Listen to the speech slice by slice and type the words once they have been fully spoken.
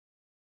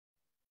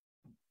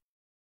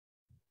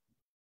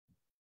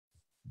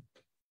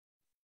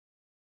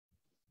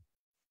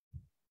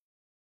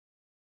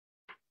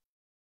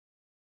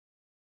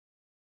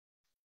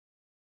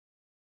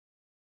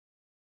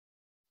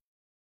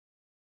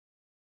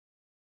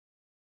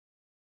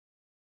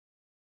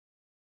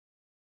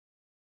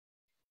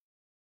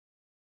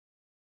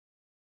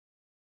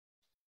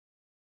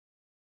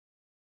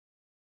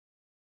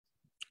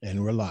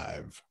And we're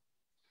live.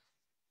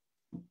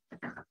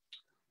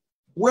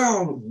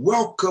 Well,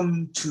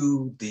 welcome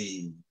to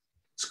the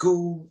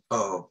School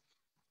of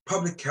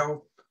Public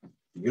Health,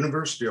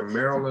 University of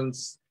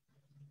Maryland's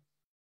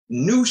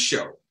new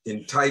show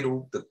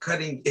entitled The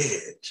Cutting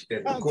Edge.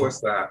 And of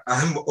course,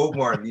 I'm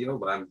Omar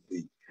Neal. I'm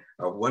the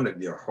one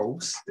of your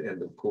hosts.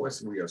 And of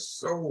course, we are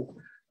so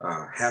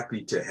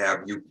happy to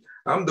have you.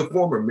 I'm the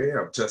former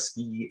mayor of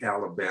Tuskegee,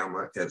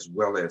 Alabama, as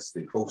well as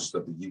the host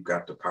of the You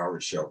Got the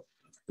Power show.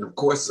 And of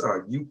course,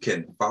 you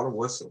can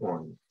follow us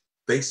on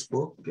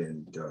Facebook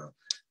and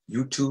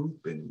YouTube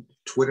and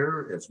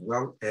Twitter, as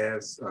well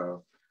as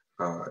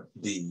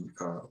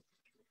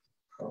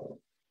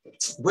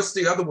what's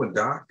the other one,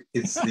 Doc?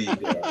 It's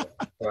the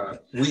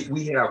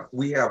we have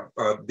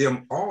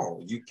them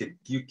all. You could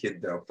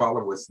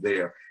follow us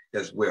there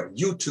as well,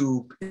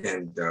 YouTube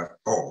and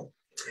all.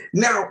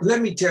 Now,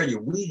 let me tell you,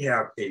 we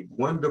have a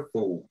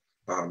wonderful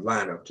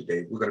lineup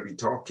today. We're going to be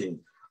talking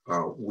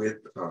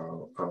with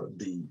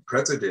the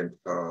president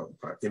of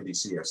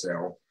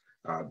NBCSL.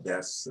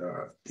 That's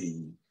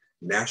the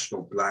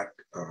National Black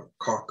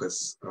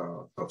Caucus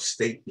of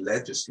State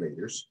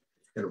Legislators.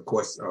 And of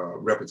course,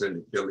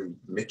 Representative Billy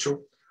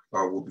Mitchell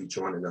will be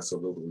joining us a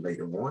little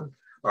later on.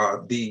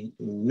 The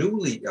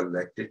newly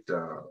elected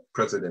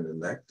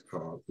president-elect,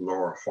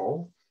 Laura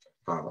Hall,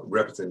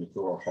 Representative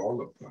Laura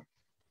Hall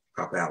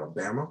of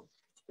Alabama.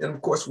 And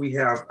of course, we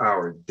have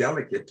our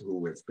delegate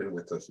who has been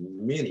with us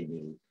many,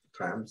 many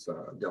times,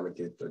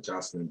 Delegate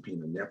Joseline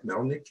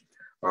Peña-Melnyk,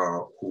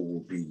 who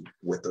will be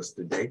with us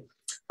today.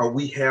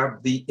 We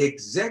have the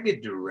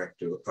executive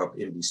director of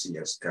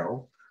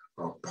NBCSL,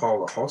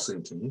 Paula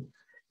Hoisington.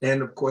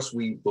 And of course,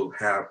 we will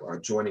have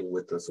joining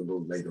with us a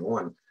little later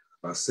on,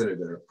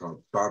 Senator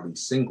Bobby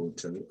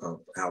Singleton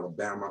of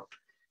Alabama,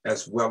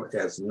 as well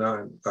as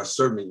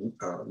certainly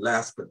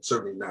last but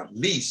certainly not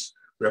least,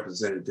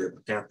 Representative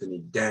Anthony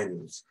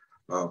Daniels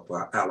of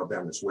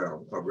Alabama as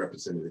well, a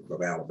representative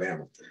of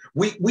Alabama.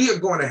 We are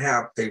going to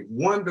have a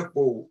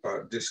wonderful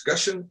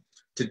discussion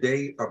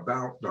today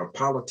about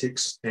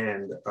politics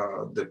and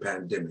the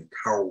pandemic,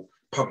 how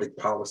public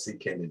policy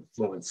can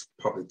influence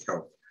public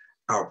health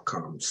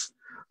outcomes.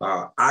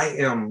 I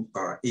am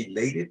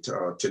elated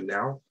to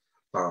now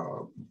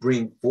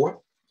bring forth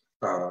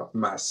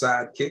my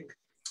sidekick.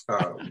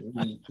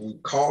 We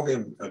call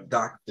him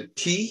Dr.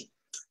 T,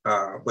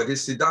 but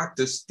it's the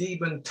Dr.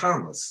 Stephen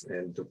Thomas.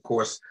 And of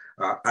course,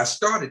 I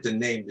started to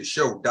name the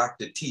show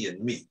Dr. T and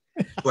Me,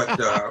 but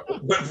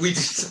we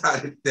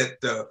decided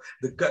that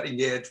the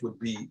cutting edge would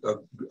be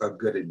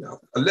good enough.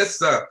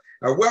 Let's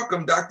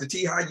welcome Dr.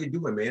 T. How you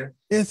doing, man?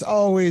 It's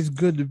always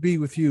good to be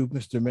with you,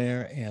 Mr.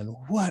 Mayor. And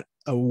what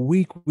a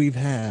week we've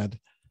had,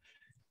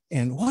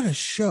 and what a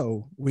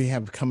show we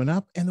have coming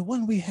up, and the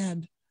one we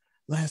had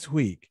last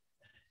week.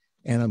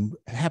 And I'm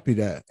happy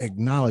to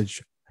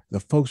acknowledge the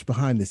folks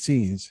behind the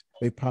scenes.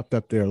 They popped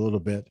up there a little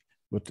bit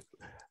with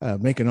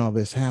making all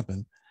this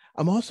happen.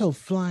 I'm also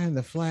flying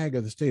the flag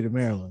of the state of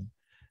Maryland,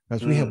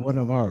 because we have one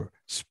of our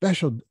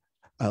special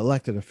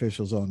elected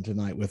officials on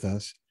tonight with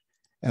us.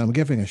 And I'm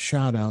giving a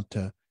shout out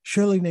to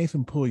Shirley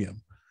Nathan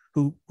Pulliam,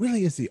 who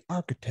really is the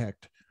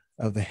architect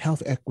of the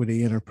health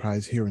equity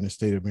enterprise here in the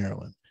state of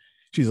Maryland.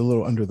 She's a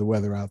little under the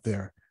weather out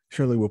there.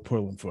 Shirley will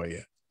pull them for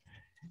you.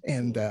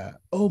 And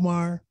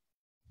Omar,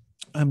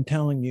 I'm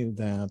telling you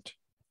that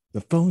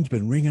the phone's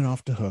been ringing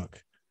off the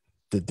hook.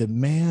 The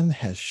demand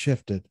has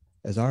shifted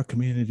as our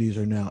communities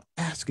are now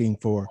asking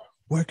for,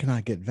 where can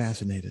I get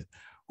vaccinated?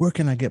 Where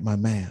can I get my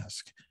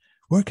mask?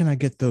 Where can I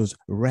get those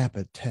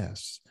rapid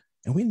tests?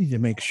 And we need to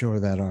make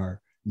sure that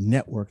our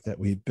network that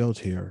we built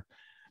here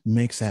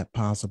makes that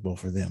possible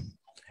for them,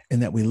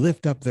 and that we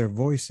lift up their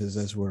voices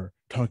as we're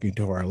talking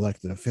to our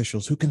elected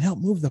officials who can help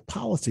move the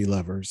policy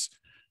levers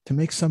to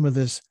make some of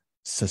this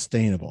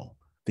sustainable.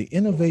 The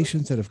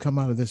innovations that have come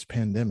out of this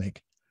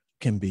pandemic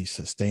can be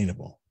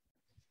sustainable.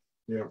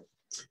 Yeah.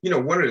 You know,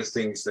 one of the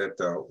things that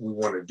we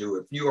want to do,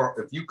 if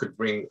you could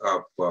bring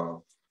up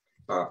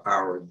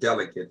our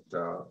delegate,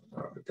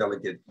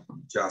 Delegate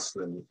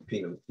Joseline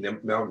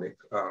Peña-Melnyk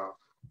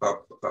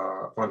up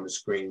on the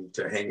screen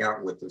to hang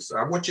out with us.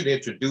 I want you to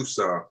introduce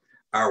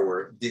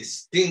our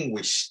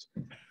distinguished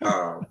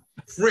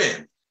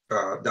friend,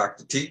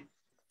 Dr. T.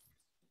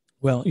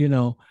 Well, you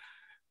know,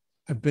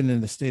 I've been in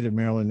the state of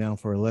Maryland now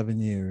for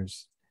 11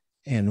 years.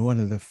 And one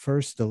of the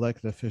first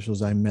elected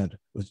officials I met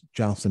was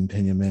Joseline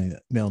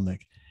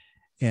Peña-Melnyk.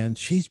 And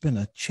she's been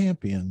a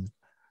champion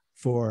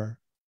for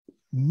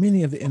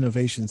many of the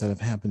innovations that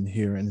have happened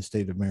here in the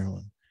state of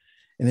Maryland.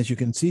 And as you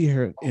can see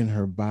her in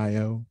her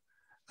bio,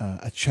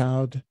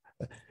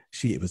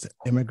 she was an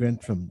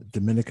immigrant from the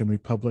Dominican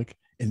Republic.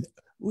 And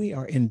we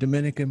are in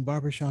Dominican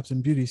barbershops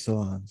and beauty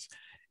salons,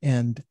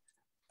 and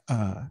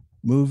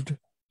moved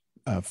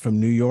from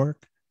New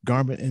York,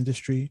 garment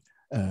industry,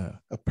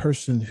 a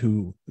person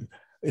who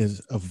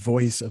is a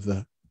voice of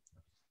the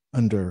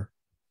underclass,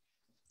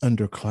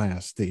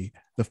 the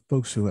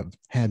folks who have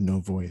had no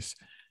voice.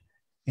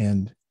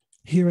 And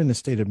here in the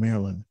state of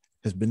Maryland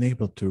has been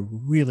able to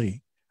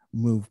really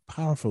move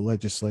powerful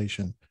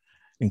legislation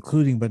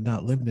including but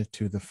not limited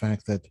to the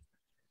fact that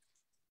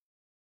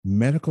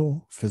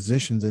medical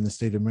physicians in the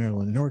state of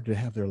Maryland, in order to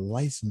have their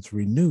license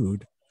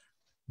renewed,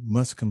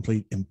 must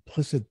complete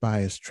implicit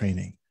bias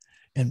training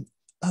and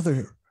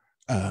other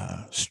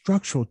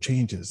structural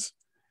changes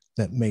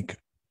that make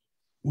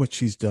what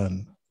she's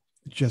done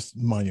just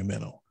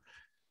monumental.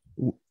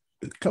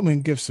 Come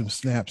and give some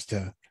snaps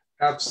to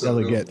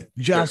Delegate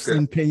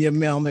Joseline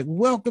Peña-Melnyk.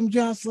 Welcome,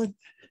 Joseline.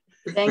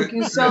 Thank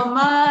you so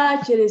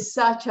much. It is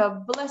such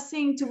a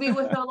blessing to be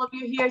with all of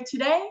you here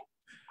today.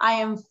 I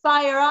am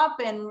fired up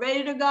and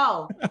ready to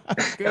go.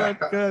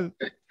 Good.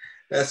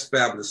 That's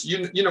fabulous.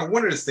 You know,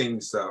 one of the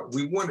things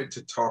we wanted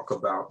to talk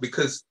about,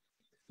 because,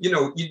 you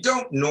know, you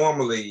don't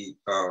normally,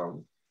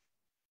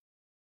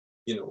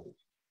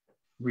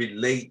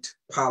 relate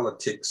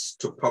politics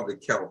to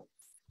public health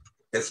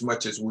as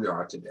much as we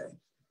are today.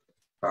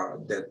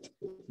 That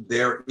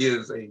there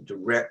is a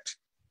direct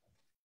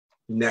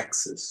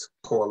nexus,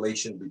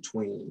 correlation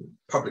between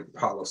public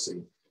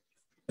policy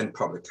and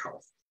public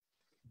health.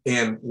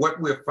 And what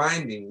we're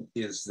finding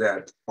is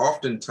that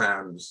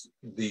oftentimes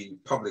the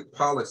public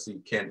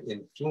policy can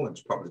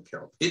influence public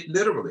health. It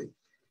literally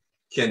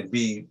can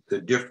be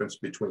the difference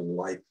between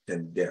life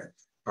and death.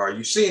 Are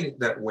you seeing it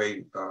that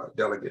way,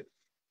 Delegate?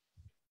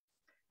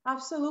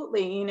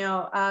 Absolutely. You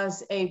know,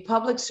 as a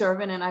public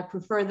servant, and I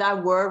prefer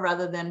that word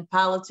rather than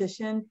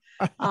politician,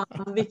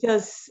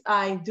 because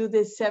I do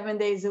this 7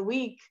 days a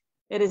week.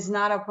 It is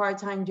not a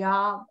part-time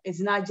job.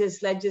 It's not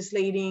just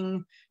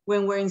legislating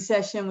when we're in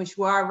session, which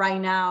we are right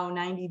now,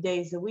 90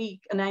 days a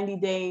week, 90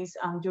 days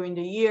during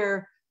the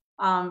year,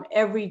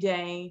 every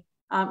day.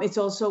 It's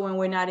also when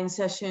we're not in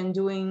session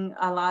doing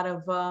a lot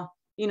of,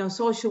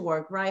 social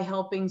work, right?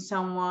 Helping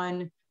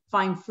someone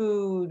find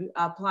food,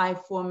 apply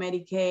for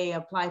Medicaid,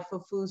 apply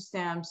for food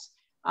stamps,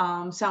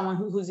 someone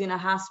who's in a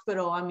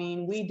hospital. I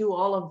mean, we do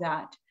all of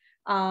that.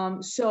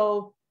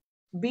 So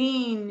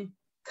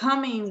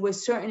coming with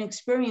certain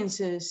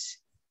experiences,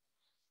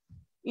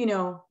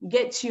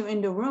 gets you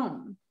in the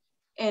room,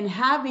 and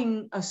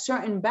having a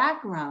certain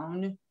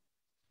background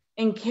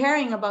and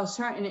caring about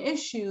certain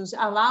issues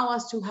allow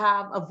us to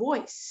have a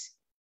voice.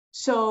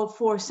 So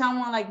for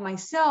someone like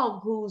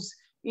myself, who's,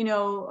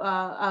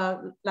 a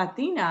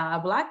Latina, a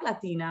Black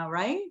Latina,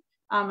 right?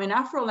 An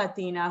Afro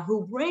Latina,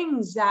 who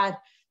brings that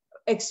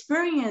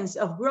experience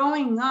of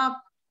growing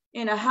up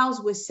in a house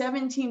with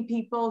 17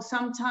 people,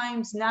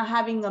 sometimes not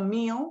having a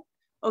meal,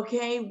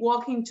 okay,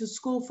 walking to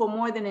school for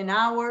more than an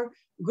hour,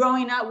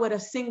 growing up with a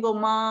single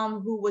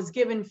mom who was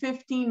given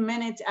 15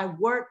 minutes at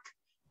work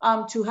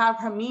to have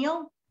her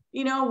meal,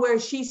 where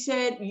she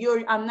said,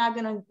 I'm not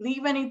gonna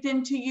leave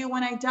anything to you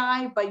when I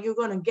die, but you're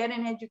gonna get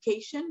an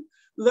education.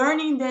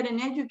 Learning that an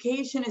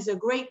education is a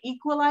great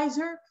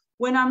equalizer.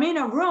 When I'm in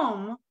a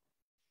room,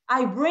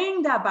 I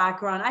bring that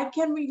background. I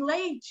can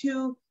relate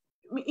to,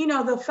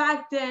 the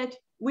fact that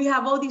we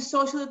have all these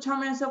social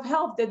determinants of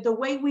health, that the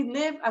way we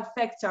live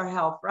affects our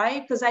health,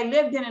 right? Because I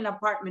lived in an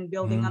apartment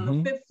building on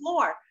the 5th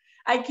floor.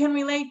 I can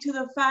relate to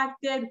the fact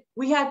that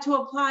we had to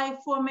apply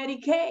for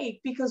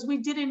Medicaid because we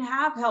didn't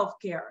have health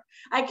care.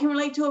 I can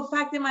relate to the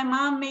fact that my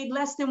mom made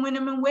less than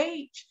minimum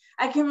wage.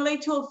 I can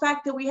relate to the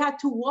fact that we had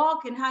to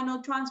walk and had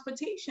no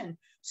transportation.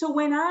 So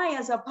when I,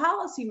 as a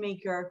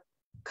policymaker,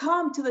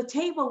 come to the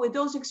table with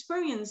those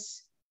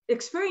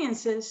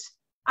experiences,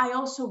 I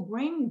also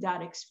bring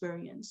that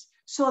experience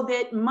so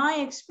that my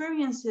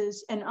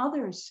experiences and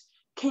others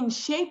can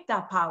shape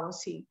that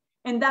policy.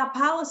 And that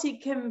policy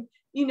can,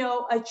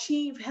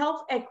 achieve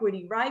health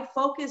equity, right?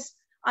 Focus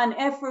on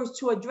efforts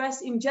to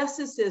address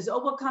injustices,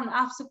 overcome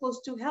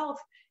obstacles to health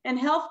and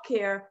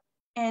healthcare,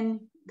 and,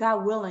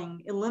 God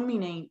willing,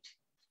 eliminate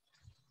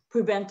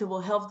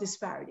preventable health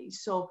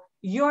disparities. So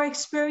your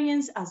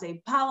experience as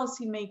a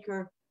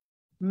policymaker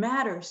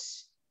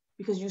matters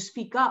because you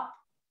speak up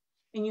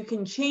and you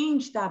can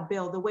change that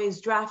bill the way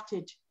it's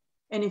drafted.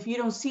 And if you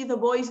don't see the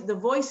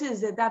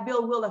voices that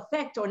bill will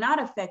affect or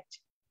not affect,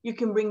 you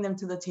can bring them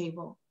to the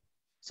table.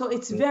 So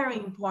it's very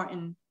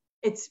important.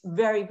 It's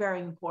very,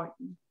 very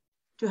important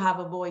to have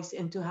a voice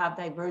and to have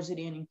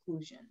diversity and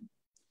inclusion.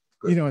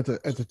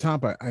 At the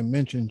top, I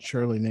mentioned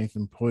Shirley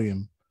Nathan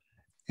Pulliam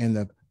and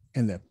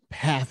the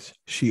path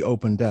she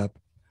opened up.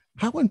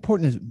 How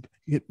important is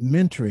it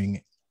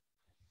mentoring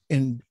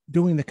in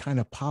doing the kind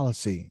of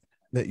policy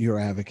that you're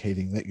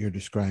advocating, that you're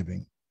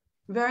describing?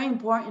 Very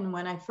important.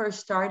 When I first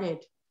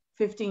started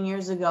 15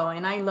 years ago,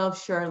 and I love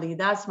Shirley,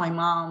 that's my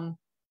mom.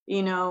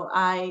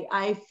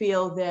 I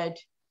feel that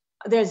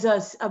there's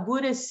a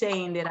Buddhist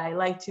saying that I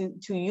like to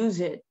use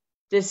it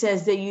that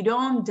says that you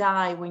don't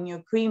die when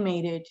you're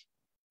cremated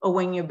or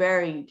when you're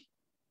buried.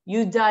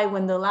 You die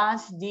when the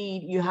last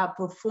deed you have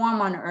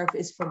performed on earth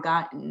is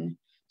forgotten.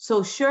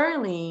 So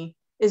Shirley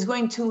is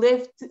going to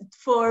live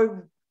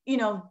for,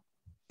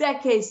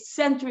 decades,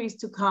 centuries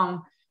to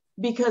come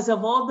because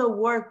of all the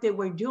work that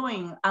we're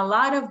doing. A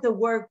lot of the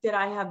work that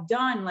I have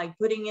done, like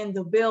putting in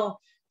the bill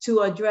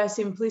to address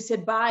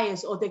implicit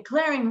bias or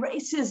declaring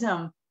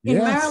racism in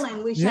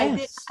Maryland, which I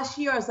did last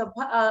year as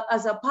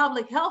a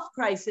public health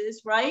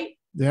crisis, right?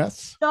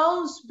 Yes.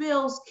 Those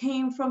bills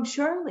came from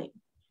Shirley.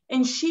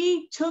 And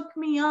she took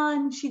me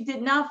on. She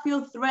did not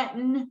feel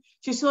threatened.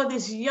 She saw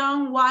this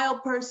young,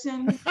 wild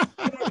person.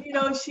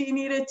 And, she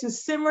needed to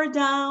simmer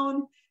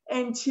down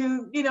and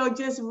to,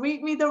 just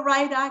read me the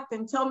right act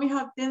and tell me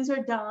how things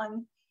are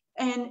done.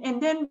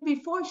 And then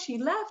before she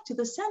left to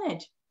the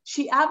Senate,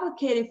 she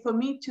advocated for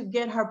me to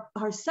get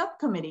her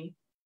subcommittee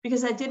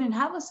because I didn't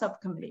have a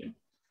subcommittee.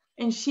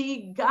 And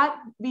she got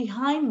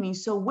behind me.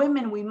 So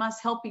women, we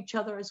must help each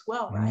other as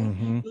well, right?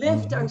 Mm-hmm,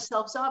 Lift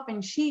ourselves up.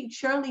 And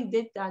Shirley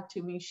did that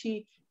to me.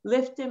 She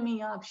lifted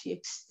me up. She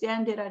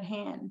extended her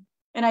hand.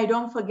 And I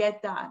don't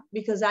forget that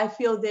because I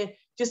feel that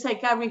just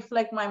like I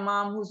reflect my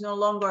mom who's no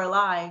longer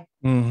alive,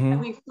 I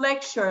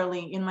reflect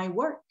Shirley in my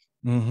work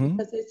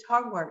because it's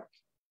hard work.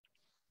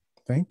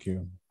 Thank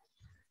you.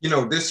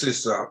 This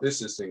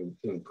is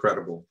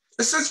incredible.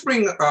 Let's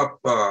bring up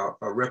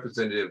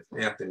Representative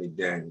Anthony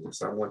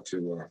Daniels. I want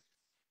to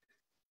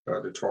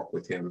talk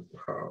with him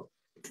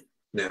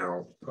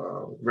now.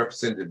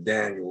 Representative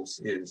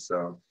Daniels is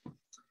a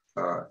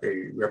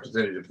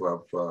representative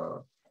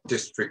of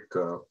District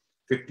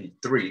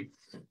 53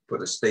 for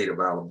the state of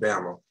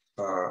Alabama.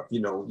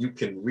 You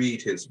can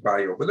read his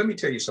bio, but let me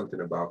tell you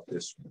something about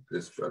this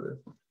brother.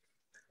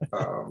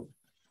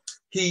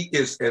 He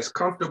is as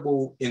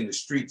comfortable in the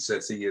streets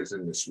as he is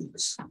in the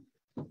suites,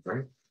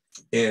 right?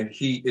 And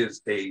he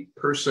is a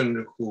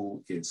person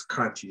who is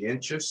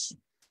conscientious.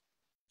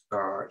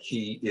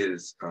 He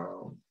is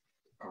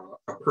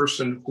a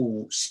person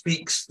who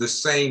speaks the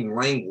same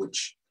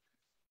language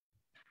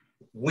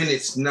when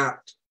it's not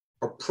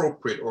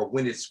appropriate or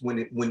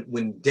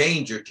when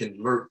danger can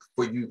lurk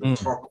for you to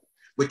talk,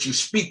 but you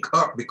speak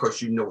up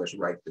because you know it's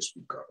right to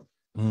speak up.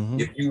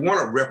 If you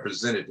want a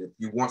representative,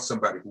 you want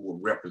somebody who will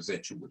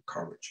represent you with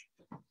courage.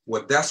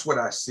 Well, that's what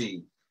I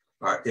see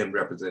in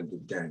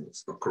Representative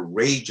Daniels, a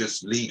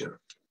courageous leader,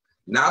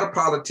 not a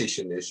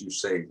politician, as you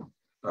say,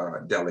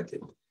 delegate,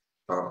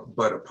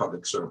 but a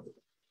public servant.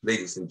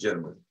 Ladies and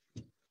gentlemen,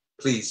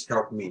 please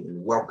help me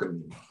in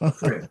welcoming my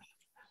friend.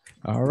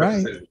 All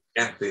right.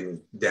 Anthony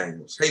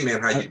Daniels. Hey,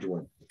 man, how you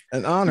doing?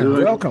 An honor.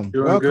 Welcome.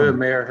 Doing good,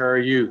 Mayor. How are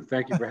you?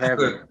 Thank you for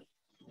having me.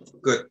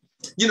 Good.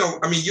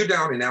 You're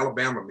down in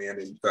Alabama, man,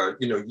 and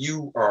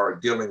you are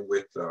dealing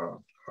with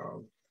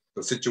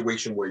a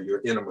situation where you're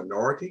in a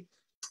minority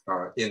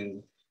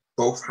in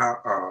both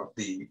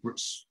the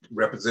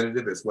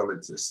representative as well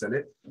as the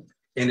Senate,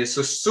 and it's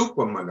a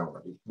super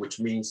minority, which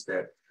means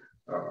that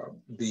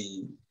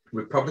the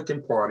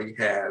Republican Party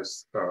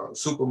has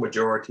super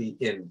majority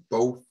in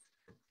both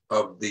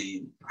of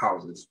the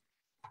houses.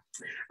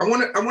 I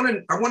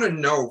want to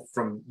know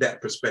from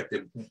that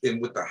perspective,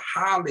 and with a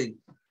highly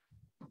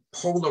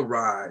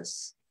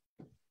polarized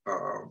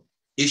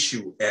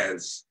issue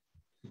as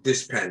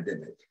this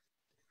pandemic,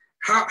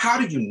 how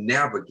do you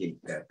navigate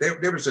that?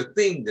 There is a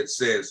thing that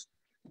says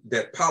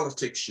that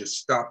politics should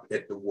stop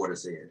at the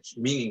water's edge,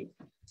 meaning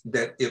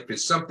that if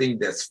it's something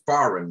that's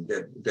foreign,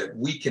 that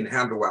we can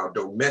handle our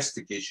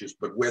domestic issues,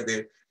 but where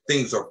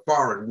things are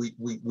foreign,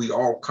 we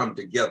all come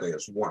together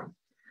as one.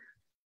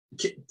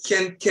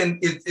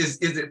 Is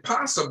it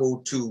possible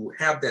to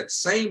have that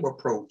same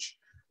approach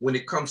when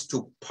it comes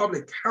to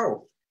public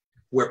health,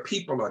 where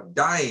people are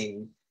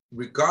dying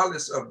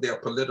regardless of their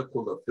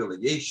political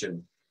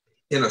affiliation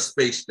in a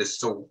space that's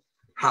so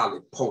highly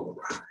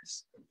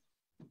polarized?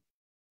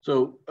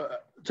 So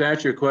to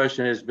answer your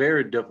question, it's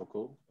very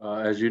difficult.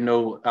 As you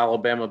know,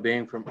 Alabama,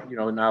 being from,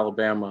 in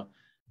Alabama,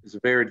 is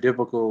very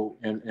difficult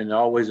and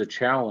always a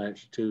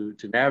challenge to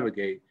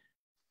navigate.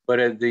 But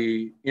at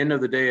the end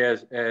of the day,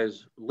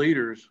 as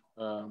leaders,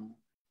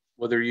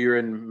 whether you're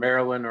in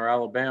Maryland or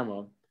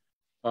Alabama,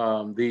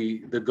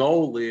 the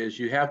goal is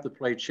you have to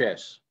play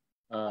chess.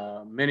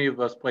 Many of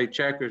us play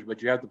checkers,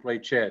 but you have to play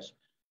chess.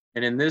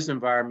 And in this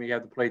environment, you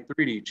have to play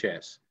 3D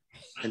chess.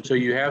 And so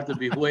you have to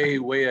be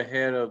way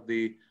ahead of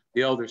the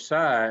other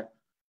side,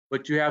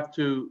 but you have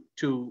to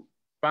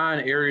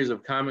find areas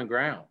of common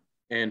ground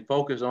and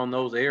focus on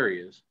those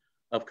areas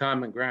of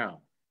common ground.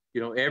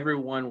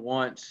 Everyone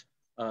wants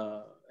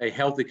a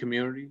healthy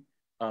community.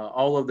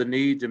 All of the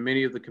needs in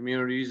many of the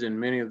communities and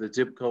many of the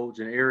zip codes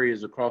and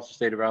areas across the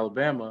state of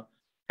Alabama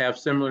have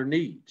similar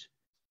needs.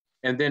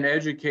 And then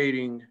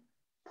educating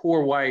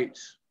poor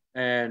whites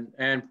and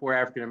poor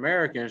African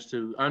Americans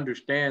to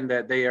understand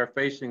that they are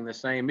facing the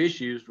same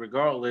issues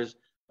regardless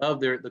of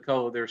the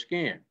color of their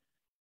skin.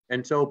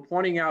 And so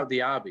pointing out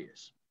the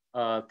obvious,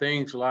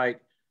 things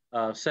like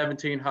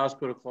 17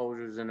 hospital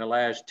closures in the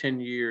last 10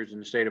 years in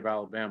the state of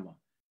Alabama.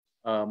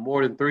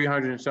 More than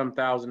 300 and some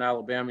thousand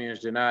Alabamians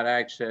denied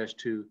access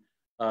to,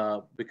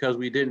 because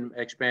we didn't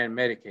expand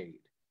Medicaid.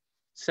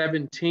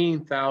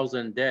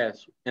 17,000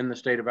 deaths in the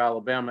state of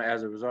Alabama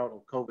as a result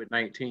of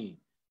COVID-19.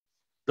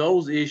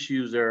 Those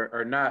issues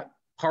are not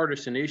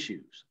partisan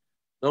issues.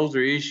 Those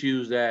are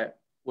issues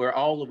where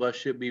all of us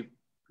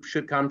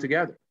should come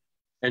together.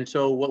 And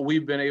so what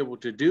we've been able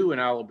to do in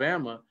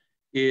Alabama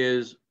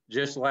is,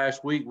 just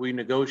last week, we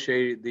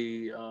negotiated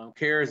the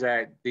CARES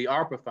Act, the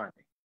ARPA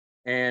funding,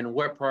 and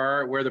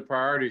where the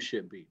priorities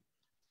should be.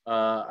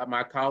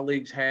 My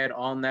colleagues had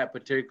on that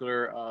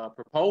particular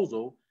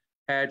proposal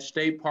had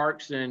state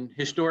parks and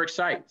historic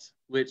sites,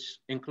 which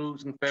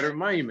includes Confederate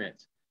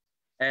monuments,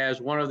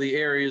 as one of the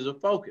areas of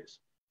focus.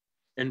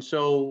 And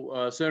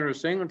so Senator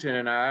Singleton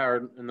and I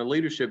and the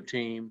leadership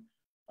team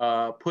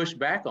pushed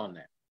back on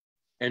that.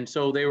 And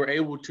so they were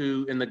able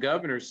to, and the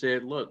governor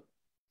said, look,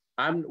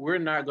 we're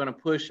not going to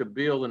push a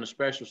bill in a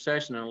special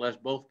session unless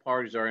both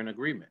parties are in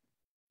agreement.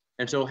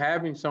 And so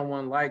having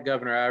someone like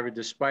Governor Ivory,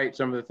 despite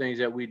some of the things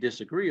that we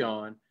disagree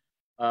on,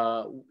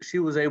 she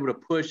was able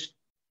to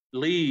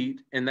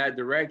lead in that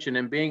direction,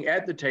 and being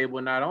at the table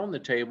and not on the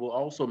table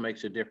also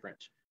makes a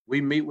difference.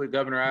 We meet with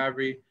Governor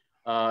Ivory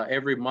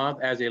every month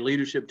as a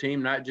leadership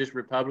team, not just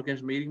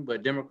Republicans meeting,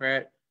 but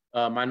Democrat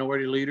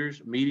minority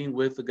leaders meeting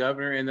with the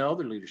governor and the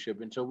other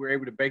leadership. And so we're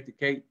able to bake the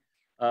cake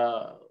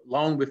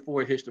long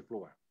before it hits the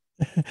floor.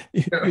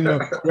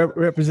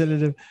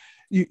 Representative,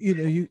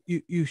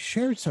 you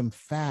shared some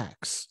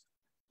facts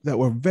that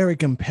were very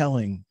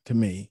compelling to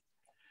me.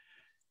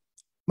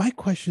 My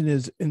question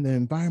is, in the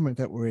environment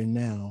that we're in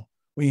now,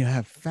 when you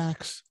have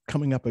facts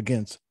coming up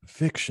against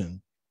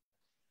fiction,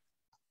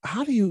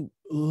 how do you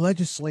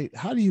legislate?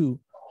 How do you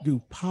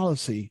do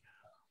policy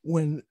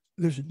when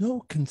there's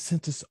no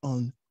consensus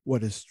on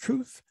what is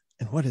truth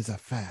and what is a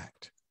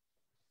fact?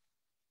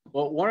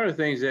 Well, one of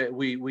the things that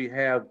we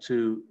have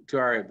to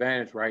our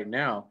advantage right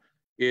now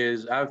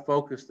is I've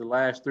focused the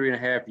last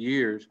 3.5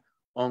 years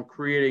on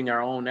creating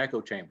our own echo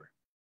chamber,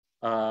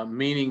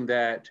 meaning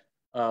that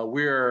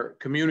we're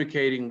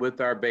communicating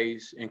with our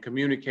base and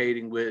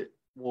communicating with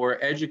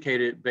more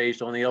educated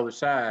base on the other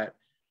side,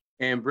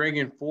 and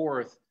bringing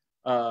forth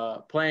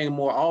playing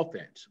more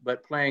offense,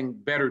 but playing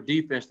better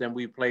defense than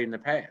we played in the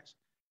past.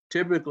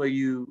 Typically,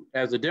 you,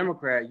 as a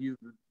Democrat, you've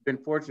been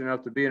fortunate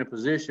enough to be in a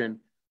position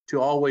to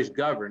always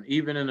govern.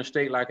 Even in a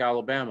state like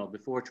Alabama,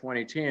 before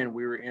 2010,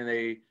 we were in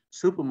a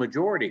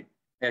supermajority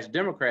as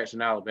Democrats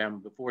in Alabama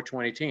before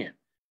 2010.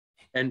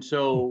 And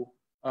so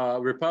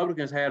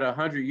Republicans had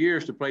 100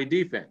 years to play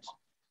defense.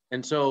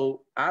 And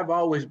so I've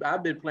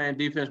been playing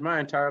defense my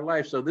entire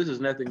life, so this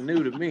is nothing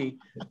new to me.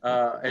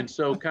 And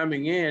so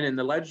coming in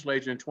the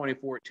legislature in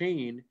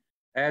 2014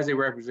 as a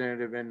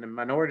representative and the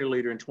minority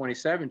leader in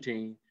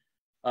 2017,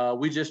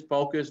 we just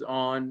focused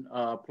on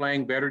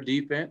playing better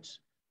defense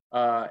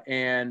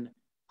and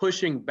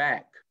pushing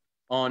back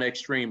on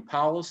extreme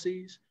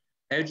policies,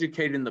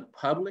 educating the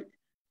public,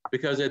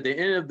 because at the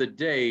end of the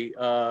day,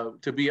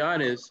 to be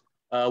honest,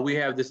 we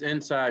have this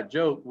inside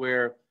joke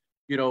where,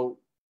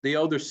 the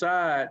other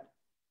side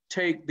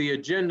take the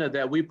agenda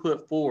that we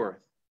put forth,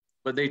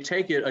 but they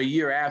take it a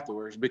year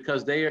afterwards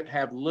because they don't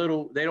have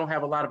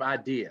a lot of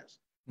ideas.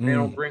 They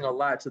don't bring a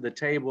lot to the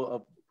table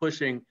of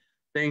pushing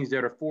things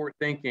that are forward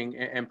thinking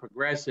and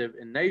progressive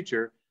in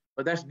nature,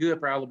 but that's good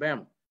for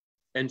Alabama.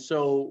 And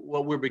so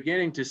what we're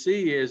beginning to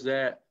see is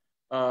that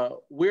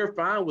we're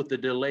fine with the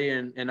delay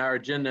in our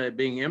agenda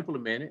being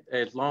implemented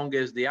as long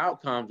as the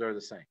outcomes are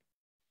the same.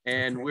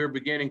 And we're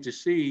beginning to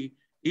see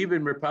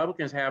even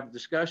Republicans have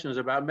discussions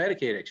about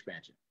Medicaid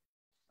expansion,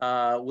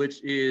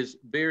 which is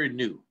very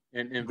new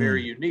and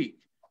very unique.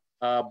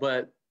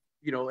 But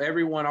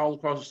everyone all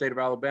across the state of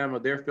Alabama,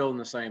 they're feeling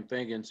the same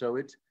thing. And so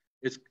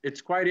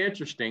it's quite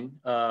interesting,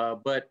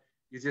 but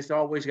you just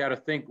always got to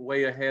think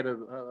way ahead of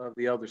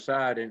the other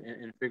side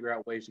and figure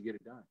out ways to get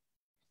it done.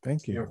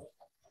 Thank you.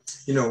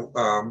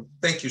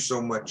 Thank you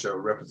so much,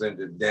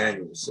 Representative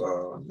Daniels.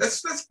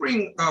 Let's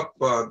bring up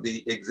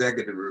the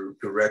executive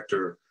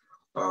director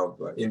of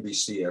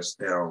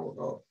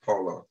NBCSL,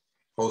 Paula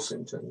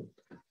Hoisington.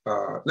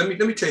 Let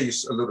me tell you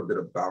a little bit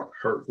about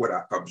her, what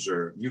I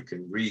observed. You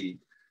can read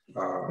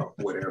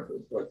whatever,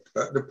 but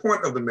the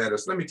point of the matter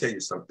is, let me tell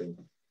you something.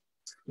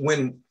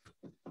 When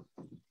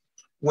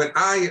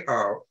I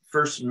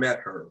first met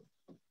her,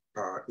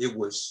 it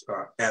was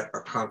at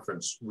a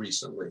conference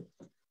recently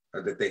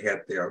that they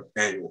had their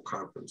annual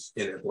conference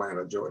in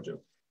Atlanta, Georgia.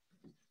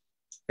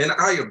 And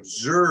I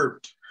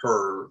observed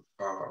her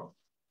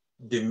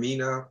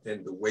demeanor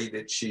and the way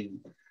that she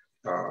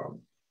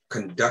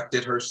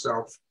conducted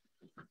herself.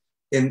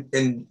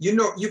 And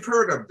you've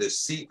heard of the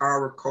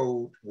CR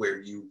code where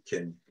you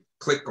can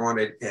click on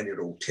it and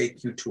it'll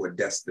take you to a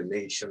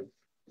destination.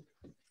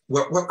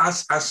 Well, I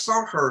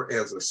saw her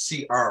as a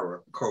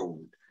CR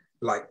code,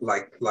 like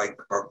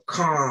a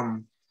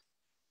calm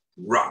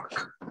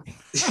rock.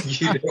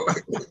 She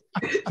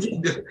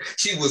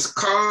was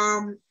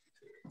calm,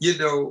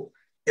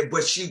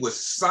 but she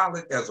was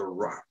solid as a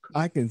rock.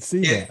 I can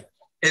see that.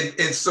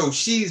 And so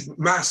she's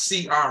my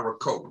CR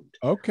code.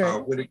 Okay.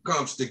 When it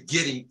comes to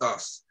getting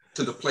us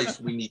to the place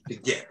we need to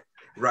get,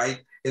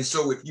 right? And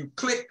so if you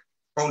click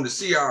on the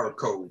CR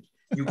code,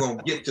 you're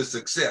gonna get to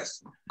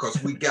success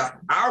because we got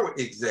our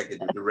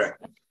executive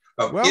director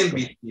of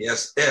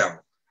NBCSL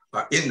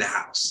in the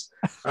house.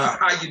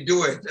 How you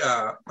doing,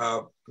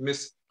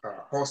 Miss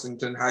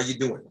Hoisington? How you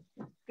doing?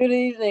 Good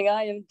evening.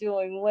 I am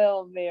doing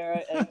well,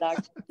 Mayor and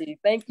Dr. T.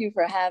 Thank you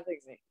for having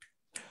me.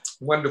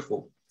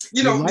 Wonderful.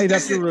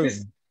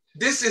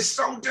 This is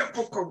so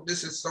difficult.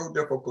 This is so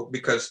difficult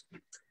because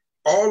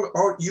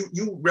all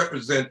you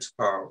represent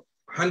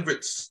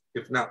hundreds,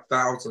 if not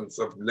thousands,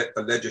 of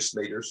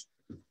legislators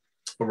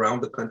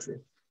around the country,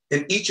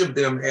 and each of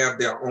them have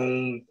their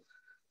own,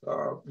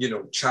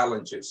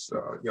 challenges.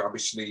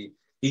 Obviously,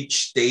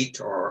 each state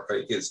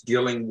is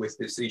dealing with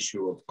this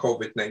issue of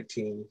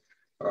COVID-19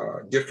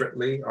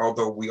 differently,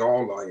 although we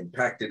all are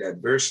impacted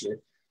adversely,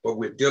 but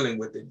we're dealing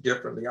with it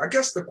differently. I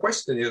guess the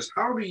question is,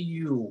 how do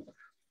you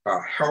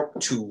help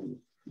to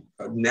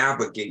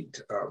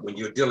navigate when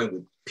you're dealing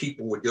with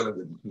people, we're dealing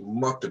with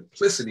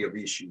multiplicity of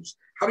issues?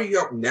 How do you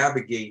help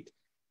navigate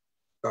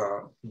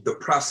the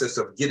process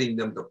of getting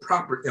them the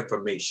proper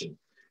information?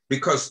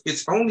 Because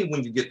it's only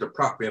when you get the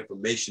proper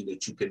information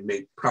that you can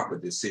make proper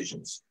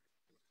decisions.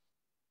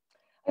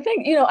 I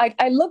think,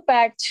 I look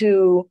back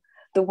to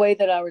the way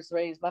that I was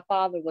raised. My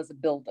father was a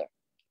builder,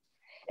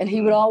 and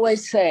he would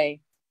always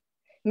say,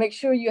 make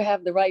sure you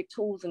have the right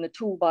tools in the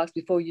toolbox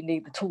before you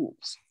need the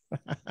tools,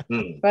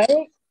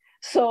 right?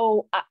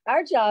 So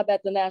our job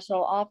at the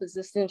national office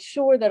is to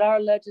ensure that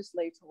our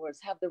legislators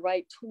have the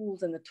right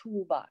tools in the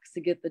toolbox to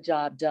get the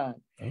job done.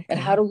 Okay. And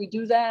how do we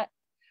do that?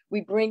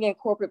 We bring in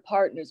corporate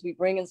partners, we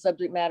bring in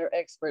subject matter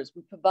experts,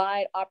 we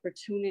provide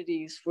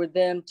opportunities for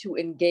them to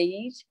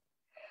engage,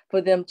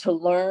 for them to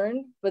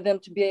learn, for them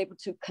to be able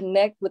to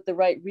connect with the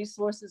right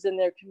resources in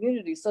their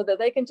community so that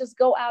they can just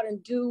go out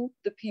and do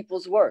the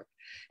people's work.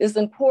 It's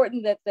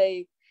important that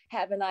they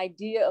have an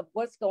idea of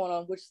what's going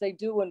on, which they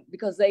do, and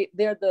because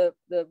they're the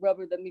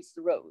rubber that meets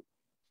the road.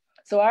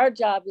 So our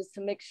job is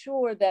to make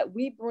sure that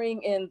we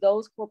bring in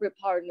those corporate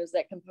partners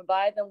that can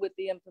provide them with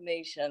the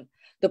information,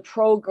 the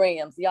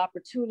programs, the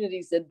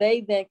opportunities that they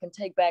then can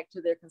take back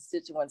to their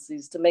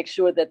constituencies to make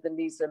sure that the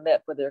needs are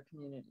met for their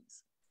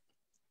communities.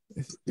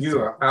 You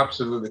are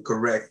absolutely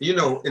correct.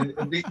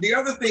 And the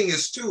other thing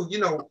is too,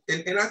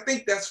 and I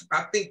think that's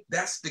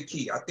the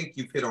key. I think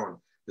you've hit on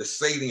the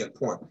salient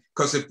point,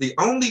 because if the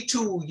only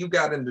tool you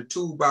got in the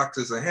toolbox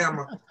is a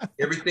hammer,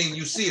 everything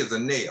you see is a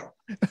nail.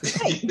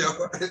 And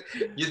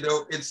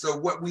so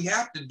what we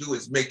have to do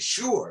is make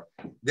sure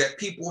that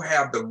people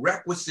have the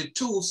requisite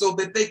tools so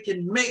that they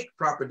can make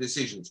proper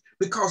decisions.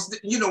 Because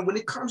when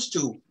it comes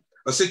to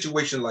a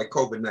situation like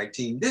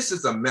COVID-19, this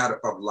is a matter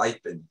of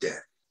life and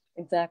death.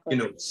 Exactly.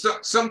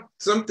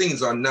 Some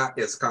things are not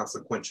as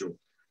consequential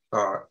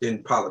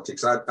in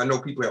politics. I know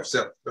people have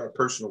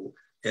personal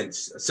and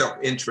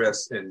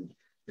self-interest and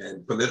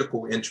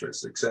political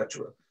interests,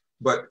 etc.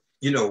 But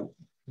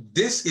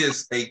this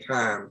is a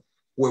time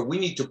where we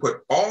need to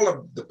put all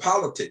of the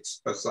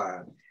politics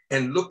aside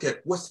and look at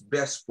what's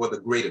best for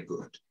the greater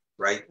good,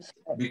 right?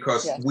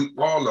 Because we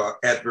all are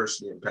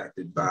adversely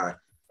impacted by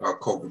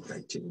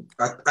COVID-19.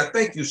 I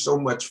thank you so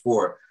much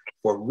for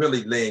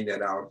really laying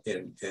that out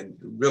and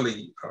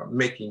really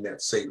making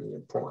that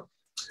salient point.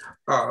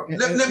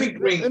 Let me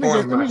bring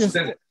on my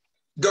Senate.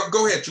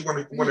 Go ahead. You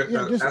want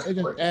to just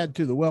add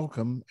to the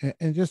welcome,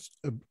 and just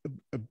a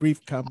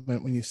brief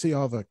comment. When you see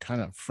all the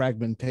kind of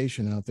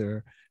fragmentation out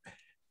there,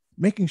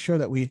 making sure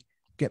that we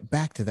get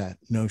back to that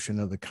notion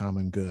of the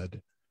common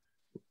good.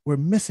 We're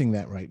missing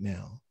that right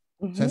now.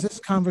 Mm-hmm. So as this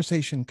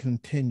conversation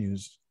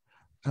continues,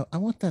 I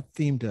want that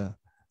theme to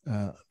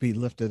be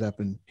lifted up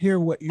and hear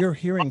what you're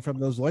hearing from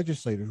those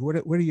legislators. What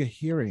are you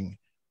hearing?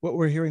 What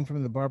we're hearing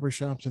from the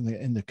barbershops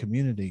in the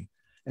community,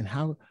 and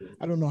how,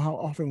 I don't know how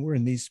often we're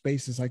in these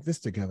spaces like this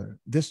together.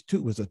 This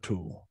too is a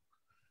tool.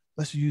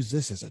 Let's use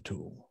this as a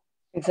tool.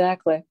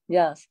 Exactly.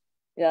 Yes.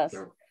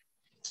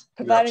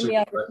 Providing the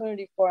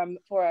opportunity for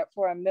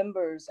our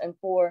members and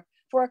for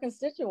our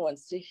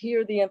constituents to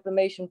hear the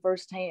information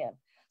firsthand,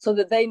 so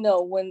that they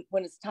know when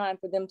it's time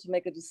for them to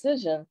make a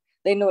decision,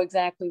 they know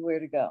exactly where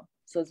to go.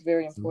 So it's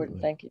very important.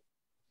 Absolutely. Thank you.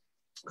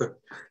 Good.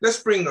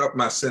 Let's bring up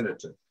my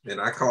senator, and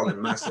I call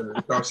him my senator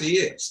because he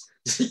is.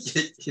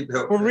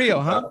 For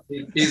real, huh?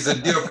 He's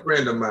a dear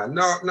friend of mine.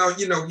 No,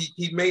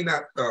 he may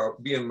not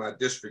be in my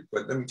district,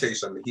 but let me tell you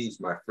something.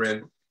 He's my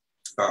friend.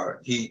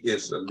 He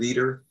is a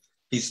leader.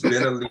 He's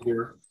been a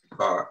leader.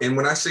 And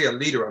when I say a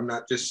leader, I'm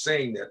not just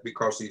saying that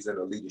because he's in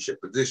a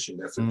leadership position.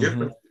 That's a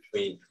difference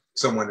between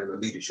someone in a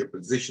leadership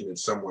position and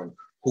someone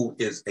who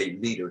is a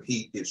leader.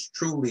 He is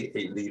truly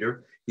a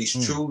leader.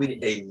 He's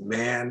truly a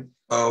man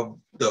of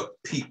the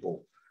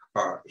people.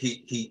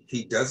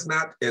 He does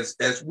not,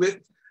 as with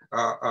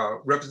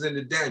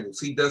Representative Daniels,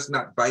 he does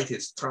not bite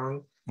his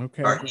tongue.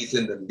 Okay. He's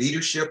in the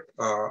leadership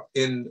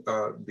in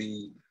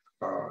the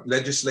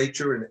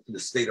legislature in the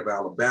state of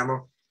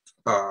Alabama.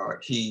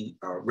 He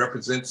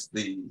represents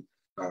the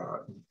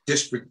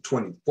District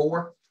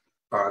 24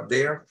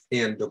 there.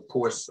 And of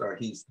course,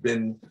 he's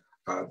been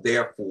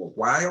there for a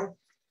while.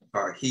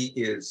 He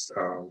is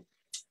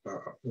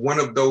one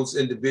of those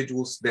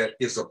individuals that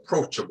is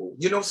approachable.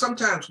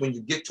 Sometimes when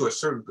you get to a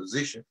certain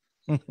position,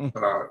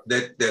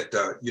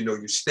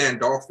 you're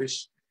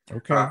standoffish.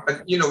 Okay.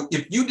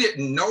 If you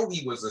didn't know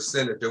he was a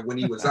senator when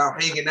he was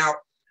out hanging out,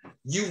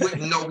 you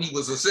wouldn't know he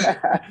was a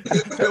senator.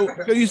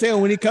 So you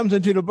saying when he comes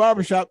into the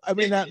barbershop, I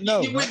may not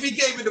know. If he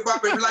came in the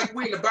barbershop, like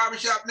we in the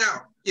barbershop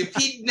now, if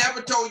he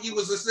never told you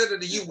was a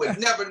senator, you would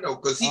never know,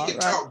 because he can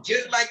talk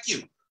just like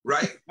you.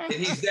 right? And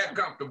he's that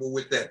comfortable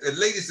with that. And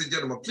ladies and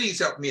gentlemen, please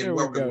help me in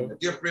welcoming a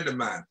dear friend of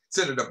mine,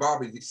 Senator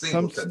Bobby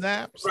Singleton,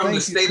 from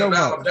the state of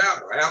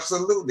Alabama.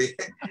 Absolutely.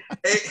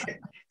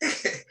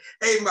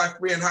 Hey, my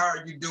friend, how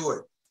are you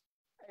doing?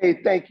 Hey,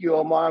 thank you,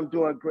 Omar. I'm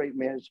doing great,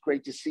 man. It's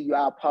great to see you.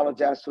 I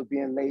apologize for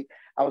being late.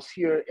 I was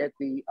here at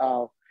the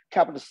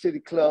Capital City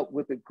Club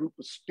with a group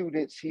of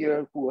students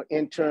here who are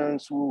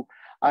interns who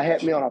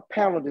had me on a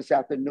panel this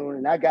afternoon,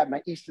 and I got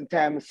my Eastern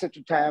time and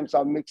Central times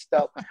all mixed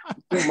up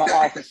through my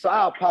office. So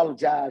I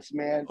apologize,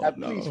 man.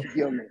 Please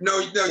forgive me. No,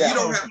 you don't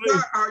have.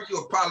 Why are you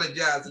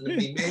apologizing to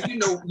me, man?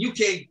 You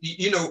can't.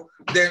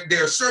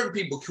 There are certain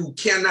people who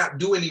cannot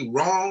do any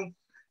wrong.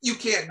 You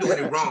can't do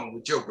any wrong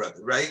with your brother,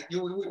 right?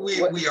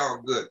 We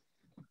are good.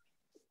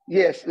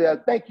 Yes,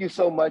 thank you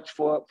so much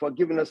for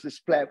giving us this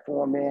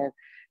platform, man.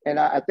 And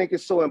I think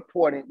it's so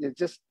important. It's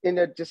just in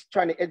there, just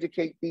trying to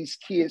educate these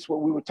kids,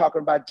 what we were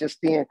talking about just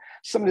then,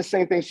 some of the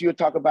same things you're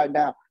talking about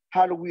now.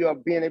 How do we are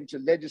being able to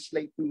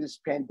legislate through this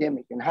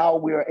pandemic, and how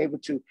we are able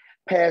to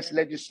pass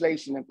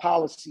legislation and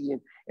policy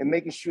and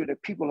making sure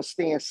that people are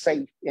staying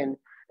safe. And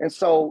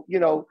so,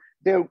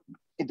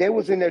 they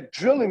was in there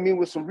drilling me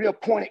with some real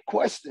pointed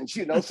questions,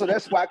 so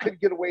that's why I couldn't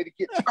get away to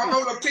get to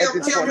hold on, tell me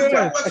what's one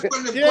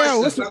of the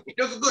questions.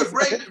 That's good.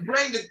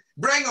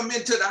 Bring them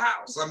into the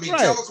house. I mean,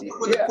 tell us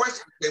what the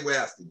questions they were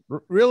asking.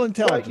 Real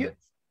intelligent.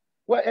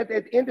 Well, at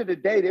the end of the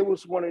day, they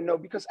was wanting to know,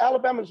 because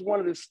Alabama is one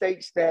of the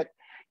states that,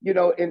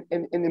 in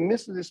the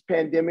midst of this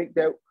pandemic,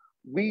 that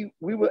we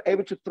were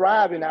able to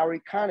thrive in our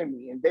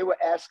economy. And they were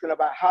asking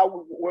about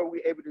how were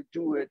we able to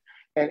do it,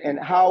 and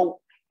how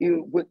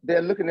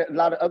they're looking at a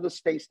lot of other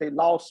states, they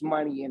lost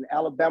money, and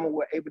Alabama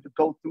were able to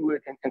go through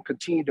it and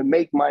continue to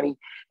make money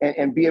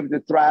and be able to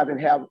thrive and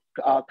have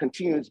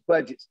continuous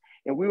budgets.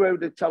 And we were able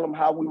to tell them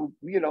how we,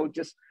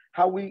 just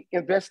how we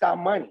invest our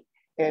money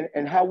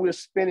and how we're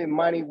spending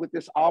money with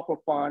this ARPA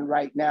fund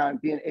right now,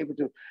 and being able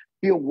to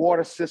build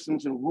water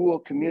systems in rural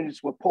communities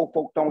where poor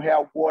folk don't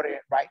have water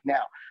right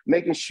now,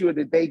 making sure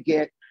that they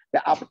get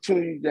the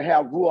opportunity to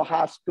have rural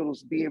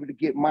hospitals be able to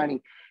get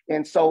money.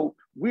 And so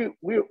we've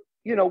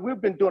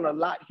been doing a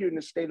lot here in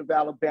the state of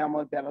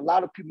Alabama that a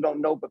lot of people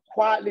don't know, but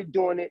quietly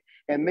doing it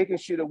and making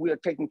sure that we are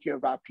taking care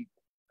of our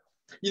people.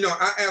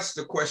 I asked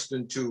the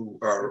question to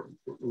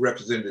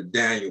Representative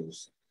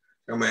Daniels.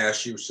 I'm going to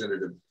ask you,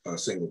 Senator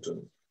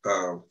Singleton.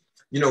 When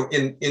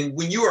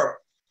you are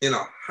in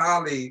a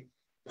highly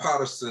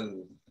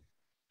partisan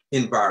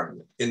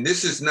environment, and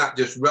this is not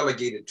just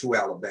relegated to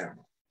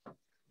Alabama,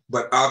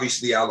 but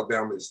obviously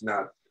Alabama is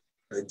not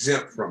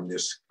exempt from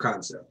this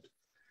concept.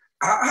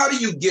 How do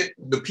you get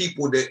the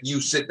people that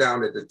you sit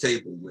down at the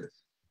table with,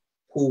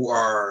 who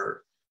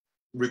are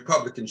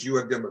Republicans, you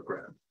are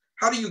Democrat?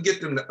 How do you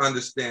get them to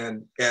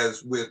understand,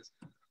 as with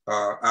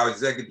our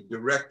executive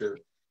director,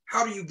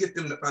 how do you get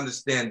them to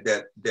understand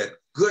that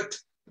good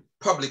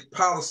public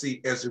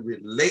policy as it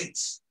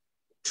relates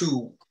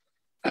to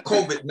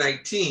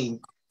COVID-19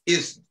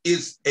 is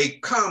a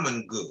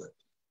common good?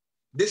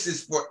 This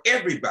is for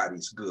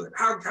everybody's good.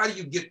 How do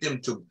you get them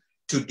to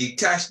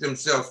detach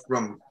themselves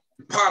from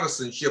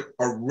partisanship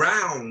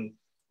around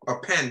a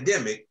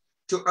pandemic,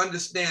 to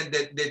understand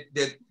that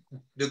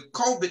the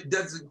COVID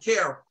doesn't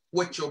care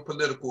what your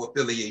political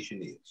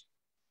affiliation is?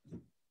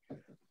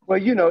 Well,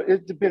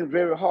 it's been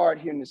very hard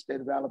here in the state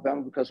of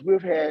Alabama, because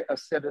we've had a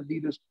set of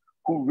leaders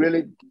who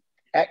really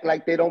act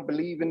like they don't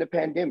believe in the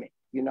pandemic.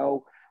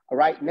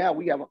 Right now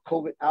we have a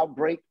COVID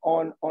outbreak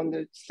on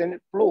the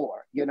Senate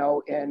floor,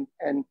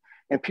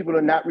 and people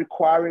are not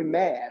requiring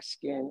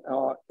masks and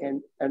are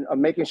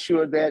making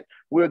sure that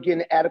we're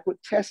getting adequate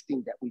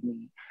testing that we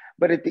need.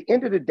 But at the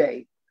end of the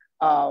day,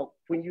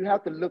 when you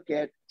have to look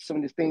at some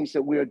of the things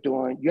that we're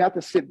doing, you have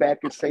to sit back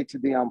and say to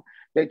them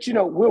that,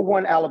 we're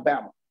one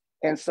Alabama.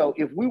 And so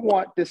if we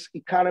want this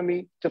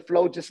economy to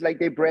flow just like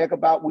they brag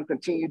about, we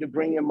continue to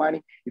bring in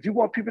money. If you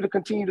want people to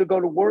continue to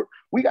go to work,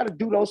 we got to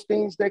do those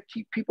things that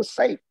keep people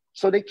safe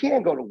so they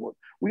can go to work.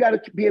 We got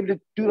to be able to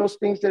do those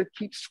things that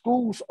keep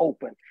schools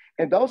open.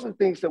 And those are the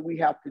things that we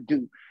have to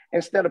do.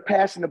 Instead of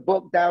passing the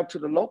buck down to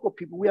the local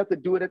people, we have to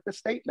do it at the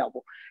state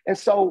level. And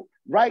so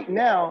right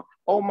now,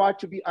 Omar,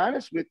 to be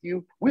honest with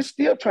you, we're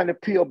still trying to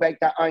peel back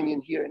the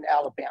onion here in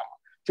Alabama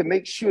to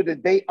make sure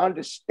that they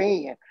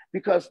understand,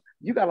 because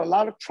you got a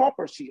lot of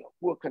Trumpers here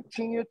who will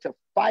continue to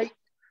fight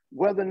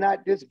whether or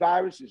not this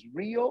virus is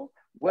real,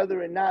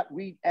 whether or not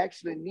we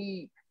actually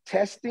need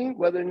testing,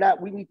 whether or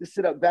not we need to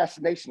set up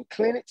vaccination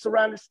clinics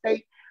around the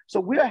state. So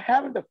we're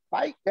having to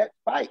fight that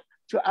fight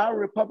to our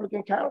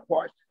Republican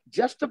counterparts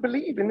just to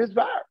believe in this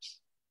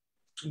virus.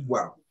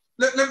 Wow.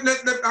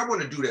 I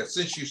want to do that.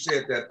 Since you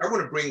said that, I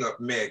want to bring up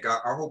Meg.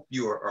 I hope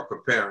you are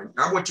preparing.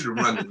 I want you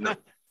to run the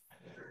number.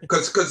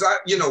 Because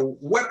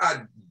what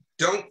I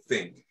don't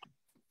think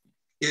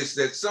is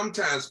that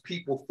sometimes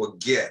people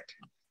forget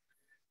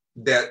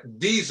that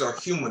these are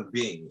human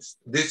beings.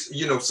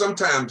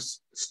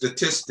 Sometimes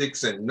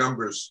statistics and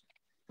numbers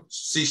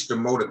cease to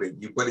motivate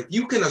you. But if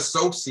you can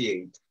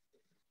associate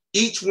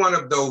each one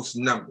of those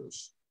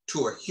numbers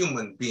to a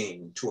human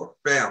being, to a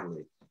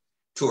family,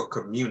 to a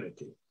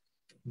community,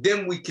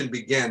 then we can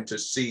begin to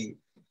see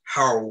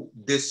how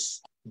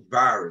this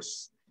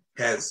virus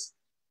has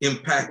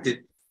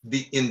impacted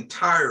the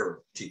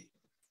entirety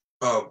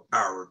of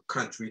our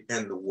country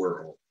and the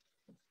world,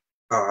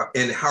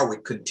 and how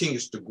it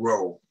continues to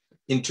grow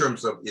in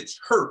terms of its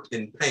hurt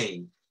and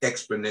pain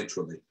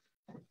exponentially.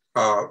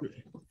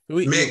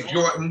 Meg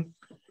Jordan,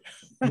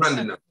 run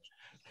the numbers.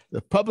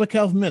 The Public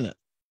Health Minute.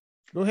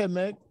 Go ahead,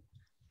 Meg.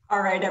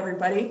 All right,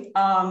 everybody.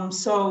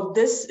 So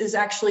this is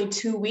actually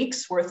 2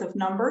 weeks worth of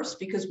numbers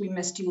because we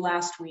missed you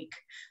last week.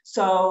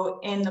 So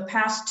in the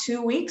past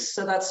 2 weeks,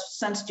 so that's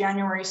since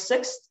January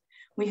 6th,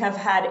 we have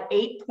had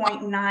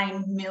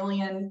 8.9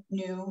 million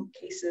new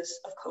cases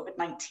of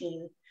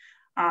COVID-19.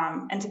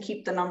 And to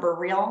keep the number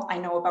real, I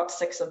know about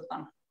 6 of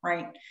them,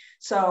 right?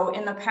 So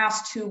in the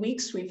past 2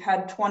 weeks, we've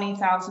had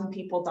 20,000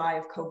 people die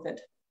of COVID.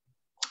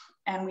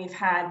 And we've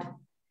had,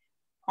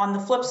 on the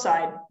flip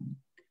side,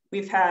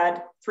 we've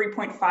had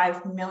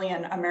 3.5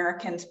 million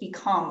Americans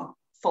become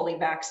fully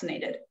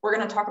vaccinated. We're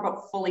going to talk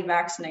about fully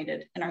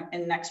vaccinated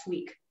in next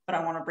week, but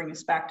I want to bring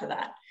us back to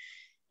that.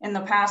 In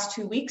the past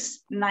 2 weeks,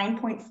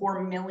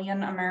 9.4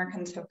 million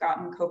Americans have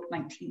gotten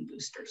COVID-19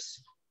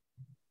 boosters.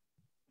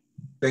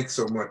 Thanks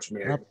so much,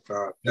 Meg.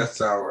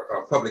 That's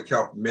our Public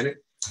Health Minute.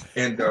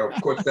 And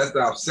of course, that's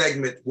our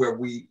segment where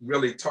we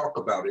really talk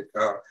about it.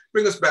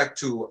 Bring us back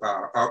to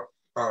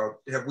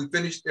have we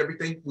finished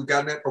everything? We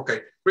got that?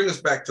 Okay. Bring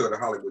us back to the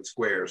Hollywood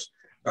Squares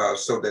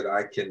so that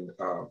I can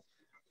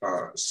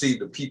see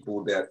the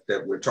people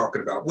that we're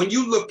talking about. When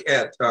you look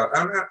at,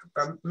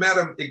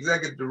 Madam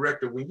Executive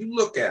Director, when you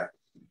look at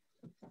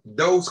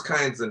those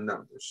kinds of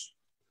numbers,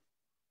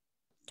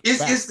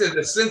 is there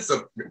a sense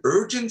of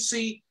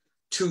urgency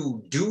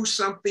to do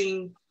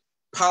something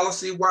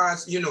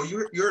policy-wise? You know,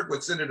 you heard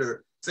what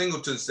Senator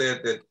Singleton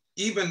said, that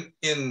even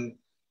in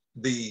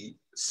the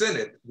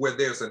Senate, where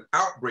there's an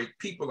outbreak,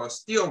 people are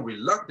still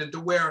reluctant to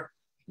wear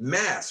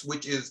masks,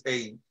 which is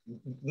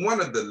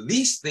one of the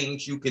least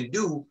things you can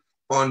do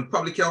on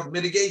public health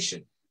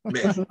mitigation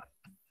measures.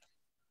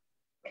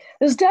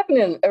 There's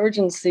definitely an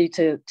urgency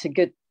to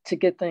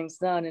get things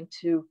done and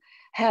to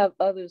have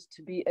others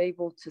to be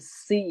able to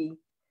see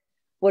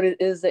what it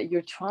is that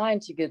you're trying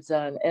to get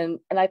done. And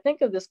I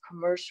think of this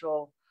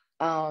commercial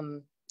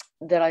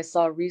that I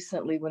saw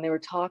recently when they were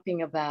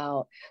talking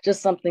about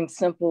just something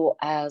simple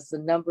as the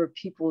number of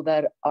people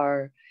that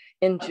are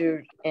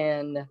injured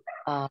in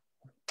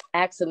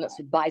accidents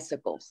with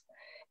bicycles.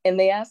 And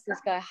they asked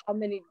this guy, how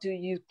many do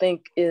you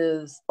think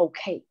is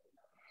okay?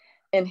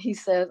 And he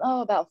says,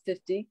 oh, about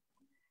 50.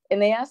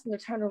 And they asked him to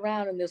turn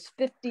around, and there's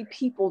 50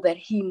 people that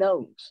he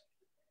knows.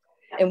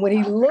 And when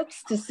he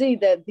looks to see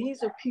that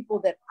these are people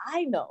that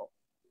I know,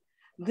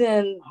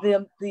 then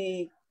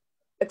the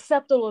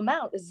acceptable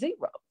amount is 0.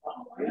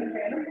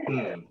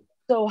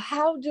 So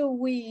how do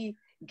we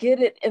get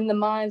it in the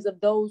minds of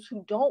those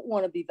who don't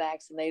want to be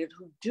vaccinated,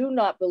 who do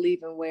not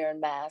believe in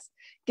wearing masks,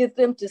 get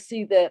them to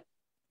see that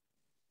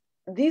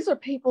these are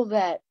people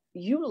that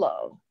you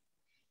love,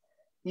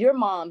 your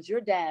moms,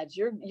 your dads,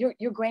 your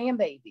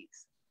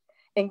grandbabies,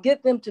 and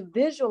get them to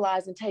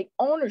visualize and take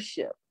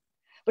ownership.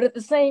 But at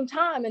the same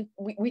time, and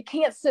we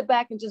can't sit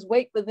back and just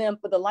wait for them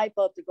for the light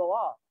bulb to go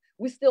off.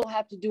 We still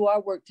have to do our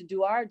work, to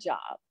do our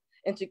job,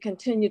 and to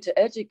continue to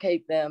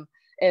educate them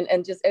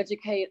and just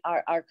educate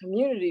our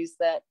communities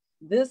that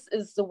this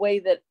is the way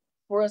that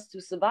for us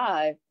to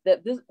survive,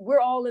 that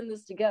we're all in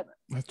this together.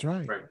 That's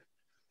right.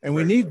 And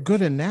we need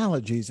good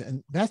analogies.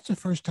 And that's the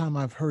first time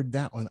I've heard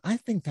that one. I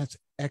think that's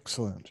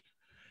excellent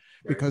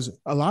because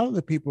a lot of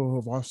the people who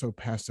have also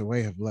passed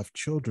away have left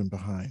children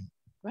behind.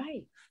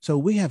 Right. So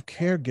we have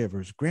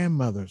caregivers,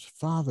 grandmothers,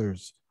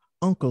 fathers,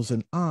 uncles,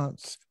 and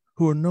aunts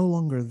who are no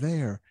longer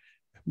there.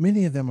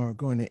 Many of them are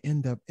going to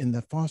end up in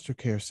the foster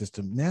care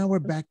system. Now we're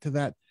back to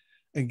that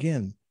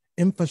again.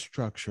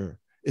 Infrastructure.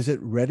 Is it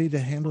ready to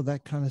handle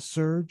that kind of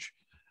surge?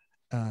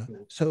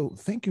 So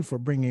thank you for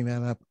bringing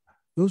that up.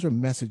 Those are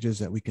messages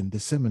that we can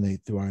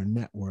disseminate through our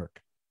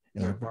network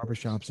in our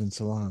barbershops and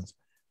salons.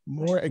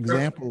 More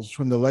examples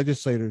from the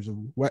legislators of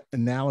what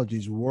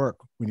analogies work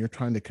when you're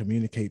trying to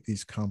communicate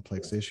these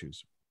complex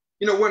issues.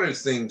 You know, one of the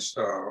things,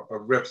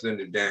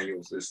 Representative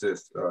Daniels, is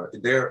this,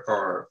 there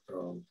are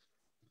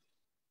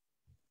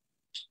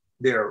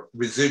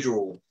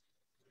residual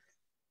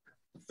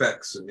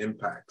effects and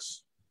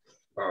impacts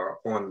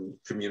on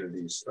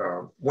communities.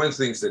 One of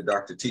the things that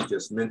Dr. T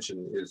just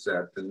mentioned is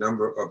that the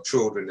number of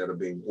children that are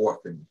being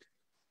orphaned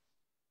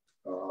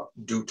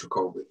due to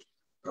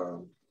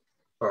COVID.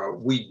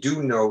 We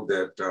do know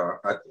that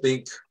I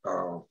think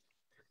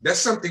that's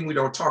something we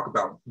don't talk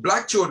about.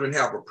 Black children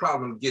have a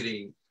problem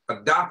getting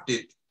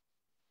adopted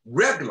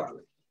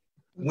regularly.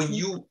 When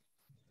you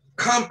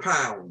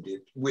compound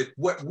it with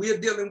what we're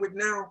dealing with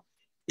now,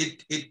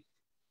 it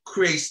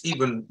creates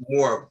even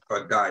more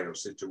of a dire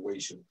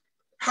situation.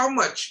 How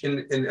much,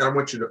 and I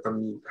want you to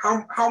unmute,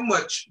 how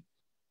much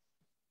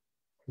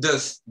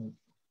does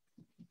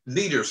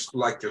leaders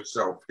like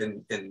yourself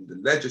in the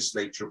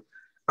legislature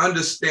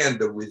understand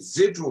the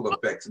residual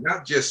effects,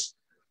 not just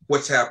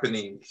what's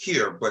happening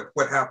here, but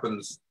what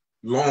happens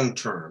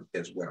long-term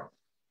as well?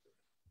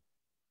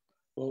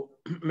 Well,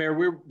 Mayor,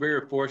 we're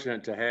very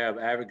fortunate to have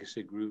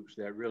advocacy groups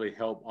that really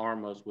help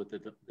arm us with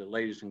the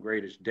latest and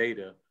greatest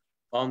data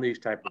on these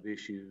type of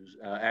issues.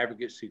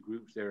 Advocacy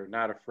groups that are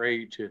not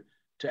afraid to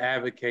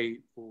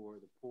advocate for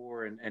the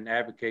poor and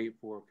advocate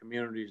for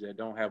communities that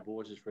don't have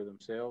voices for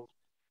themselves.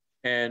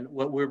 And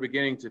what we're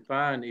beginning to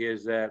find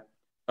is that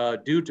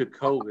due to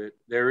COVID,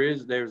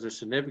 there's a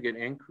significant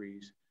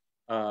increase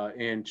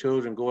in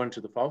children going to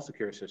the foster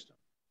care system.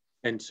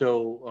 And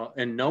so,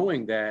 and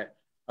knowing that,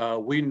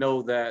 we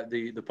know that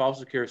the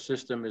foster care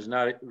system is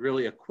not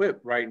really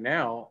equipped right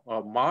now,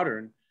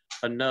 modern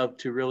enough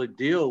to really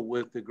deal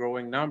with the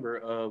growing number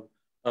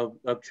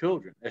of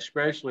children,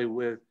 especially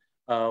with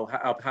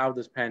how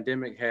this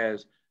pandemic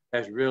has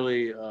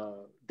really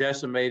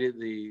decimated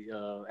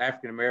the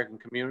African-American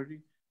community.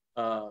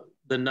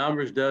 The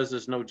numbers does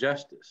us no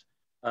justice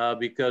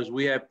because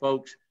we have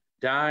folks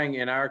dying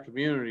in our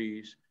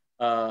communities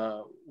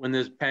when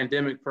this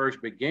pandemic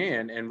first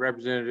began, and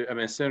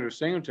Senator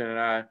Singleton and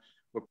I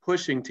were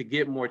pushing to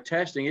get more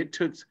testing. It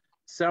took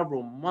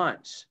several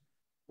months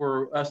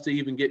for us to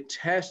even get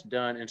tests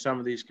done in some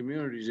of these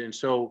communities. And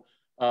so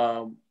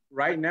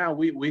right now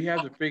we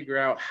have to figure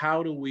out,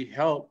 how do we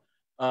help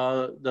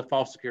the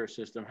foster care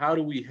system? How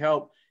do we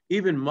help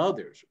even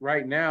mothers?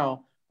 Right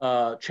now,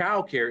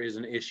 childcare is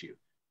an issue.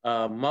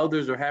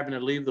 Mothers are having to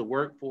leave the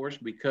workforce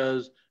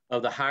because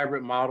of the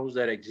hybrid models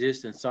that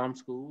exist in some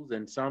schools,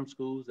 and some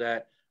schools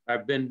that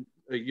have been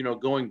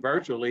going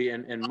virtually,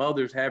 and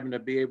mothers having to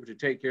be able to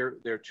take care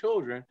of their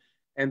children.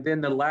 And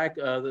then the lack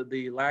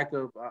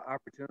of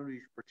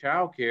opportunities for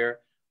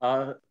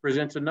childcare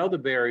presents another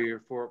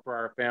barrier for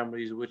our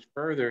families, which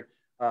further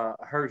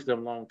hurts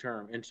them long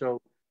term. And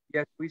so,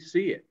 yes, we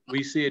see it.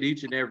 We see it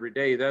each and every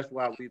day. That's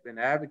why we've been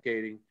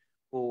advocating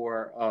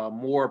for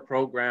more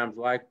programs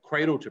like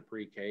Cradle to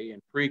Pre-K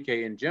and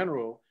Pre-K in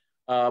general,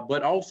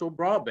 but also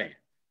broadband.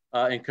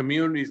 In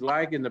communities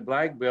like in the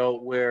Black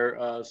Belt,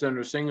 where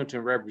Senator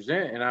Singleton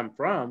represents, and I'm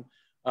from,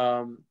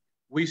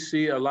 we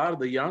see a lot of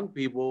the young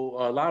people,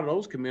 a lot of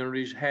those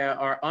communities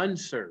are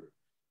unserved.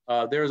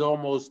 There's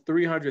almost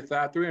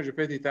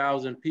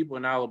 350,000 people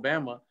in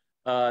Alabama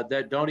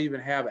that don't even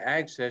have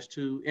access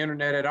to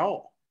internet at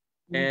all.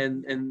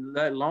 And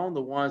let alone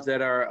the ones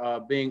that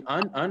are being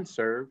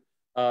unserved.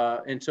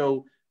 And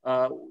so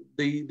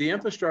the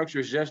infrastructure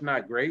is just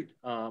not great.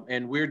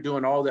 And we're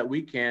doing all that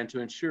we can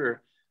to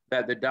ensure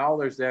that the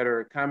dollars that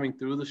are coming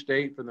through the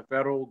state from the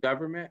federal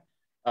government,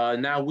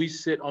 now we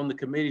sit on the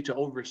committee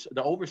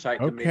the oversight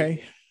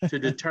committee to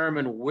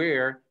determine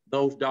where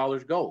those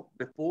dollars go.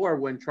 Before,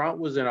 when Trump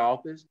was in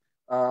office,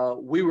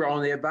 we were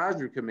on the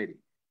advisory committee,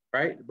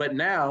 right? But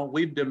now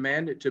we've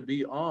demanded to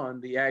be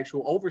on the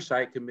actual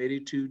oversight committee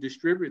to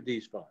distribute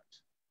these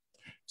funds.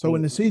 So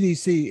when the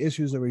CDC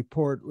issues a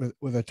report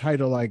with a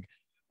title like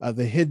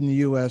The Hidden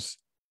U.S.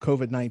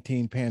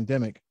 COVID-19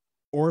 Pandemic,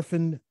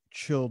 Orphaned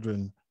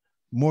Children,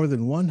 more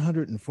than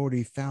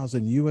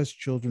 140,000 U.S.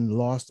 children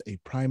lost a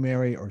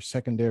primary or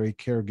secondary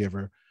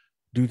caregiver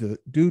due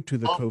to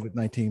the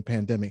COVID-19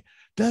 pandemic.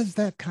 Does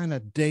that kind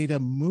of data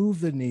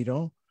move the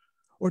needle,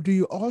 or do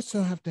you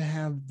also have to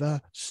have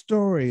the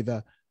story,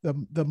 the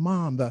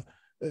mom,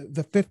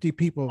 the 50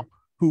 people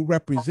who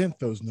represent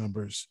those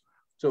numbers?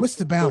 So what's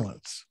the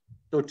balance?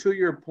 So to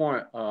your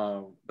point,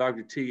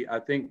 Dr. T, I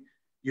think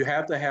you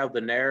have to have the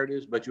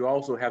narratives, but you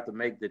also have to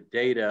make the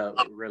data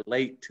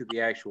relate to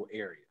the actual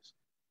areas.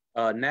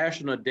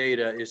 National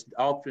data is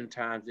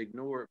oftentimes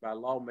ignored by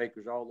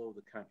lawmakers all over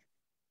the country.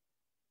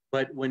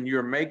 But when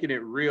you're making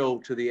it real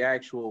to the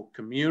actual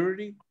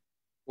community,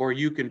 or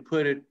you can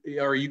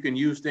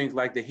use things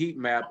like the heat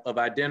map of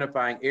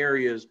identifying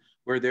areas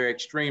where there's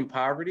extreme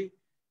poverty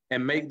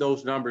and make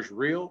those numbers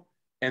real,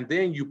 and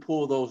then you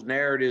pull those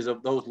narratives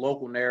of those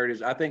local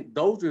narratives. I think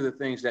those are the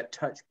things that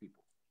touch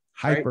people.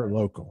 Hyper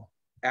local.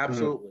 Right?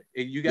 Absolutely.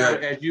 You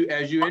got, as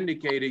you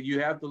indicated,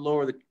 you have to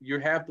lower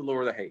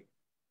the hate.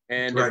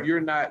 And if you're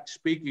not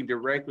speaking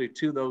directly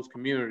to those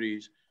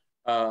communities,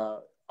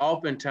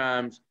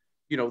 oftentimes,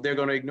 they're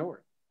going to ignore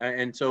it.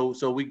 And so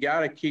we got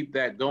to keep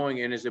that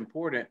going. And it's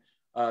important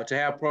to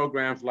have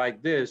programs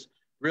like this,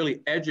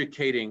 really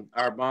educating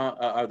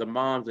the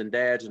moms and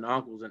dads and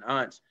uncles and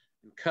aunts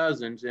and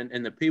cousins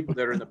and the people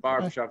that are in the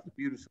barbershops, the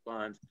beauty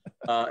salons,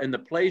 and the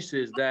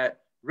places that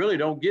really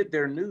don't get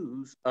their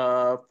news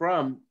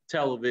from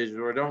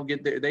television, or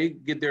they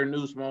get their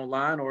news from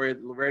online or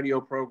radio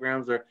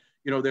programs, or,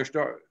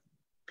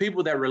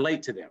 people that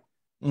relate to them,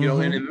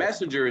 and the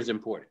messenger is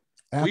important.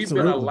 Absolutely. We've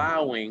been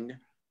allowing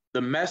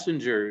the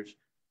messengers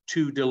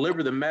to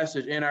deliver the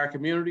message in our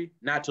community,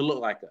 not to look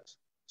like us.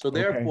 So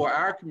therefore,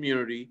 our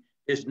community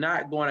is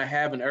not going to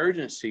have an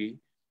urgency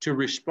to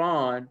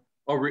respond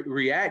or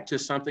react to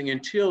something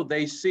until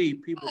they see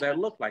people that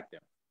look like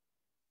them.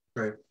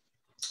 Right.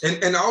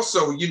 And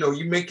also,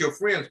 you make your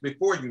friends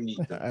before you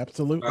meet them.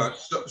 Absolutely.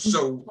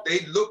 So they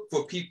look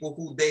for people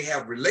who they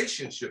have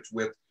relationships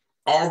with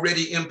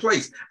already in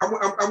place. I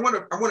want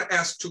to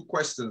ask two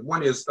questions.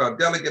 One is,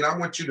 Delegate, I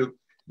want you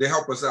to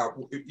help us out.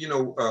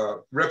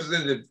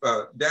 Representative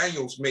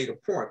Daniels made a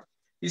point.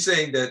 He's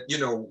saying that,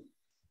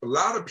 a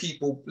lot of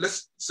people,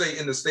 let's say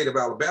in the state of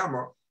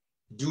Alabama,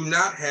 do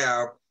not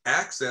have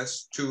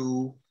access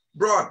to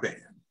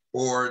broadband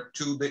or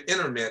to the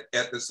internet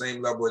at the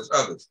same level as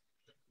others.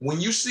 When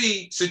you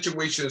see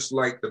situations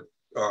like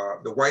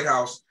the White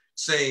House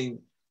saying,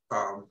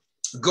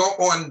 go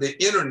on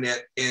the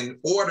internet and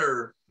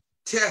order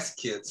test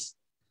kits,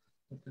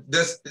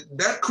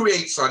 that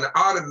creates an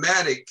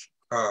automatic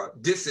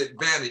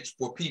disadvantage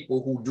for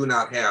people who do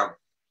not have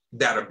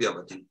that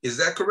ability. Is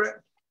that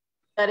correct?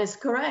 That is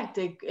correct.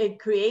 It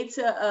creates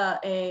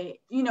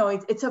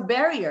it's a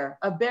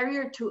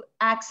barrier to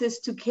access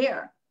to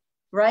care,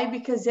 right?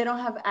 Because they don't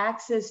have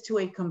access to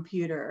a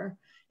computer.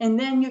 And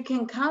then you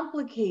can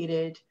complicate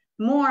it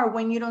more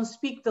when you don't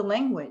speak the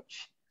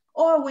language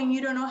or when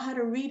you don't know how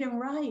to read and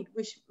write,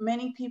 which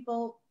many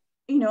people,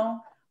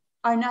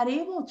 are not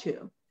able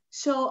to.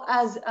 So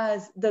as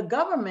the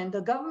government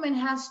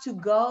has to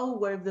go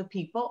where the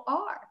people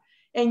are,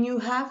 and you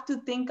have to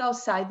think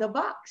outside the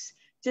box.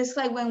 Just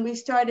like when we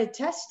started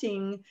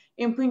testing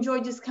in Prince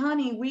George's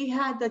County, we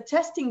had the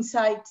testing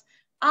sites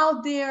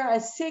out there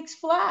at Six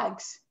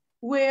Flags,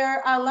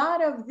 where a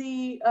lot of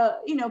the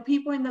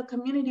people in the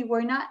community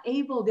were not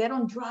able, they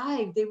don't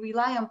drive, they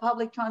rely on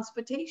public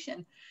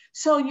transportation.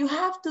 So you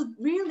have to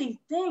really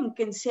think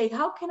and say,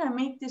 how can I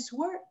make this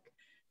work?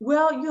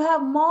 Well, you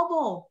have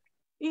mobile,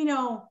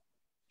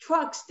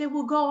 trucks that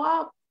will go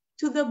up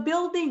to the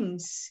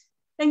buildings,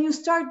 and you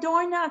start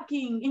door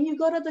knocking, and you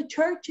go to the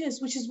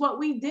churches, which is what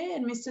we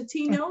did. Mr.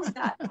 T knows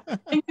that.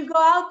 And you go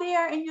out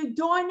there and you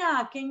door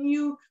knock, and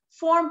you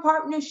form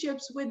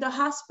partnerships with the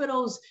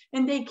hospitals,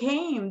 and they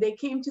came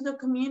to the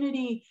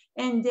community,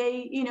 and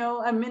they,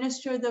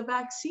 administer the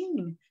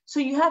vaccine. So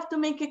you have to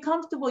make it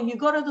comfortable. You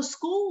go to the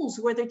schools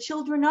where the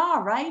children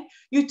are, right?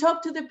 You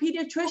talk to the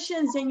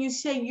pediatricians and you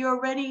say, you're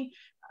already,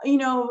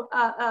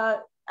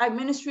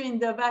 administering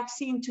the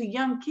vaccine to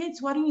young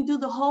kids. Why don't you do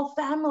the whole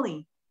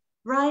family,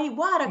 right?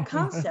 What a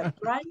concept,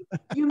 right?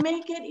 You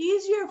make it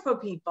easier for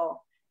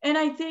people. And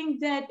I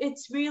think that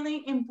it's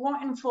really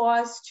important for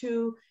us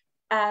to,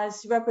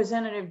 as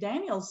Representative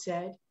Daniel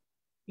said,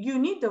 you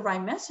need the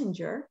right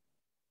messenger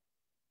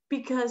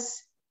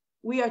because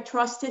we are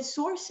trusted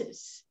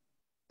sources.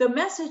 The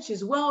message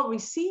is well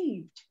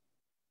received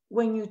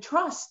when you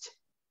trust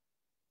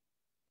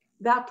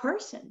that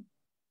person,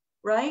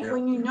 right? Yeah.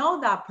 When you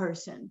know that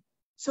person.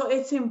 So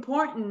it's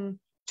important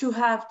to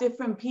have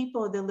different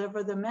people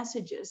deliver the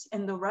messages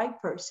and the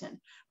right person.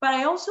 But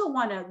I also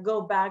want to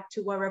go back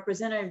to what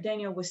Representative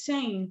Daniel was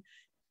saying,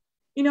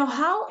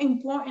 how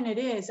important it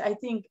is, I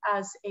think,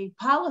 as a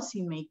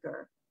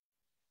policymaker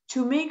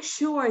to make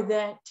sure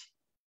that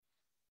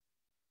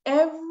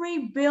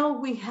every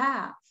bill we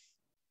have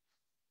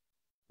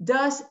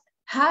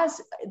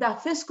has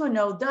that fiscal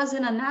note does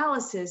an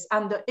analysis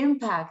on the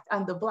impact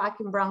on the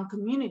Black and Brown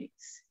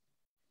communities.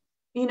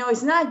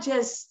 It's not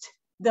just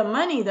the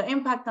money, the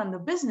impact on the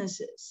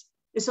businesses,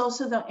 it's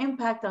also the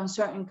impact on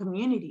certain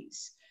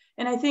communities.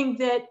 And I think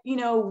that,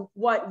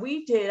 what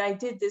I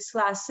did this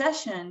last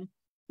session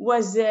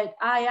was that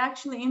I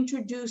actually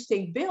introduced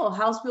a bill,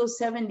 House Bill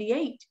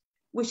 78,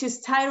 which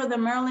is titled the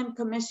Maryland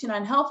Commission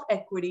on Health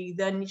Equity,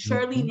 the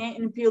Shirley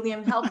Nathan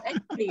Pulliam Health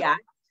Equity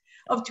Act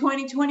of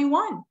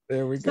 2021.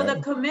 There we go. So the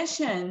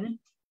commission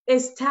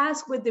is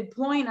tasked with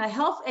deploying a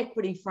health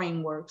equity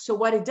framework. So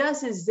what it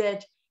does is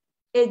that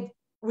it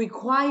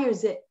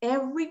requires that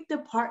every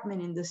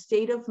department in the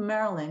state of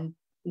Maryland,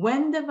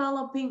 when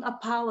developing a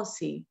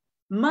policy,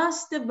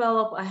 must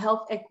develop a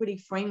health equity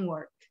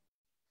framework.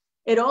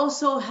 It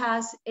also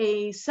has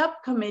a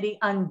subcommittee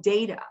on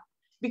data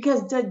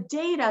because the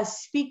data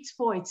speaks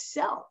for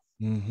itself,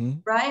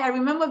 right? I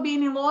remember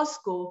being in law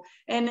school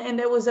and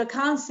there was a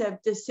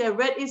concept that said,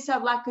 red is a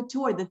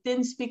lacatur, the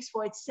thin speaks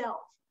for itself,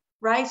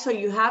 right? So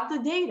you have the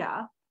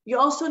data, you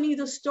also need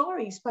the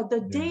stories, but the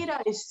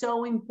data is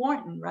so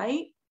important,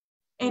 right?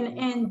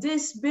 And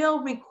this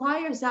bill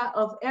requires that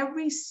of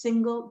every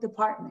single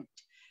department.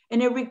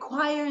 And it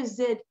requires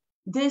that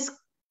this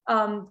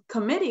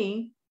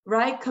committee,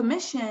 right,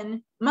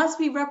 commission must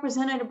be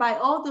represented by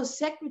all those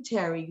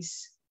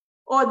secretaries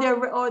or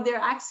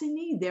their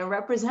assignee, their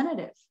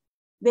representative.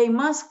 They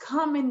must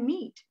come and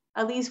meet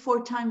at least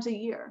 4 times a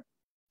year.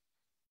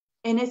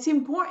 And it's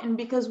important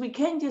because we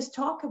can't just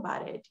talk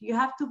about it. You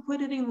have to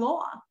put it in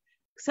law.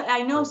 So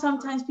I know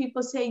sometimes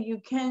people say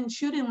you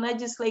shouldn't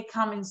legislate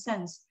common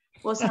sense.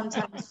 Well,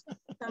 sometimes,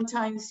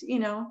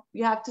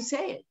 you have to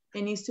say it.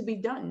 It needs to be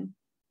done.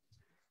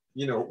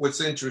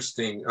 What's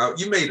interesting,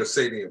 you made a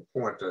salient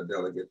point,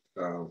 Delegate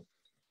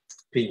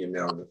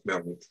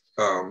Peña-Melnyk,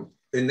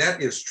 and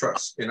that is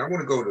trust. And I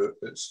want to go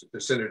to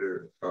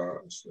Senator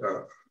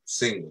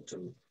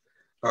Singleton.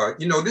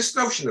 This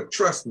notion of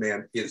trust,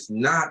 man, is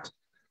not,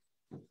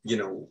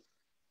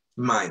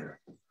 minor.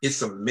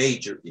 It's a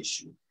major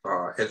issue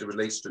as it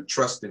relates to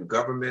trust in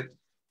government,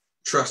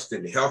 trust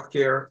in the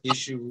healthcare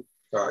issue,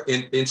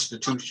 in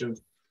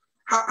institutions.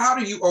 How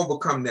do you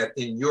overcome that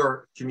in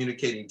your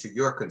communicating to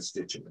your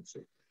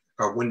constituency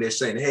when they're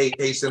saying,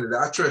 hey, Senator,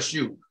 I trust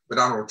you, but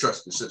I don't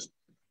trust the system?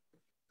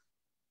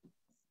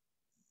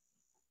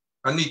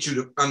 I need you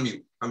to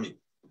unmute.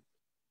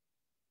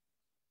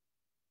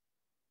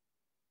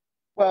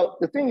 Well,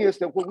 the thing is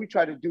that what we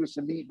try to do is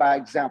to lead by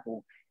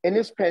example. In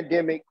this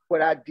pandemic,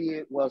 what I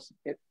did was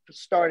it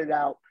started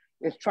out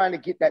as trying to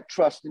get that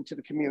trust into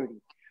the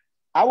community.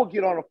 I would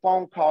get on a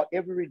phone call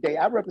every day.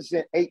 I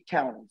represent 8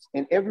 counties,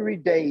 and every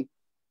day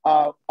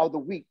of the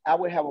week, I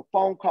would have a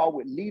phone call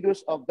with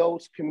leaders of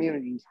those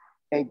communities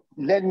and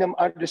letting them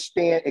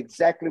understand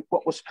exactly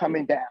what was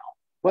coming down,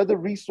 where the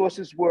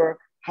resources were,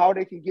 how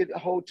they can get a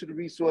hold to the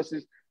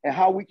resources, and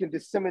how we can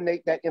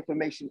disseminate that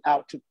information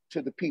out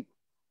to the people.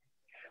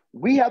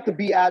 We have to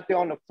be out there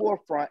on the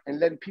forefront and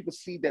letting people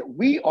see that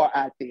we are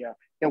out there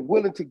and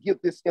willing to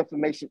give this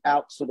information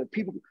out so that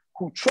people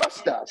who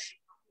trust us,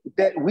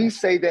 that we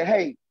say that,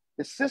 hey,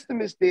 the system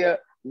is there,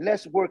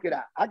 let's work it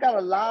out. I got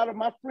a lot of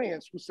my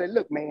friends who say,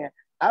 look, man,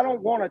 I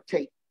don't want to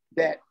take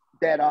that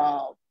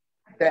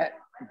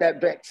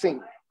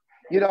vaccine,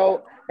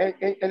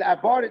 and I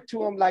brought it to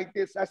them like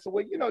this. I said,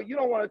 well, you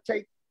don't want to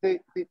take the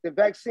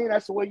vaccine. I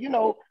said,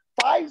 well,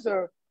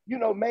 Pfizer,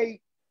 made,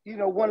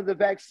 one of the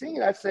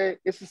vaccine. I said,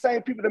 it's the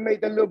same people that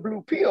made the little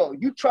blue pill.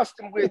 You trust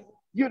them with,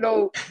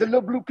 the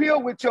little blue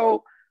pill with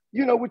your,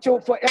 with your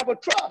forever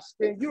trust,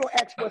 and you don't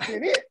ask what's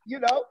in it,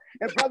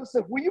 And brother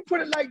said, when you put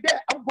it like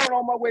that, I'm going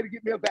on my way to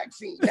get me a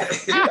vaccine.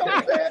 You know what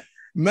I'm saying?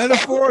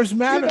 Metaphors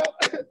matter.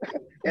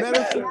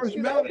 Metaphors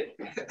matter.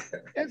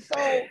 And so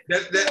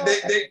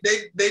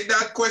they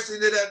not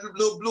questioning that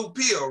little blue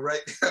pill,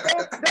 right?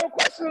 they don't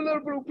question the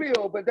little blue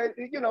pill, but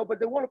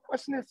they want to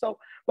question it. So,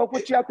 but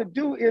what you have to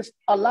do is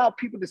allow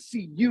people to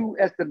see you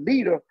as the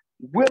leader,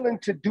 willing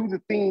to do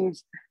the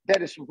things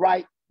that is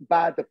right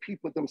by the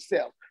people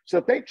themselves. So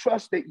if they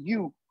trust that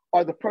you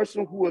are the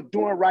person who are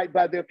doing right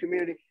by their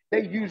community,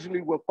 they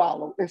usually will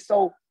follow. And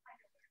so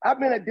I've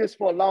been at this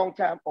for a long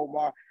time,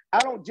 Omar. I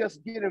don't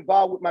just get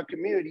involved with my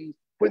communities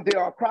when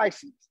there are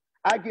crises.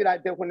 I get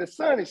out there when the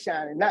sun is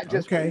shining, not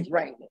just when it's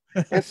raining.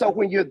 And so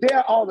when you're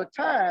there all the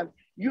time,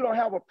 you don't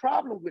have a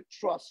problem with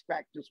trust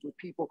factors with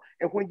people.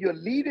 And when you're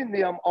leading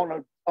them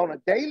on a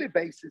daily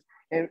basis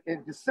and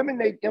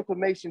disseminate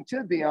information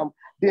to them,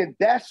 then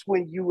that's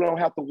when you don't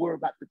have to worry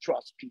about the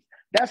trust piece.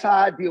 That's how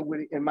I deal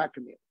with it in my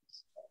communities.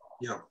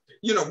 Yeah.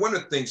 One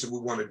of the things that we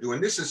want to do,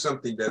 and this is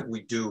something that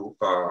we do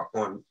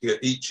on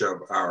each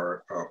of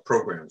our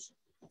programs,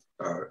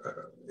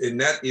 and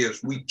that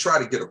is we try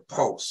to get a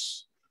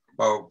pulse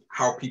of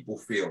how people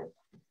feel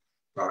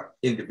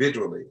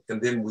individually,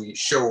 and then we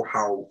show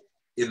how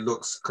it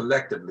looks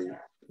collectively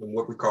in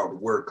what we call the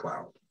word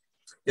cloud.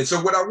 And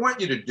so what I want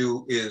you to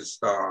do is,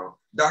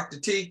 Dr.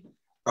 T,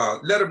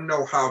 let them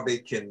know how they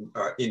can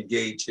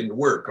engage in the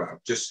word cloud.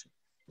 Just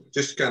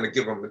kind of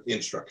give them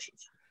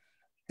instructions.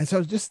 And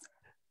so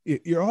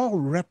you're all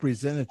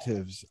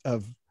representatives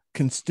of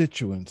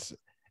constituents.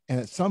 And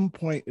at some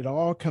point it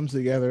all comes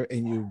together,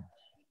 and you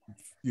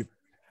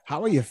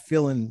how are you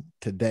feeling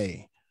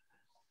today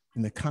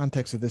in the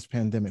context of this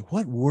pandemic?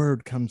 What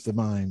word comes to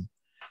mind?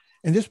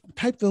 And just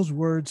type those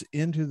words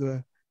into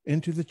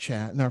the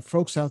chat. And our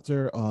folks out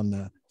there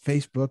on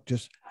Facebook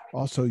just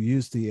also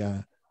use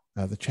the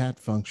chat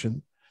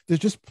function. They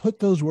just put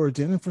those words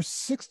in, and for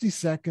 60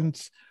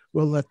 seconds,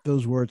 we'll let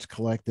those words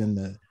collect, in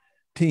the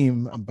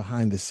team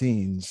behind the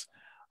scenes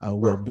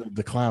will build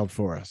the cloud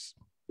for us.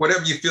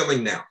 Whatever you're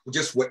feeling now,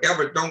 just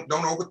whatever, don't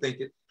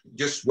overthink it.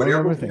 Just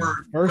whatever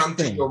word comes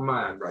to your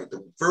mind, right?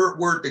 The first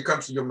word that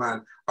comes to your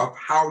mind of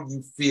how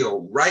you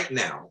feel right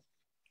now,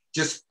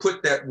 just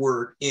put that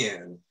word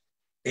in,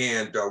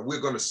 and we're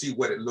going to see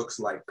what it looks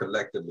like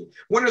collectively.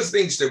 One of the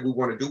things that we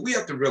want to do, we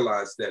have to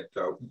realize that,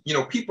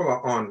 people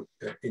are on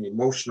an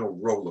emotional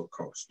roller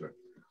coaster.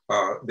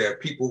 There are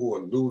people who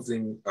are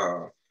losing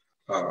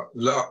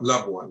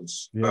loved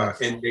ones.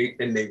 Yes. And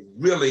they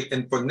really,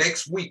 and for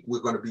next week, we're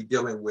going to be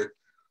dealing with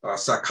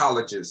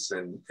psychologists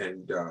and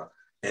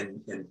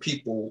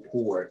people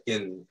who are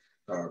in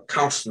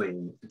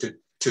counseling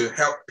to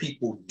help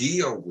people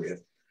deal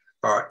with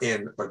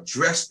and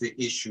address the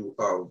issue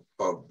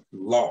of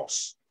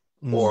loss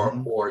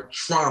or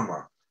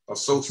trauma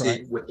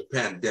associated with the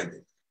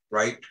pandemic,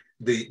 right?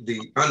 The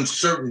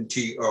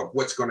uncertainty of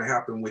what's going to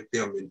happen with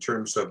them in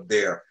terms of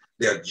their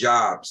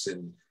jobs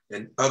and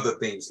other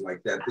things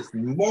like that.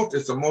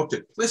 It's a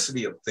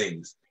multiplicity of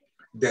things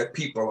that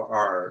people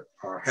are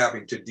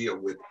having to deal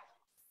with,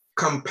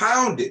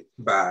 compounded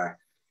by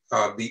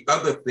the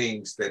other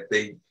things that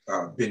they've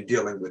been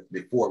dealing with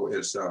before,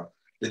 as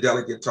the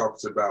delegate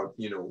talks about,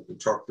 we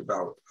talked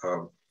about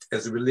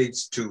as it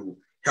relates to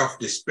health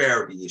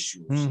disparity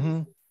issues,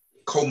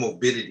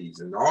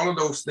 comorbidities, and all of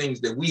those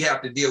things that we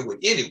have to deal with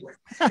anyway.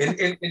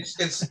 And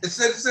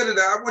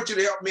Senator, I want you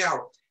to help me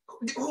out.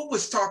 Who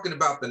was talking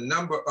about the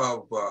number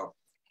of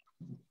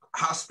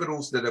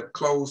hospitals that have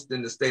closed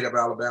in the state of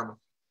Alabama?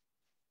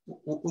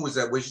 Who was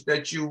that? Was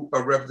that you,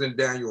 Representative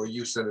Daniel, or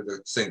you,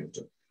 Senator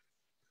Singleton?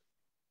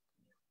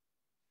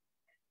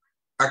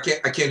 I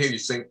can't hear you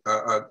sing.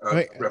 I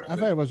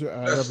thought it was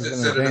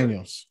Representative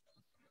Daniels.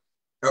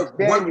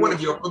 One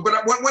of you,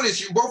 but one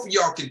is you. Both of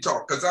y'all can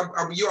talk, because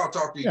you all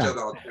talk to each other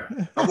all the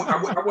time. I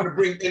want to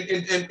bring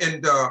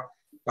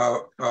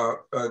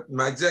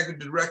My executive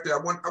director,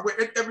 I want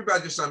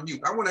everybody just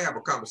unmute. I want to have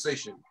a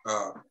conversation.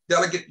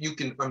 Delegate, you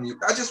can unmute.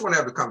 I just want to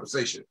have a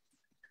conversation.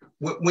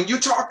 When you're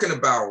talking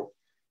about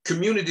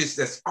communities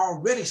that's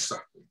already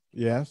suffering,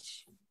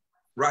 yes,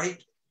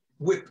 right,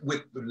 with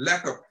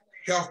lack of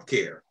health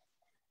care,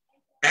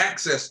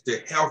 access to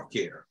health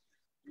care,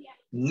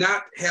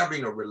 not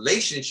having a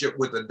relationship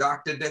with a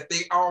doctor that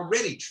they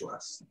already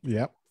trust,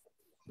 yep,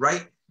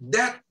 right,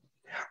 that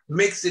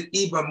makes it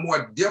even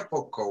more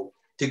difficult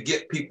to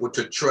get people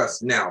to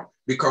trust now,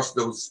 because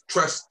those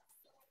trusted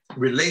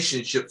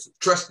relationships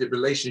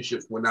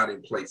were not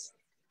in place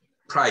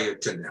prior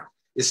to now.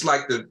 It's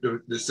like the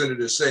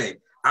senator saying,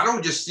 I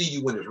don't just see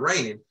you when it's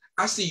raining,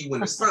 I see you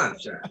when the sun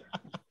shines.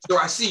 So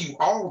I see you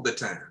all the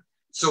time.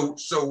 So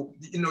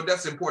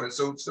that's important.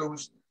 So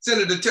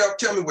Senator,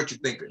 tell me what you're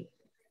thinking.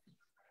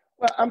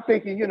 Well, I'm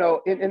thinking,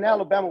 in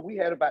Alabama, we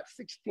had about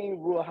 16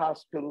 rural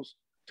hospitals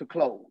to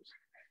close.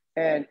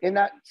 And in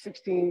that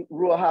 16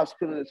 rural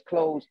hospitals that's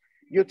closed,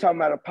 you're talking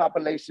about a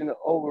population of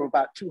over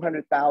about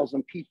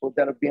 200,000 people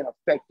that are being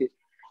affected,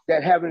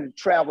 that having to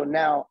travel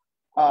now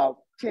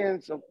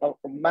tens of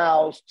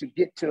miles to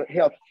get to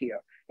health care.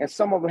 And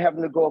some of them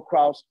having to go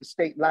across the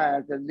state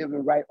lines. They're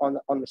living right on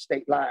the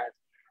state lines.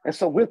 And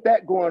so with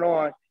that going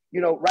on,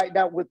 right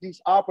now with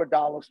these opera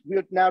dollars,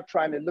 we're now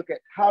trying to look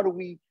at how do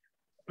we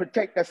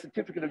protect that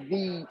certificate of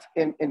needs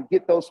and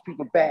get those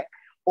people back,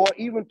 or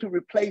even to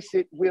replace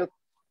it with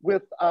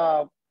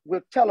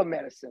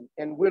telemedicine.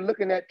 And we're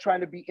looking at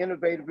trying to be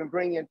innovative and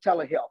bring in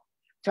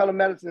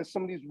telemedicine in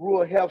some of these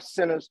rural health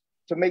centers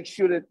to make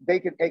sure that they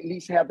can at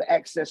least have the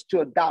access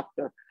to a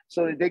doctor,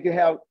 so that they can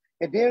have,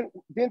 and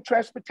then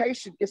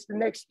transportation is the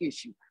next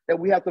issue that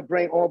we have to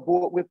bring on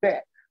board with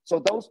that. So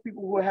those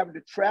people who are having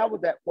to travel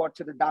that far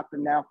to the doctor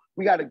now,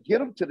 we got to get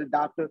them to the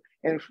doctor.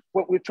 And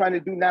what we're trying to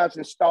do now is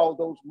install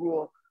those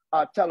rural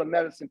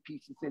telemedicine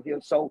pieces in here.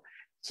 So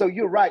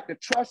you're right. The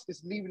trust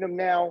is leaving them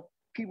now.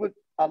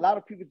 A lot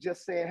of people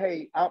just saying,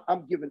 hey,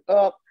 I'm giving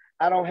up.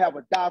 I don't have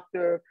a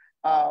doctor.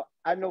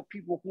 I know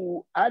people,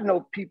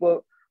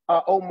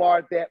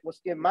 Omar, that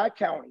was in my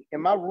county,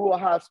 in my rural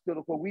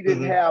hospital, where we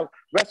didn't have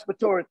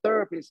respiratory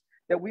therapists,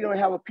 that we don't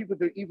have people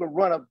to even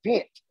run a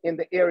vent in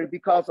the area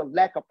because of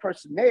lack of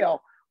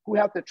personnel, who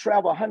have to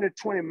travel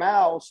 120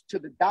 miles to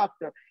the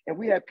doctor. And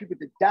we had people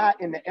that died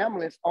in the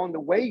ambulance on the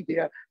way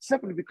there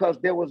simply because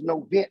there was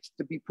no vents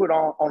to be put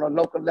on a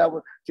local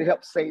level to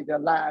help save their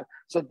lives.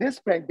 So this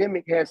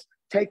pandemic has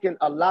taken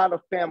a lot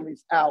of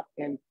families out.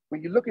 And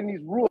when you look in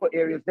these rural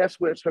areas, that's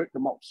where it's hurt the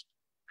most.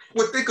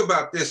 Well, think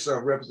about this,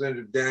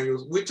 Representative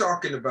Daniels. We're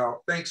talking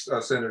about, thanks,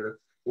 Senator.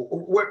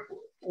 What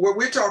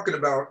we're talking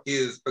about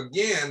is,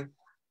 again,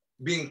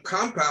 being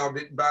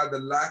compounded by the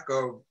lack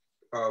of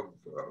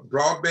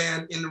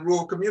broadband in the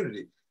rural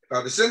community.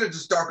 The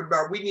senator's talking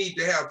about we need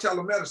to have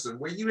telemedicine.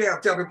 When you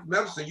have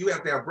telemedicine, you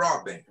have to have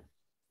broadband,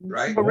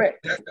 right?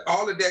 Correct.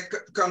 All of that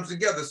comes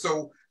together.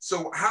 So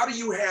how do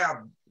you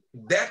have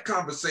that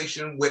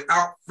conversation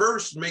without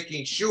first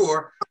making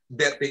sure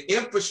that the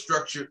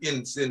infrastructure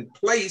is in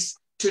place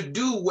to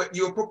do what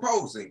you're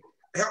proposing?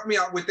 Help me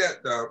out with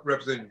that,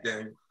 Representative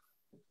Daniel.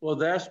 Well,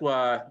 that's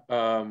why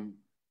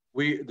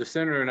the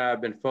senator and I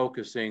have been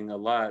focusing a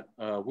lot.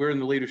 We're in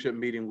the leadership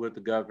meeting with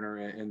the governor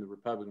and the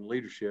Republican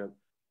leadership.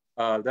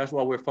 That's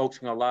why we're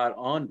focusing a lot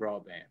on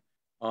broadband.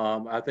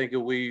 I think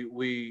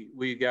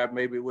we got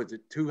maybe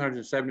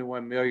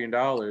 $271 million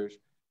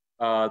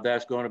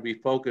that's going to be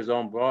focused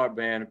on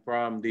broadband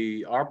from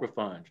the ARPA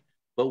funds.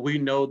 But we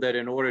know that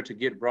in order to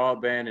get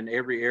broadband in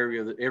every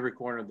area, every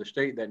corner of the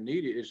state that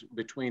need it, is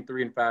between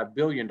 $3 and $5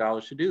 billion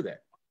to do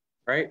that,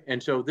 right?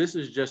 And so this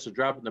is just a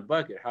drop in the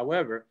bucket.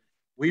 However,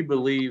 we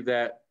believe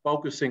that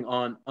focusing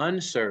on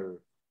unserved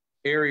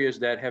areas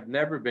that have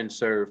never been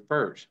served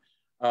first.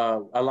 A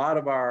lot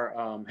of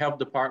our health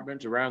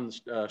departments around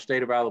the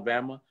state of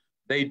Alabama,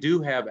 they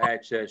do have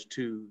access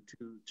to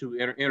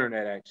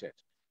internet access.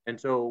 And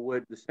so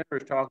what the senator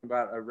is talking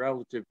about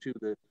relative to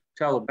the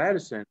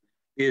telemedicine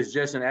is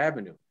just an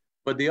avenue.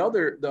 But the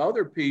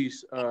other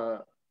piece,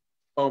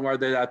 Omar,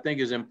 that I think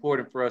is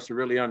important for us to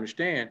really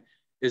understand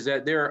is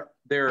that there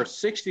are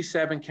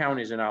 67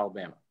 counties in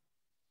Alabama.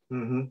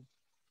 Mm-hmm.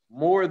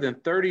 More than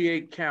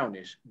 38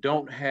 counties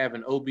don't have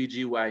an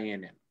OBGYN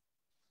in them.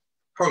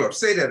 Hold up,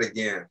 say that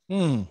again.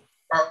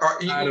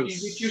 Out of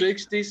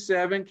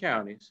 67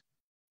 counties,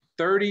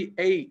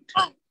 38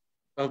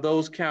 of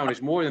those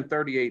counties, more than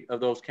 38 of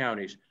those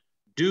counties,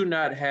 do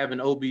not have an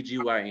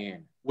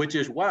OBGYN, which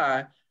is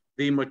why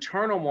the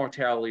maternal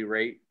mortality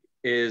rate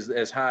is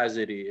as high as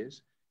it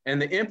is,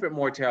 and the infant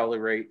mortality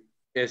rate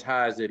as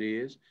high as it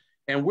is.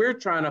 And we're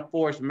trying to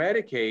force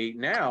Medicaid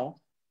now,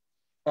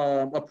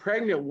 a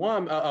pregnant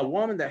woman, a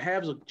woman that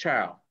has a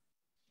child,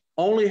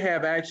 only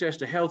have access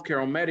to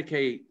healthcare on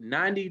Medicaid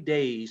 90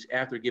 days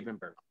after giving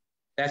birth.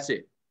 That's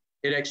it.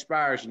 It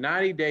expires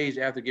 90 days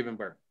after giving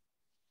birth.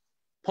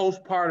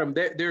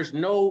 Postpartum, there's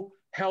no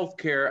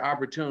healthcare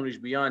opportunities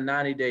beyond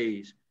 90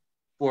 days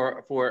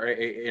for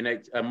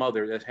a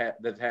mother that's had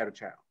a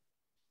child.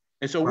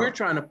 And so we're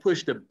trying to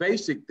push the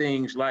basic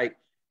things like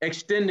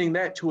extending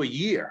that to a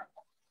year,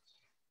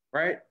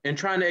 right? And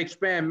trying to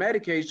expand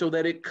Medicaid so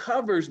that it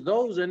covers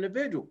those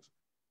individuals.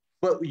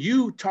 But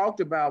you talked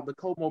about the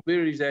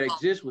comorbidities that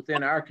exist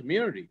within our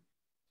community.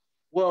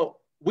 Well,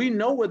 we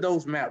know what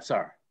those maps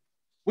are.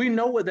 We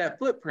know what that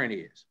footprint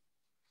is.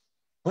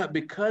 But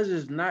because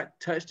it's not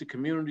touched the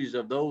communities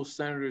of those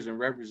senators and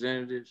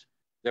representatives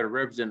that are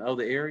representing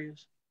other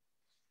areas,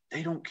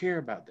 they don't care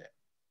about that.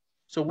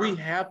 So we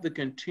have to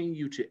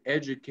continue to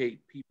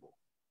educate people,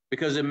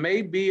 because it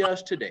may be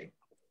us today,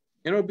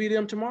 and it'll be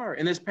them tomorrow.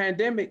 And this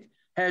pandemic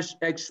has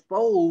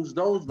exposed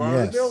those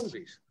vulnerabilities.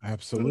 Yes,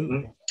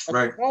 absolutely.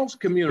 Across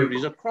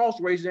communities, across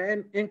races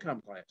and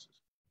income classes.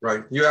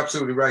 Right, you're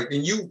absolutely right.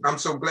 And I'm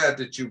so glad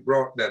that you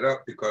brought that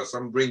up, because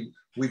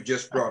we've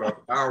just brought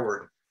up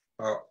our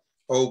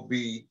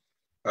OB-GYN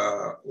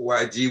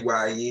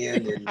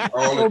and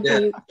all of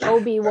that.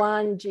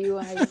 OB-GYN.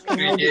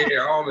 Yeah,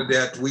 all of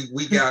that.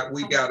 We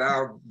got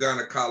our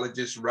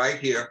gynecologist right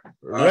here.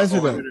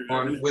 Resident.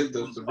 With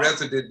us, the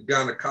resident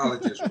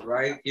gynecologist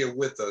right here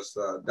with us,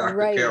 Dr.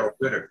 Right. Carol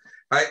Ritter.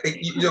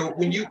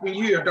 When you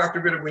hear, Dr.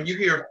 Ritter, when you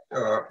hear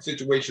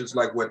situations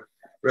like what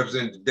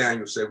Representative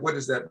Daniel said, what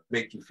does that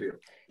make you feel?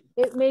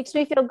 It makes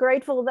me feel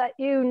grateful that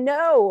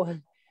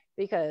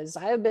because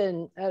I've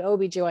been at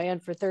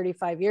OB-GYN for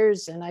 35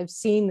 years and I've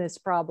seen this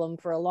problem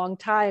for a long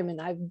time,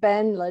 and I've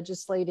been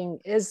legislating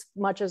as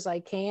much as I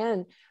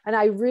can. And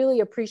I really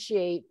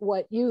appreciate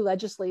what you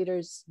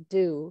legislators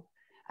do.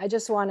 I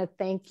just want to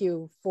thank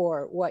you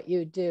for what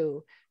you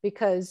do,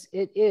 because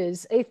it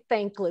is a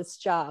thankless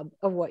job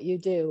of what you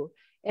do.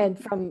 And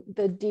from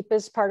the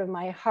deepest part of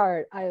my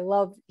heart, I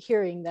love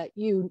hearing that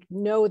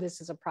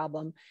this is a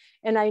problem.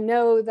 And I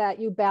know that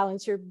you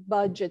balance your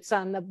budgets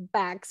on the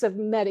backs of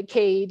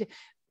Medicaid,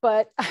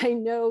 but I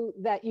know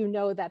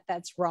that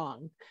that's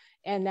wrong,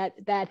 and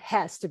that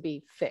has to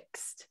be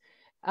fixed.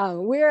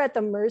 We're at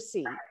the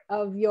mercy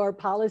of your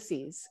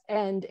policies,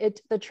 and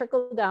the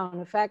trickle-down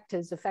effect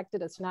has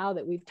affected us now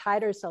that we've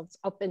tied ourselves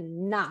up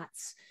in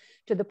knots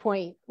to the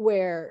point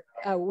where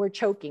we're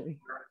choking.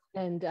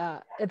 And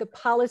the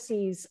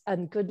policies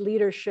and good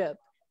leadership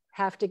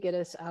have to get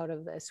us out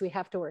of this. We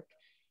have to work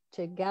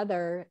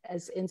together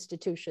as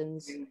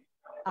institutions.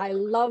 I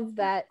love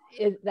that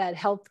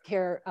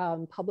healthcare,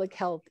 public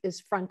health is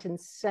front and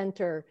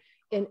center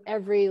in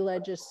every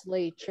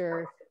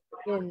legislature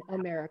in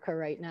America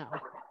right now,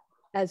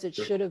 as it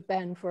should have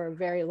been for a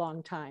very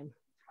long time.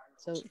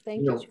 So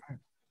thank you.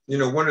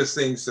 One of the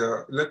things,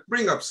 let's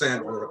bring up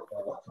Sandra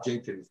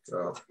Jenkins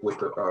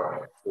with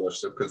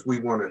us, because we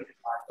want to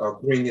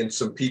bring in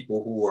some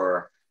people who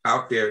are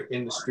out there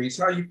in the streets.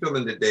 How are you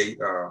feeling today,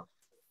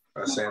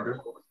 Sandra?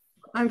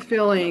 I'm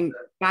feeling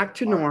back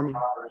to normal.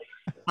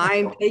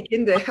 I'm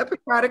taking the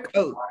Hippocratic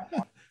Oath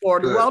for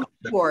the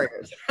Wellness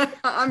Warriors.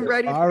 I'm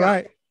ready to go. All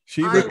right.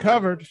 She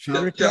recovered.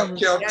 Tell them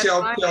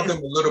a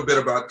little bit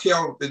about,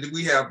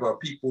 we have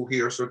people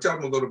here, so tell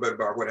them a little bit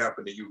about what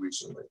happened to you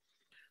recently.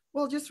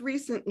 Well, just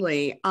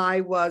recently,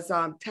 I was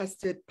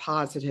tested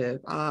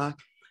positive.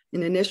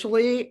 And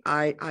initially,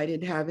 I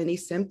didn't have any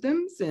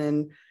symptoms.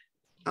 And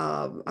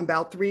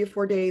about 3 or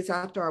 4 days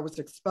after I was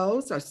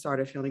exposed, I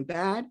started feeling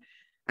bad.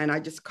 And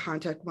I just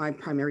contacted my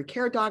primary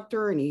care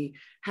doctor, and he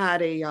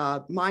had a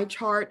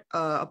MyChart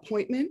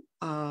appointment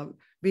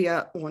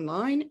via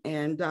online.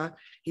 And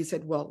he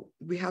said, well,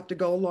 we have to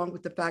go along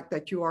with the fact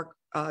that you are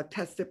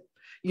tested,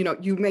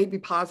 you may be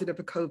positive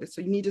for COVID,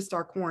 so you need to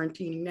start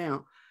quarantining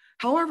now.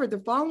 However, the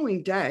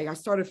following day, I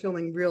started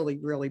feeling really,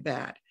 really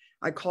bad.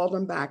 I called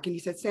him back and he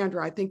said,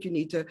 Sandra, I think you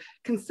need to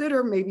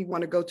consider maybe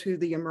want to go to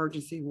the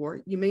emergency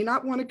ward. You may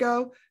not want to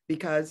go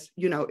because,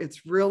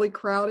 it's really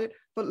crowded,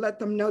 but let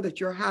them know that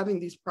you're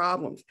having these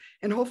problems.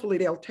 And hopefully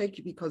they'll take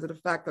you because of the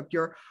fact of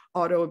your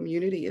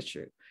autoimmunity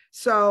issue.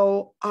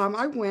 So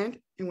I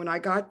went, and when I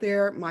got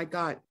there, my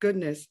God,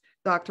 goodness,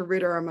 Dr.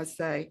 Ritter, I must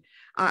say,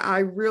 I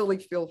really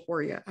feel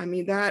for you. I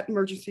mean, that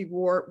emergency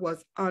ward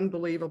was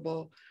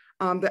unbelievable.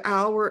 The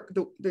hour,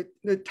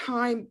 the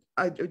time,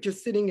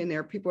 just sitting in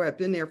there, people had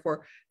been there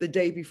for the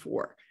day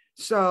before.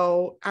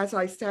 So as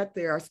I sat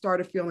there, I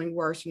started feeling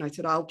worse, and I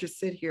said, I'll just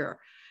sit here.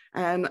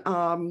 And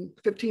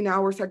 15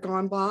 hours had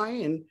gone by,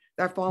 and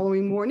that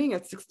following morning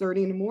at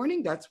 6:30 in the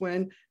morning, that's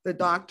when the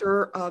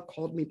doctor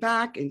called me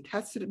back and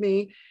tested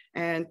me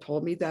and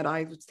told me that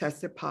I was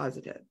tested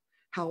positive.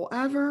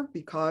 However,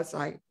 because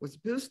I was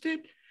boosted,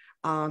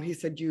 he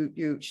said,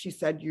 she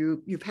said,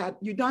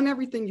 you've done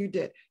everything you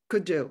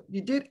could do.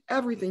 You did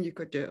everything you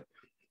could do.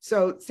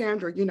 So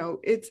Sandra,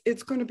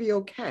 it's going to be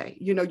okay.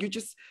 You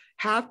just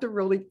have to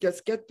really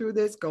just get through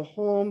this, go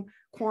home,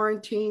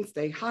 quarantine,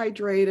 stay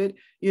hydrated,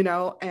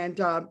 and,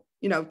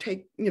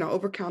 take,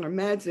 over-counter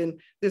meds and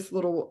this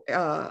little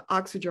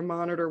oxygen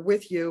monitor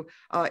with you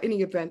in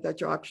the event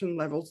that your oxygen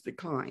levels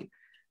decline.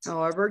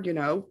 However,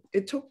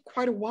 it took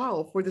quite a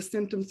while for the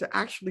symptoms to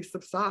actually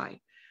subside.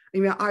 I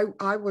mean,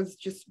 I was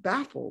just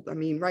baffled. I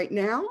mean, right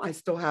now, I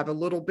still have a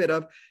little bit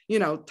of,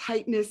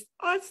 tightness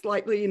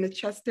slightly in the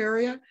chest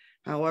area.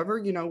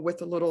 However,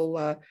 with a little,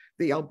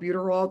 the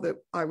albuterol that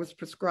I was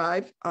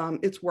prescribed,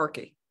 it's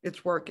working.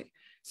 It's working.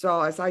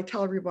 So as I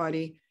tell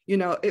everybody, you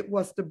know, it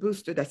was the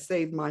booster that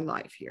saved my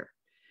life here.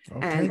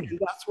 Okay. And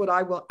that's what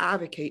I will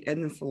advocate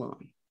in the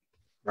salon.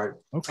 Right.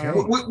 Okay.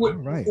 We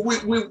Right.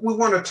 we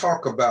want to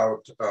talk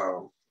about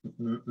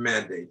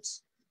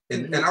mandates,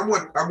 and I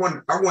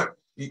want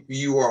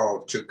you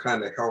all to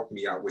kind of help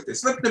me out with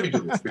this. Let me do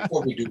this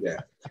before we do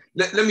that.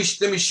 Let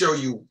me show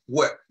you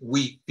what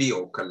we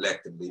feel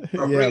collectively.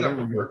 Bring up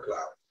the word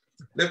cloud.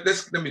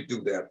 Let me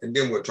do that, and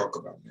then we'll talk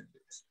about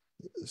mandates.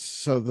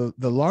 So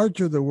the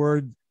larger the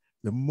word,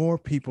 the more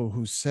people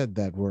who said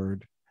that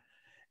word,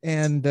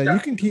 and you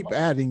can keep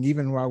adding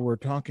even while we're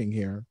talking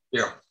here.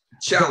 Yeah.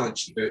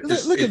 Challenged.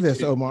 Look at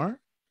this, Omar.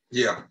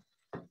 Yeah.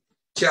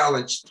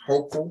 Challenged,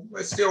 hopeful.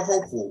 It's still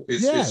hopeful.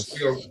 It's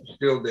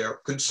still there.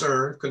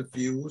 Concerned,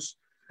 confused,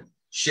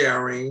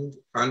 sharing,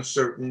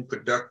 uncertain,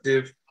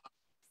 productive,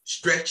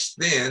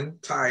 stretched thin,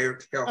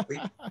 tired, healthy,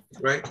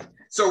 right?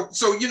 So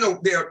you know,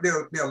 there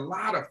are a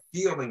lot of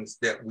feelings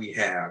that we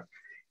have.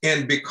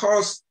 And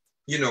because,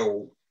 you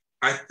know,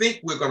 I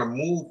think we're going to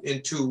move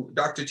into,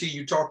 Dr. T,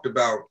 you talked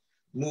about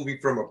moving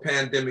from a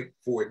pandemic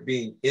for it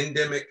being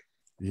endemic.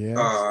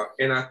 Yeah.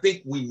 And I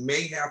think we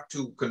may have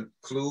to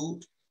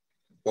conclude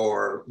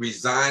or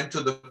resign to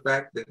the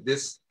fact that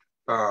this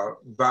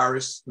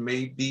virus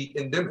may be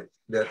endemic.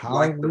 That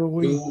like the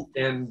flu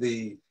and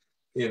the,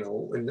 you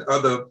know, and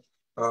other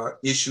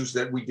issues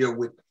that we deal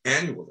with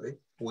annually,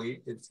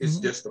 it's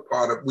just a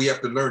part of, we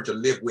have to learn to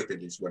live with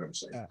it, is what I'm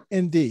saying.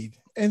 Indeed.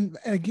 And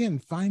again,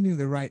 finding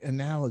the right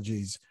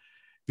analogies,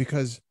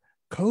 because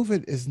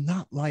COVID is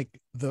not like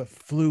the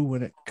flu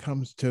when it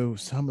comes to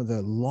some of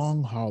the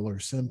long hauler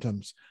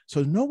symptoms.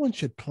 So no one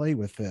should play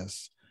with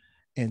this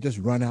and just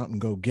run out and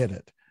go get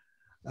it.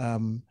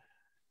 And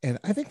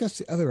I think that's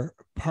the other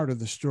part of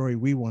the story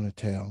we want to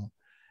tell,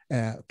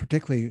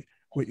 particularly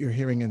what you're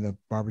hearing in the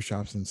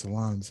barbershops and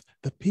salons.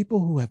 The people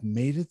who have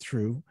made it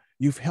through,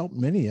 you've helped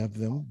many of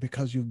them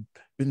because you've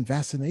been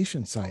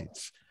vaccination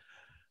sites.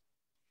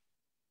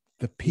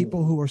 The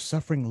people who are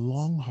suffering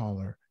long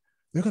hauler,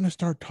 they're going to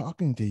start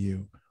talking to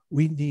you.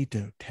 We need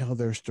to tell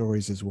their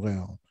stories as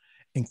well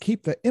and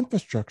keep the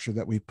infrastructure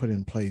that we put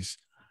in place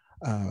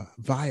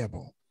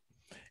viable.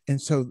 And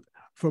so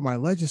for my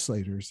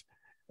legislators,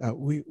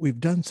 we've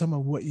done some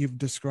of what you've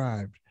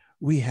described.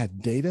 We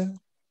had data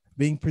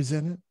being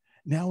presented.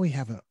 Now we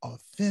have an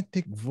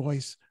authentic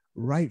voice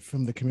right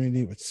from the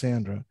community with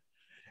Sandra,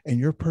 and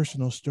your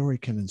personal story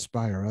can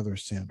inspire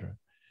others, Sandra.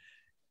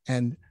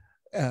 And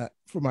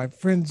for my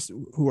friends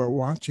who are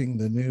watching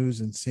the news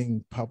and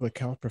seeing public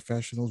health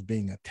professionals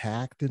being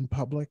attacked in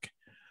public,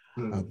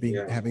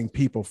 having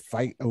people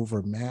fight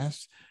over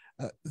masks,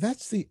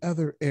 that's the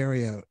other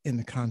area in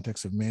the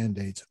context of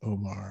mandates,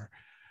 Omar.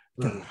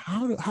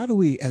 How do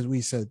we, as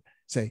we said,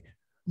 say,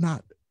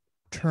 not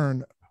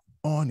turn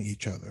on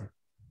each other,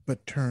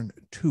 but turn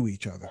to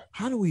each other?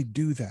 How do we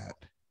do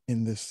that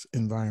in this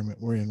environment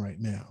we're in right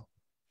now?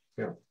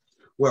 Yeah.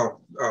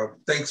 Well,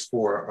 thanks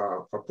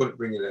for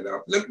bringing that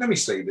up. Let me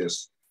say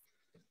this.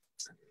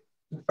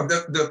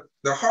 The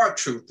hard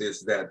truth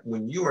is that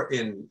when you are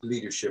in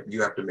leadership,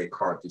 you have to make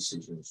hard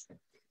decisions.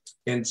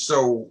 And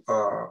so,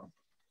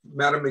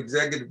 Madam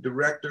Executive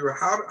Director,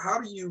 how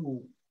do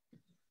you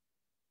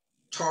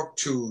talk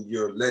to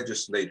your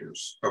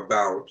legislators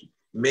about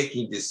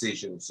making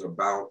decisions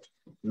about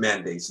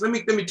mandates? Let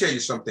me tell you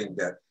something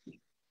that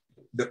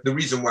the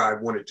reason why I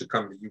wanted to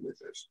come to you with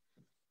this.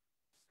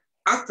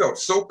 I felt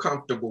so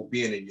comfortable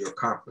being in your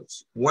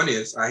conference. One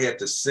is I had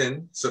to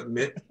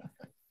submit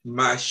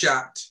my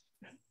shot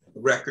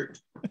record,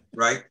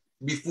 right,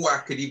 before I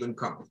could even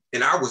come.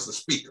 And I was the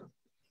speaker.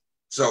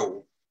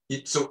 So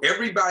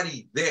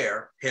everybody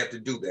there had to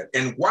do that.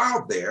 And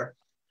while there,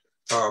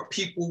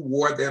 people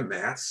wore their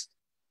masks,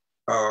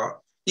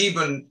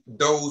 even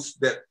those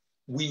that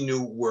we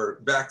knew were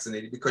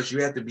vaccinated, because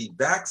you had to be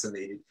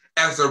vaccinated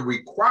as a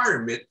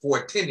requirement for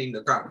attending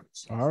the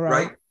conference. All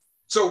right.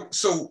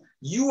 So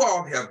you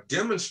all have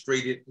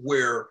demonstrated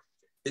where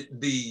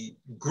the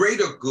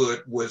greater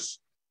good was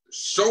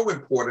so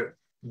important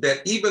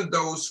that even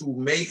those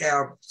who may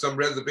have some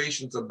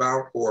reservations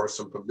about or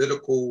some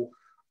political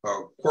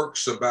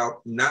quirks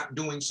about not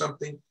doing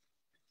something,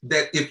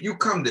 that if you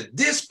come to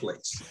this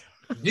place,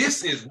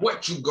 this is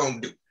what you're gonna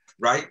do,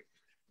 right?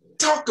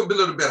 Talk a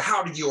little bit,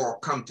 how did you all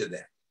come to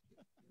that?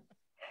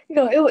 You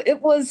know,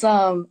 it was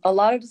a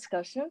lot of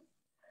discussion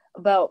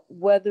about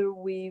whether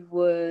we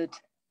would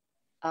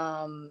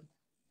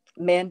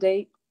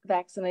mandate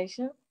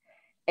vaccination.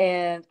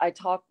 And I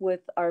talked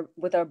with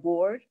our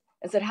board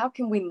and said, how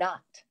can we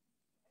not?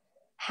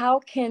 How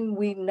can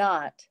we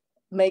not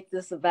make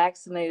this a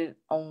vaccinated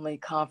only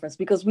conference?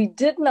 Because we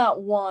did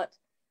not want,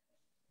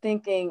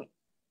 thinking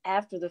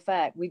after the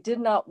fact, we did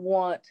not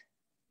want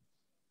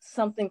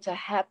something to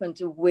happen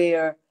to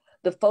where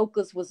the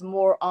focus was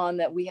more on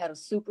that we had a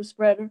super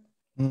spreader,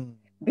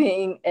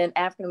 being an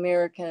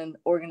African-American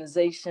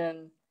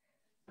organization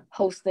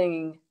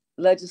hosting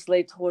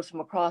legislators from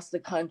across the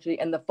country,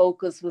 and the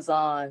focus was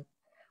on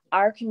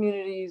our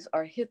communities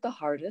are hit the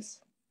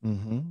hardest.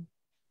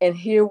 And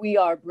here we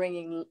are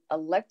bringing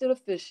elected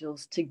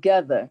officials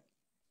together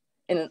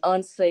in an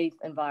unsafe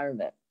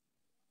environment.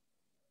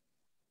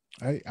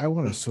 I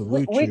want to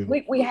salute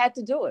you. We had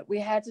to do it. We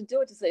had to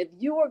do it to say, if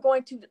you are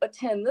going to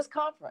attend this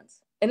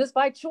conference, and it's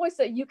by choice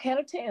that you can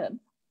attend,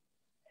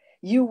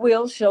 you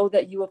will show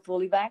that you are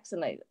fully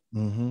vaccinated.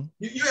 Mm-hmm.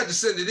 You had to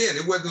send it in.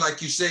 It wasn't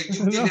like you say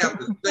you didn't have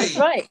to say. That's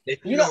right.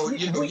 You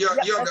already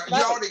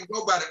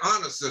go by the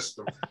honor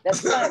system.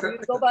 That's right. You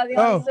go by the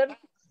honor system.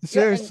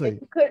 Seriously.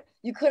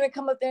 You couldn't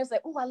come up there and say,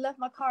 oh, I left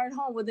my card at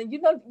home. Well, then you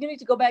need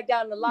to go back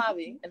down in the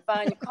lobby and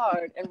find your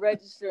card and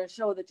register and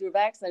show that you're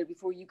vaccinated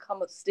before you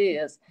come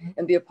upstairs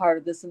and be a part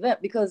of this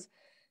event. Because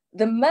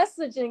the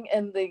messaging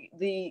and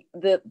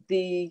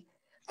the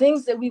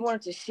things that we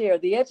wanted to share,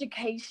 the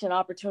education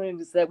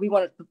opportunities that we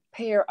wanted to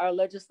prepare our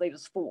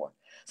legislators for,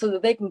 so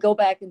that they can go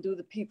back and do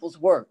the people's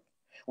work,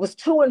 was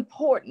too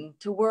important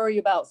to worry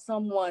about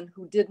someone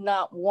who did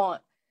not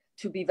want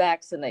to be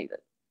vaccinated.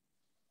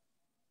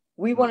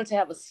 We wanted to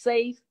have a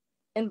safe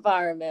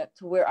environment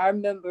to where our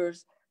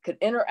members could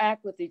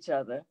interact with each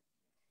other,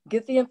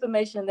 get the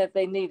information that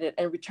they needed,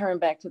 and return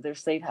back to their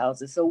state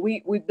houses. So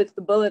we bit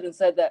the bullet and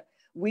said that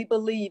we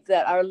believe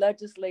that our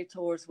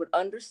legislators would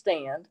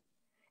understand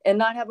and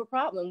not have a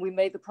problem. We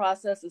made the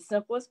process as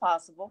simple as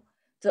possible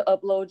to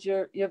upload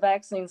your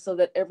vaccine so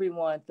that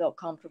everyone felt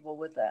comfortable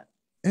with that.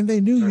 And they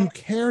knew you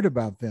cared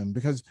about them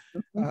because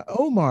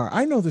Omar,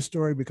 I know the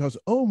story because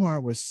Omar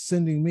was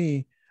sending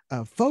me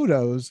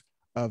photos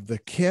of the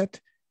kit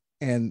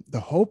and the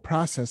whole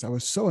process. I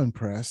was so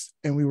impressed,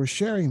 and we were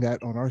sharing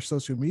that on our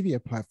social media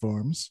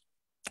platforms.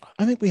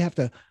 I think we have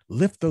to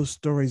lift those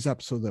stories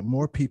up so that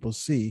more people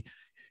see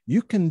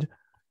you can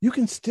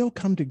still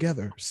come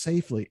together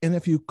safely. And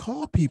if you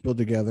call people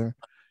together,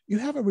 you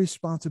have a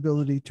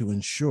responsibility to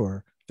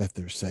ensure that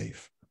they're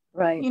safe.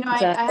 Right. You know,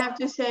 I have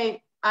to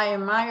say, I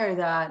admire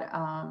that.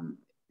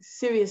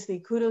 Seriously,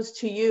 kudos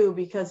to you,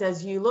 because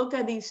as you look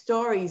at these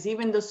stories,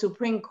 even the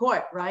Supreme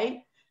Court, right?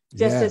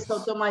 Justice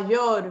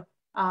Sotomayor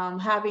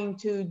having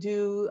to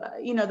do,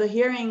 the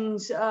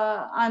hearings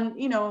on,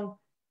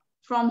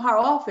 from her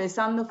office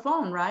on the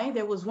phone, right?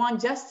 There was one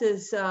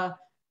justice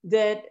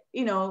that,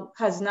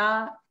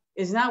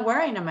 is not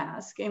wearing a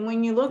mask. And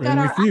when you look at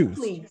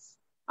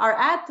our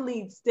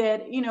athletes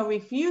that,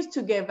 refuse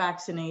to get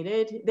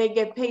vaccinated, they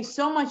get paid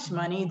so much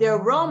money. They're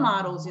role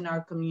models in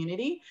our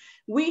community.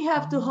 We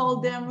have to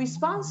hold them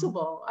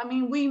responsible. I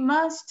mean, we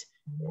must.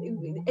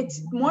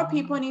 It's more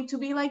people need to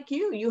be like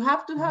you. You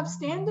have to have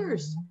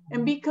standards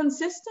and be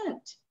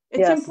consistent.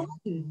 It's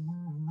important.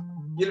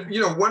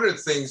 One of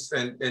the things,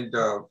 and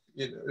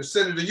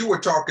Senator, you were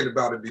talking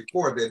about it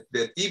before,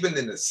 that even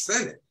in the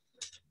Senate,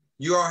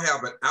 you all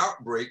have an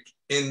outbreak,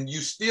 and you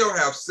still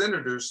have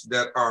senators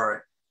that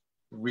are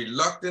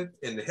reluctant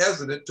and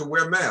hesitant to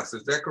wear masks.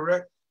 Is that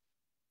correct?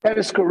 That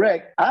is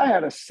correct. I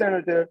had a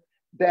senator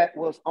that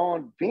was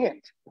on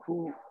vent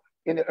who,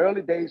 in the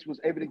early days, was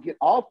able to get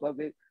off of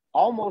it,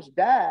 almost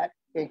died,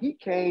 and he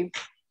came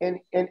and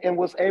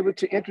was able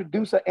to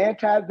introduce an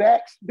anti-vax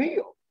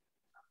bill.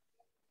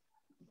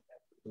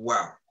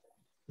 Wow.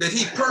 That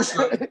he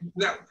personally,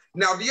 now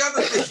the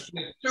other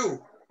thing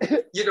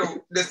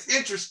too, that's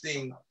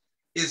interesting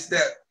is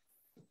that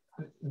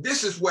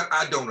this is what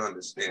I don't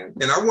understand.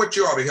 And I want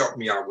you all to help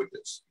me out with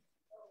this.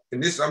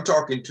 And this, I'm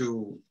talking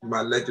to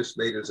my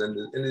legislators and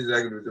the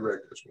executive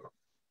director as well.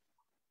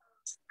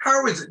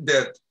 How is it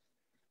that,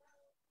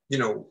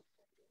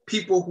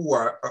 people who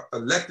are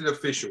elected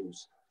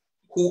officials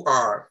who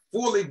are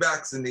fully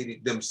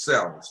vaccinated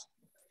themselves,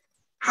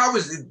 how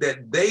is it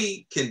that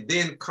they can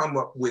then come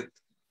up with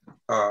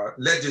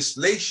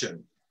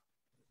legislation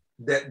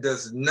that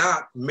does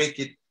not make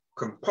it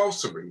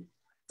compulsory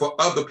for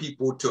other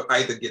people to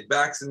either get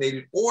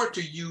vaccinated or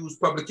to use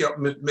public health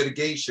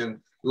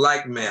mitigation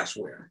like mask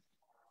wearing?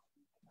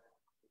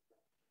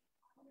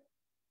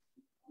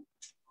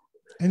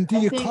 And do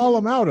you call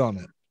them out on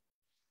it?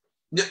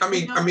 Yeah,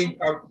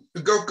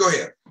 go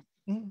ahead.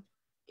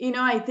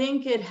 I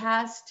think it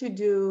has to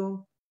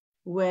do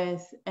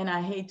with, and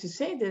I hate to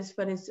say this,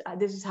 but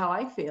this is how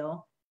I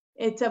feel.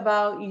 It's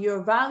about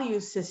your value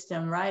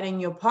system, right?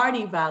 And your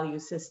party value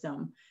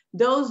system.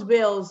 Those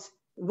bills,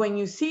 when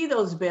you see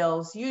those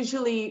bills,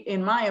 usually,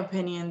 in my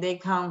opinion, they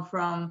come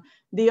from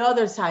the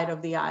other side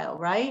of the aisle,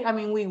 right? I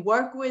mean, we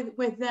work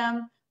with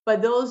them,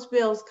 but those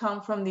bills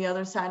come from the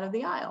other side of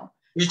the aisle.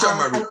 You're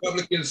talking about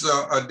Republicans,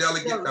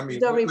 delegate?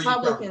 The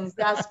Republicans,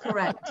 that's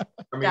correct.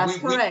 That's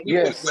correct.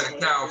 Yes. Where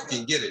the cows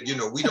can get it,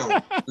 we don't.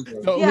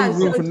 Yeah,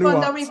 so it's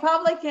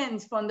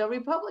from the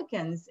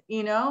Republicans,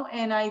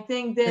 and I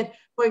think that,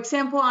 for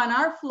example, on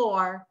our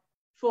floor,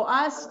 for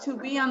us to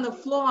be on the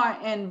floor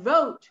and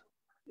vote,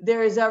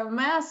 there is a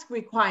mask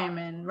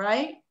requirement,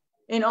 right?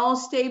 In all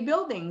state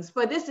buildings.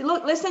 But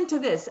listen to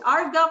this.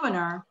 Our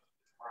governor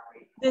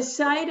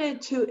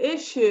decided to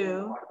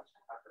issue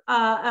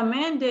a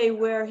mandate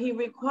where he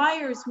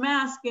requires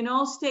masks in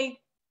all state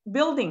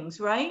buildings,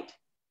 right?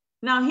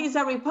 Now, he's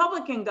a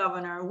Republican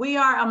governor. We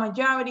are a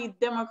majority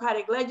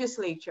Democratic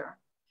legislature.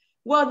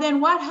 Well,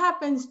 then what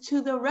happens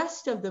to the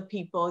rest of the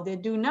people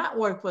that do not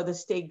work for the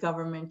state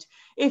government?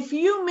 If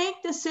you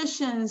make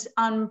decisions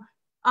on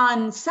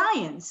on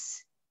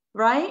science,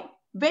 right?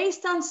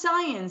 Based on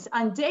science,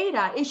 on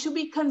data, it should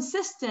be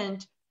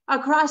consistent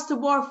across the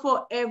board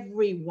for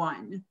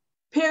everyone,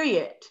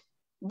 period.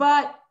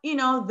 But, you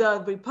know,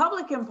 the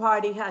Republican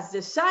Party has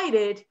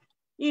decided,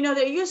 you know,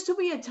 there used to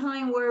be a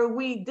time where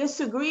we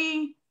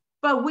disagree,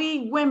 but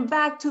we went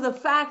back to the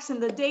facts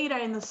and the data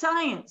and the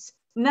science.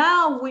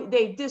 Now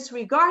they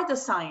disregard the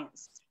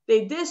science.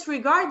 They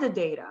disregard the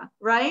data,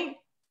 right?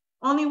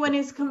 Only when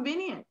it's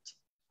convenient.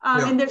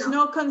 And there's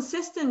no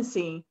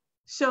consistency.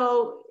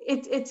 So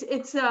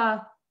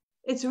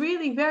it's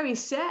really very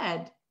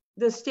sad,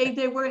 the state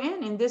that we're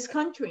in this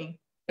country.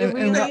 It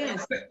really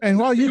is. And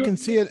while you can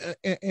see it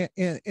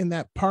in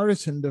that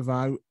partisan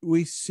divide,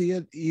 we see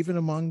it even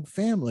among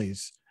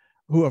families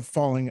who are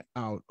falling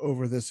out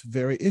over this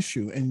very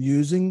issue and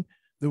using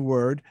the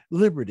word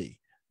liberty,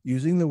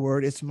 using the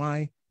word, it's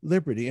my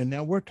liberty. And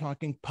now we're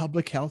talking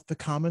public health, the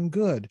common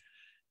good.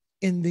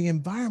 In the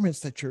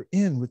environments that you're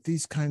in with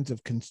these kinds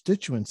of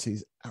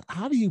constituencies,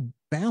 how do you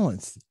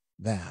balance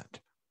that?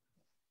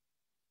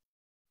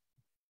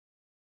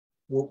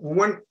 Well,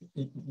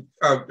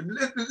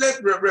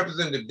 let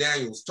Representative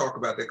Daniels talk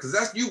about that, because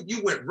that's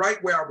you went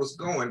right where I was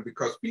going,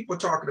 because people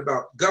talking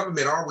about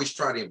government always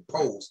try to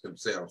impose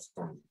themselves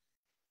on you.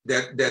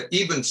 That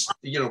even,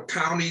 you know,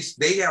 counties,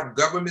 they have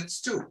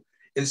governments too.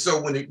 And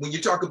so when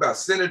you talk about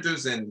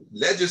senators and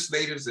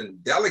legislators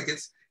and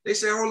delegates, they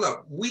say, hold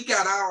up, we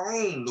got our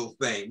own little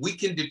thing. We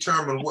can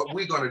determine what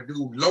we're going to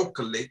do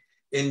locally,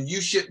 and you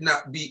should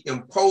not be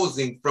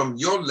imposing from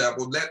your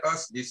level. Let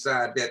us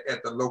decide that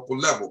at the local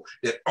level,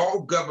 that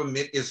all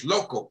government is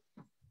local.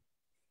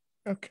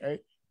 Okay.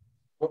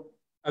 Well,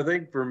 I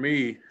think for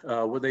me,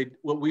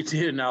 what we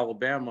did in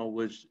Alabama,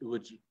 which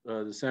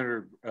the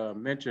senator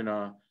mentioned,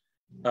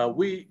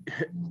 we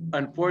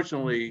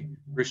unfortunately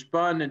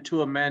responded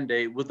to a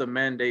mandate with a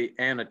mandate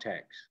and a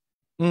tax,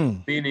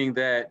 meaning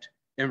that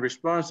in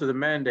response to the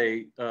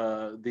mandate,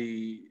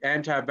 the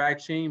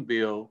anti-vaccine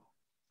bill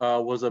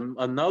was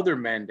another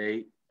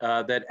mandate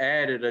that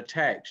added a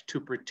tax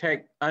to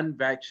protect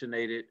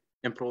unvaccinated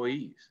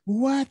employees.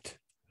 What?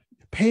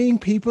 Paying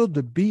people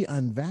to be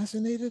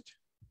unvaccinated?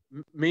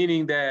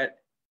 Meaning that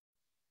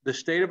the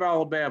state of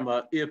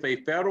Alabama, if a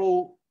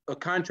federal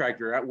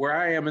contractor, where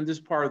I am in this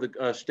part of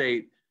the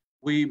state,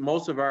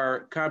 most of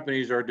our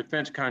companies are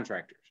defense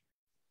contractors.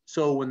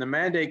 So when the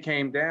mandate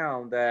came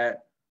down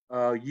that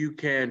you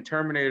can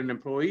terminate an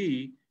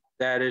employee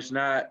that is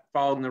not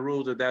following the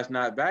rules, that's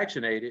not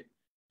vaccinated,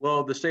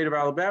 well, the state of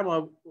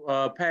Alabama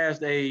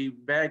passed a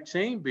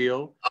vaccine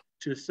bill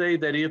to say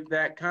that if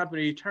that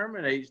company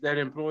terminates that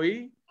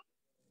employee,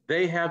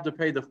 they have to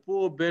pay the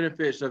full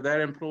benefits of that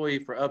employee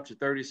for up to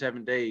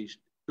 37 days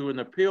through an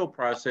appeal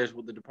process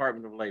with the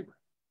Department of Labor.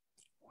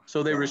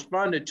 So they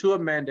responded to a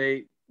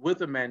mandate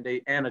with a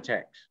mandate and a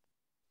tax.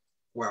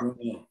 Wow.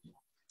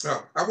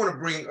 I want to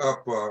bring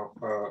up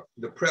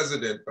the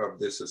president of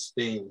this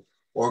esteemed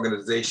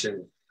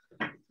organization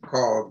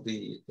called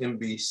the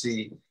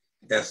NBCSL,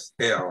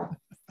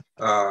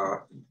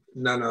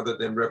 none other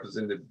than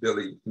Representative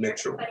Billy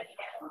Mitchell.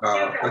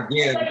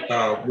 Again,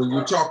 when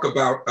you talk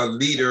about a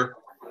leader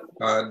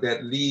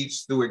that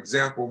leads through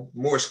example,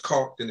 more is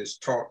caught than is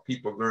taught.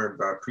 People learn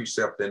by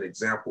precept and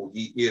example.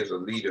 He is a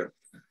leader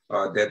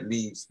that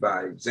leads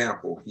by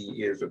example.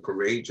 He is a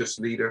courageous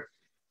leader.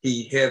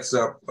 He heads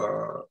up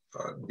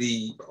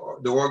the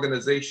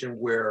organization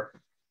where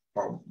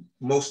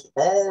most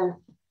all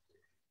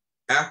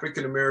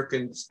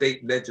African-American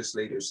state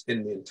legislators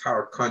in the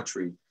entire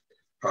country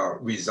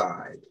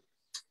reside.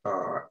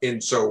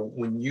 And so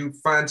when you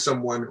find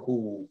someone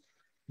who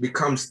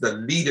becomes the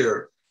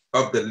leader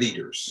of the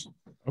leaders,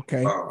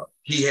 okay,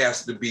 he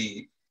has to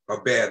be a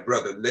bad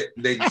brother.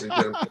 Ladies and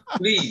gentlemen,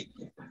 please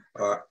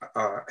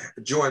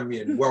join me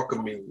in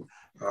welcoming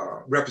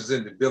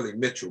Representative Billy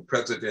Mitchell,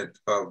 president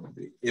of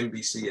the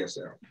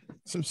NBCSL.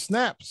 Some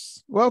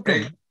snaps.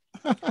 Welcome.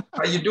 Hey,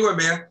 how you doing,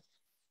 man?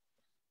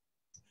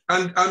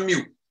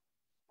 Unmute.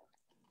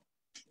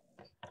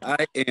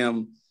 I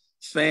am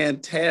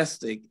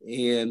fantastic,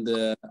 and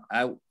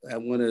I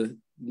want to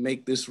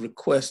make this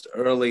request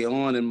early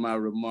on in my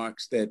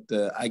remarks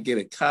that I get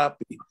a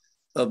copy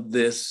of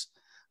this.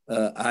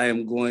 I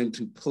am going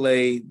to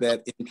play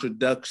that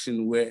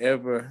introduction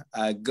wherever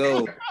I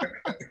go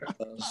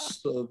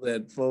so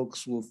that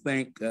folks will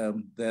think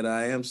that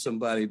I am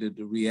somebody that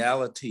the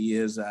reality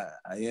is I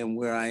am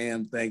where I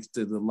am thanks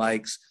to the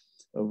likes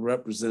of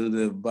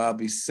Representative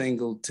Bobby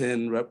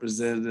Singleton,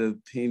 Representative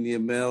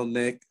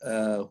Peña-Melnyk.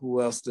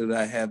 Who else did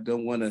I have?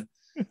 Don't want to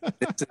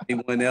miss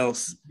anyone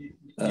else. You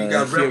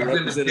got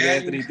Representative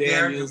Anthony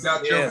Daniels.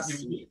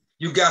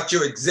 You got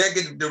your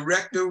executive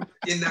director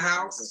in the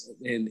house.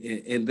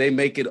 And they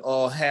make it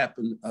all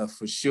happen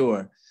for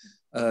sure.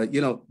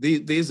 You know,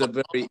 these are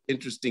very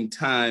interesting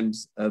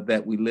times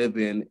that we live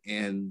in,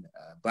 and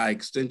by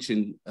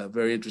extension,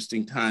 very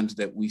interesting times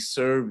that we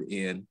serve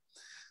in.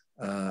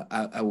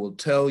 I will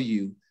tell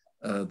you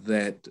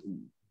that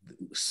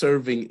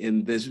serving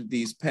in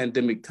these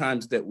pandemic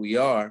times that we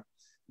are,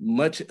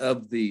 much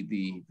of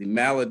the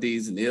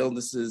maladies and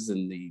illnesses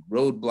and the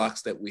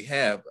roadblocks that we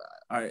have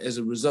are as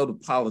a result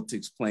of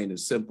politics, plain and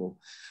simple.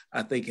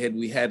 I think had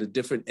we had a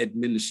different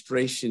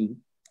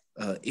administration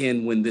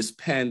when this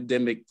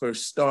pandemic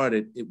first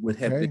started, it would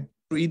have been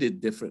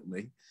treated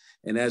differently.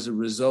 And as a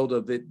result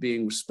of it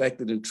being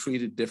respected and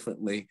treated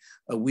differently,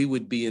 we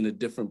would be in a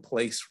different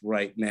place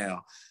right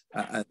now.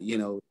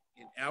 In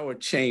our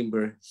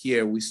chamber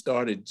here, we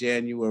started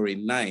January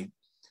 9th.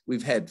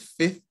 We've had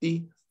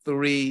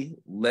 53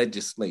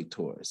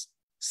 legislators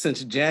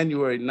since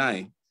January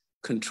 9th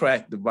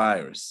contract the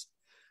virus.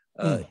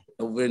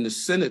 Over in the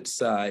Senate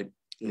side,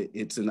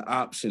 it's an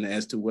option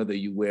as to whether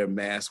you wear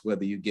masks,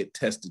 whether you get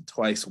tested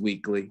twice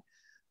weekly.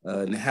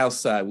 In the House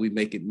side, we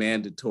make it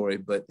mandatory,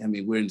 but I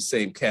mean, we're in the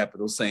same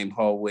Capitol, same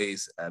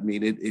hallways. I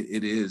mean, it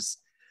is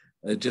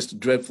just a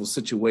dreadful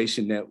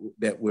situation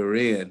that we're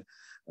in,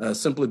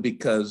 simply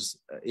because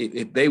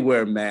if they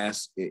wear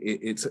masks,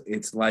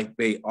 it's like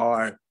they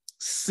are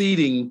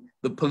ceding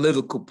the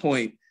political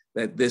point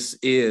that this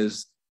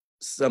is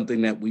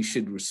something that we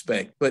should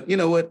respect. But you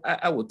know what?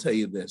 I will tell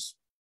you this.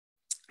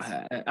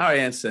 Our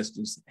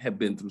ancestors have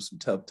been through some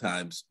tough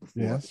times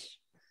before. Yes.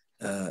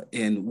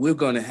 And we're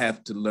going to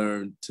have to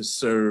learn to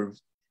serve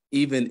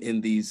even in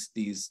these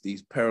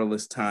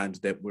perilous times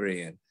that we're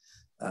in.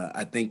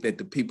 I think that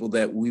the people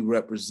that we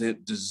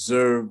represent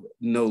deserve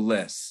no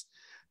less.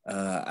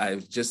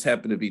 I just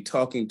happened to be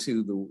talking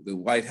to the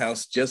White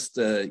House just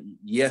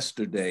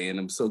yesterday, and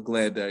I'm so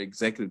glad our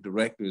executive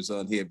director is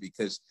on here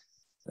because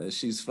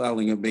she's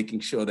following and making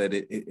sure that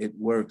it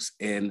works.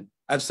 And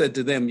I've said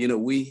to them,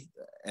 we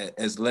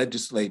as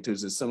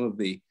legislators, as some of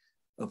the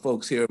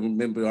folks here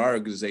remember our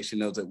organization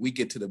knows that we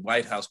get to the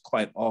White House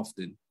quite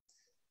often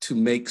to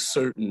make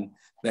certain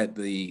that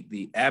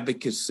the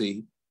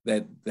advocacy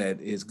that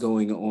is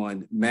going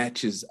on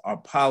matches our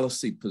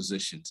policy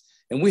positions.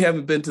 And we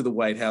haven't been to the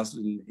White House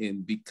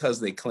in because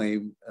they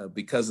claim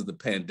because of the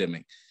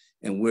pandemic.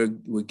 And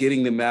we're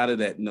getting them out of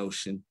that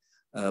notion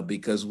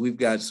because we've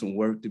got some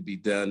work to be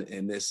done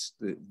in this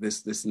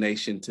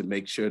nation to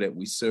make sure that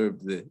we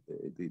serve the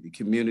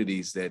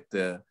communities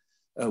that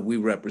we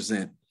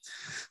represent.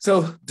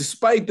 So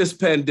despite this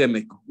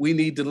pandemic, we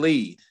need to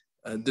lead.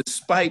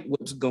 Despite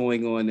what's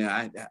going on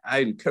now, I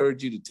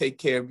encourage you to take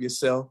care of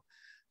yourself.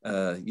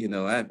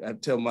 I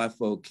tell my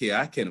folk here,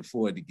 I can't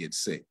afford to get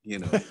sick.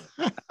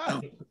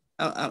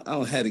 I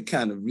don't have the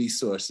kind of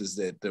resources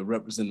that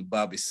Representative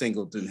Bobby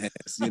Singleton has.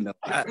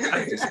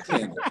 I just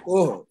can't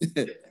afford.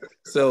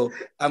 So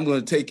I'm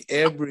going to take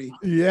every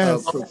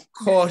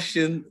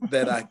precaution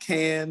that I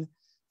can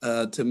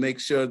to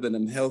make sure that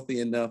I'm healthy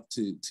enough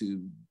to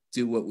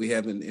do what we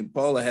have. And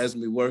Paula has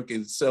me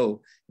working.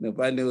 So, if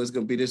I knew it was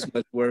going to be this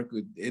much work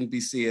with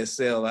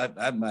NBCSL,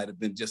 I might have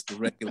been just a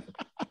regular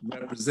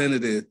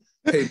representative,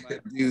 pay my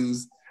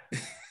dues,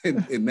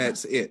 and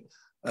that's it.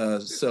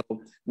 So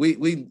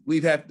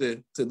we have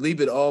to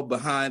leave it all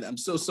behind. I'm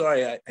so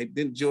sorry I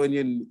didn't join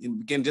you in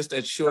begin just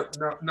that short.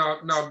 No.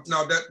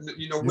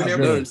 That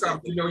whenever you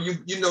come, you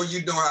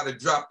know how to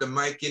drop the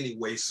mic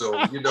anyway. So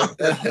come in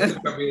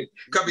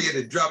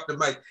and drop the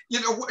mic.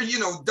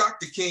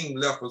 Dr. King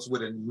left us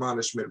with an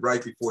admonishment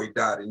right before he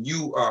died, and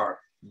you are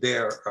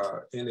there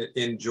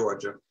in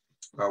Georgia,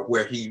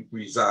 where he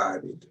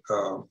resided.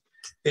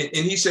 And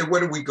he said, where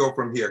do we go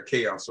from here,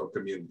 chaos or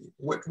community?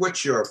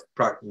 What's your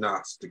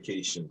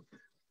prognostication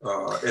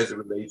as it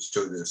relates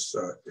to this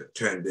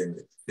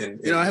pandemic?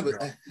 I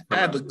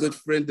have a good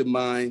friend of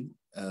mine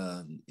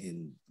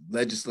in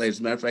legislators. As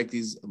a matter of fact,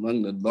 he's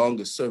among the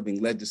longest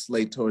serving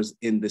legislators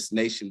in this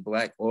nation,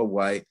 Black or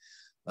white.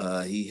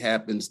 He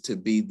happens to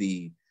be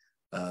the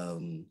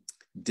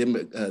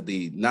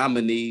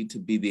nominee to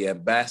be the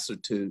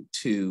ambassador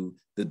to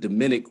the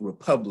Dominican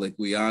Republic.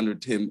 We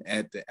honored him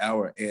at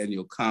our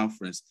annual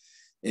conference.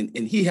 And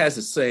he has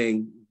a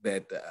saying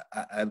that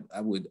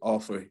I would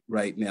offer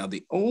right now.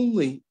 The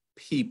only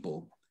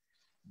people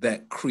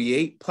that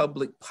create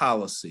public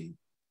policy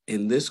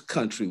in this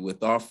country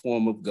with our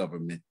form of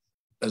government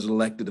as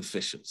elected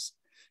officials.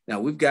 Now,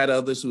 we've got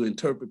others who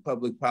interpret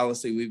public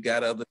policy. We've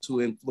got others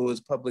who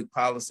influence public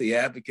policy,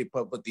 advocate,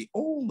 but the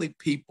only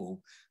people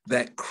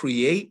that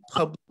create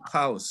public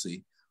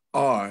policy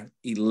are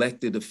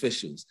elected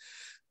officials,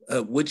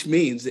 which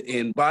means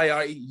by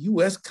our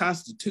US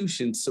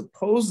Constitution,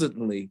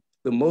 supposedly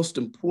the most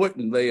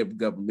important layer of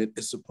government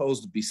is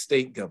supposed to be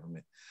state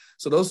government.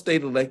 So those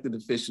state elected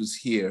officials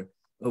here,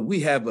 we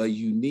have a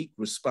unique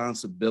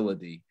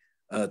responsibility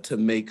to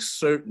make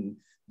certain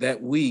that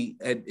we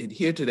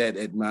adhere to that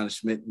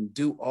admonishment and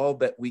do all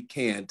that we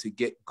can to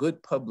get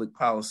good public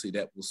policy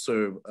that will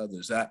serve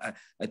others. I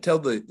tell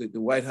the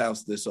White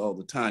House this all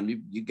the time.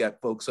 You got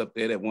folks up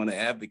there that want to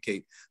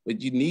advocate, but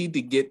you need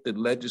to get the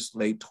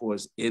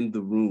legislators in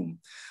the room.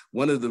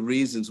 One of the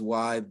reasons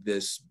why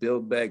this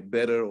Build Back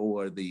Better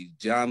or the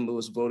John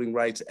Lewis Voting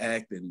Rights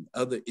Act and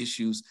other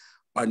issues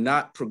are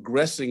not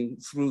progressing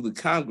through the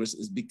Congress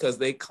is because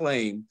they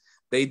claim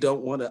they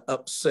don't want to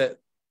upset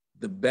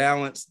the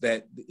balance,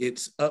 that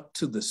it's up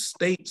to the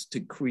states to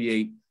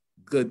create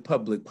good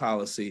public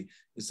policy.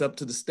 It's up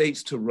to the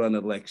states to run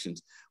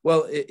elections.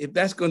 Well, if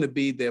that's going to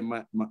be their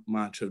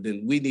mantra,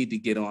 then we need to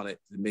get on it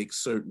to make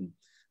certain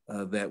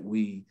that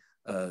we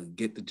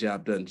get the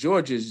job done.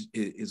 Georgia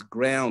is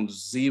ground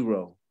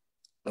zero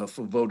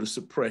for voter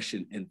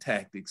suppression and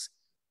tactics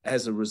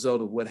as a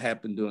result of what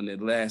happened during the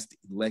last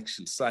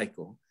election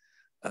cycle.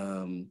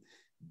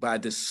 By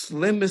the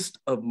slimmest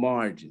of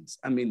margins,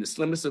 I mean, the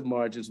slimmest of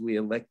margins, we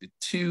elected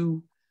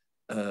 2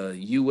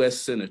 US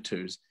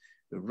senators,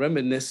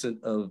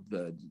 reminiscent of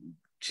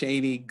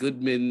Cheney,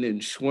 Goodman,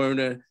 and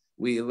Schwerner.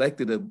 We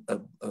elected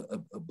a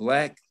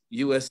Black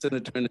US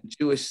senator and a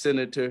Jewish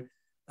senator,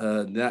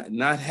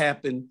 not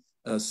happened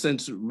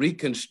since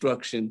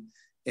Reconstruction,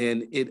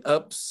 and it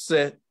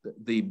upset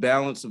the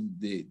balance of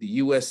the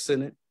US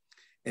Senate,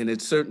 and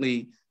it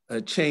certainly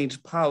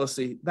changed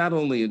policy, not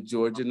only in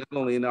Georgia, not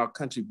only in our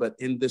country, but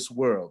in this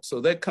world. So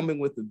they're coming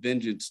with a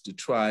vengeance to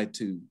try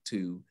to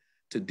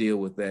deal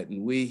with that.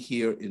 And we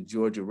here in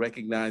Georgia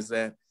recognize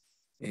that.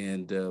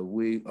 And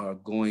we are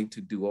going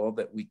to do all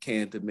that we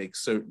can to make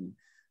certain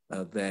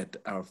that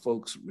our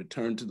folks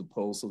return to the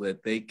polls so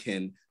that they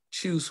can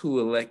choose who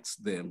elects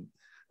them,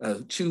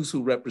 choose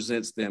who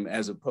represents them,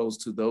 as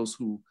opposed to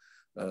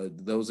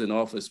those in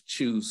office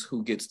choose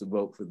who gets to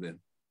vote for them.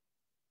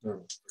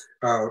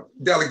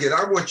 Delegate,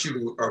 I want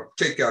you to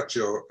take out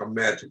your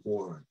magic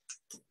wand,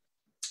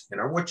 and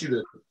I want you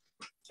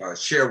to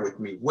share with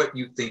me what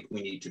you think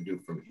we need to do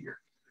from here.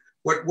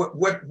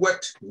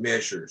 What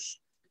measures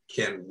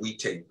can we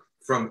take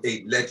from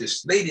a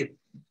legislative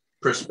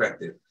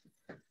perspective,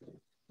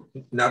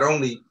 not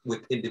only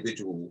with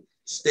individual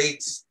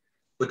states,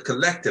 but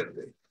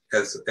collectively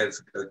as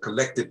a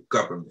collective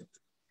government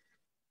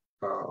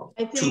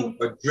to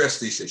address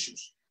these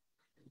issues?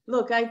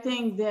 Look, I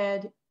think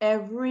that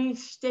every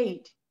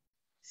state,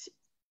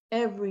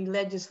 every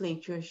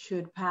legislature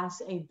should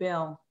pass a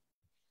bill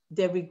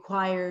that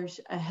requires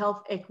a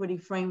health equity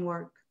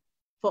framework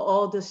for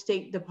all the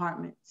state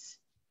departments.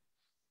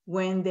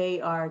 When they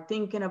are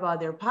thinking about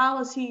their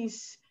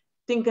policies,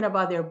 thinking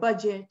about their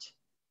budget,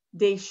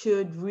 they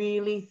should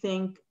really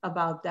think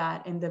about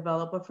that and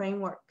develop a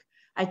framework.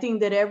 I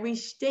think that every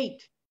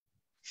state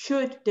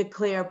should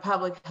declare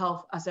public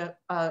health as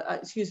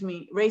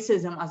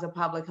racism as a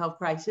public health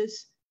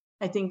crisis.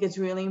 I think it's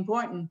really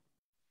important.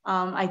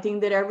 I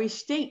think that every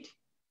state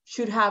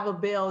should have a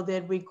bill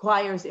that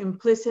requires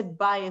implicit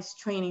bias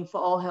training for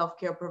all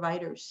healthcare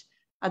providers,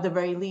 at the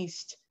very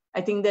least.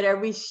 I think that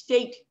every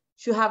state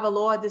should have a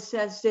law that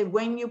says that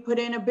when you put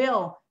in a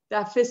bill,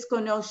 that fiscal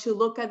note should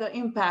look at the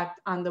impact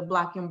on the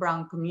Black and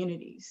Brown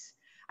communities.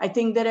 I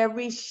think that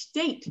every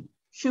state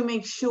should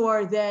make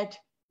sure that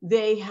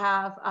they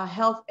have a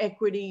health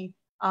equity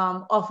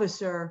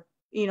officer,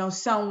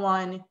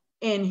 someone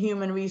in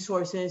human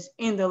resources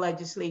in the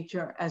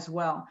legislature as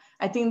well.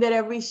 I think that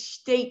every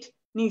state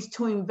needs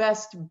to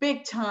invest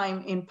big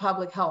time in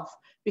public health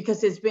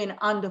because it's been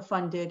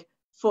underfunded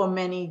for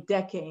many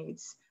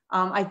decades.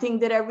 I think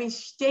that every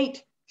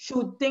state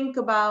should think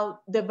about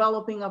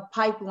developing a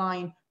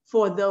pipeline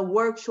for the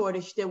work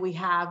shortage that we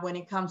have when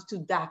it comes to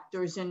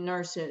doctors and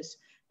nurses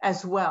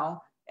as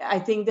well. I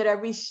think that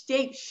every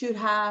state should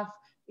have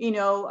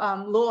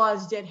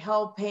laws that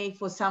help pay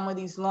for some of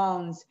these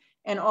loans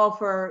and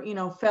offer,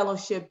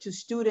 fellowship to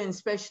students,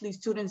 especially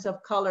students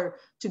of color,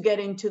 to get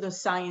into the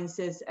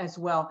sciences as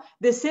well.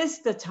 This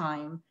is the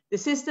time.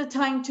 This is the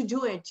time to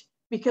do it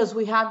because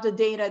we have the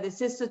data.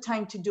 This is the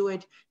time to do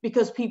it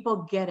because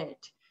people get it.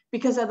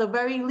 Because at the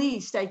very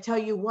least, I tell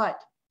you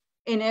what,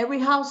 in every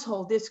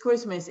household this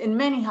Christmas, in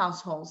many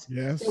households,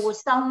 yes, there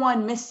was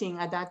someone missing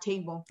at that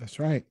table. That's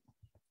right.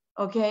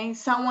 Okay,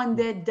 someone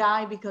that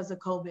died because of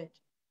COVID.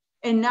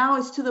 And now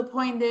it's to the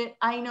point that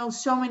I know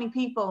so many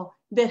people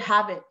that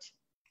have it.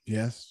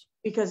 Yes.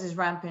 Because it's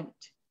rampant.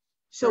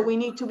 So we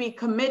need to be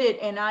committed.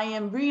 And I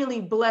am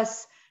really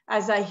blessed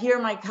as I hear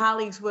my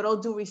colleagues, with all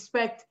due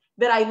respect,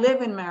 that I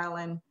live in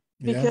Maryland.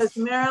 Because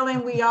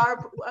Maryland, we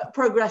are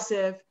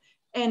progressive.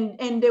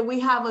 And that we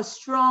have a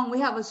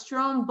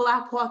strong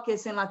Black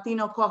caucus and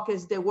Latino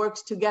caucus that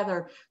works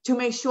together to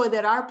make sure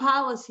that our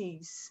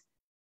policies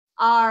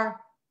are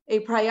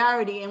a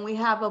priority. And we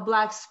have a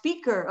Black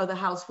Speaker of the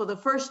House for the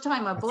first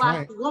time, a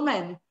Black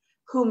woman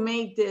who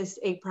made this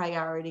a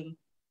priority.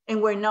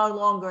 And we're no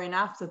longer an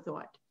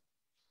afterthought.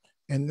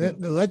 And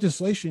the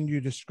legislation you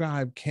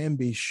described can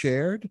be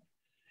shared,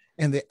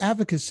 and the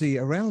advocacy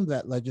around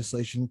that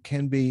legislation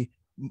can be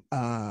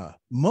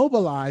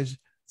mobilized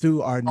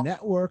through our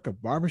network of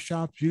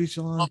barbershops, beauty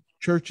salons,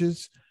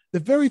 churches, the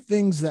very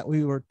things that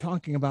we were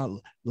talking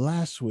about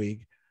last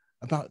week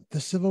about the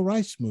civil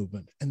rights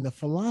movement and the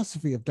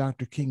philosophy of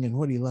Dr. King and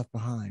what he left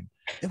behind.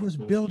 It was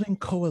building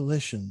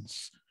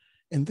coalitions.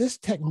 And this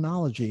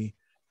technology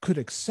could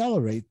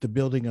accelerate the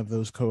building of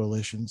those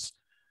coalitions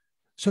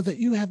so that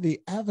you have the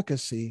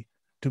advocacy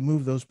to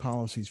move those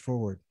policies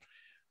forward.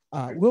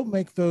 We'll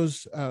make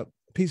those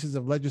pieces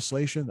of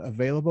legislation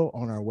available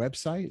on our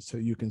website so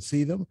you can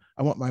see them.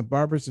 I want my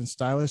barbers and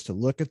stylists to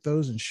look at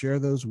those and share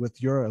those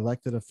with your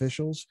elected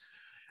officials.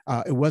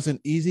 It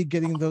wasn't easy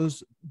getting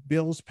those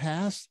bills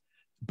passed,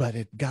 but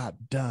it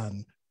got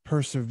done.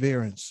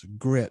 Perseverance,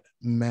 grit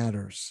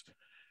matters.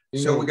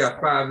 You know, we got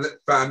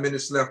 5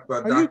 minutes left.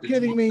 Are Dr. you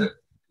kidding me?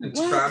 It's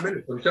 5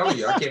 minutes. I'm telling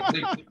you, I can't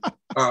believe it.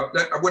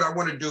 What I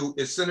want to do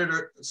is,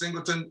 Senator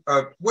Singleton,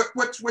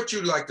 what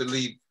you'd like to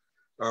leave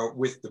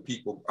with the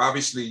people?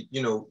 Obviously,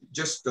 you know,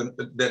 just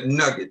that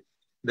nugget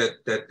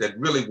that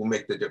really will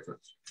make the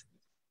difference.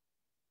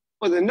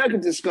 Well, the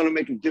nugget that's going to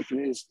make a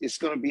difference is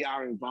going to be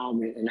our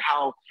involvement and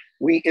how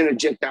we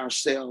interject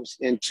ourselves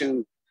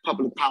into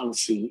public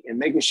policy and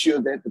making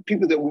sure that the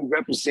people that we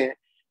represent,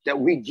 that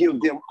we give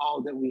them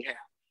all that we have.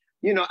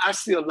 You know, I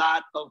see a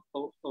lot of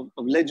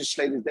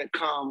legislators that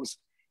comes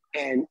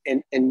and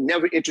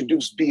never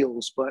introduce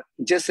bills, but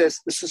just as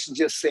the sister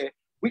just said,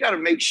 we got to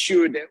make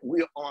sure that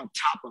we're on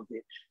top of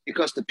it,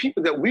 because the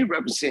people that we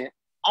represent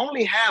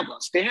only have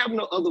us. They have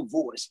no other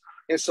voice.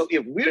 And so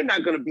if we're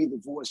not going to be the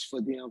voice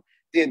for them,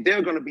 then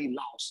they're going to be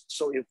lost.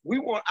 So if we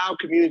want our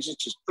communities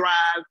to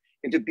thrive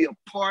and to be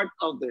a part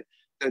of the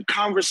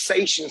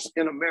conversations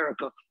in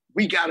America,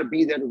 we got to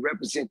be there to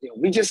represent them.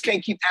 We just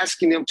can't keep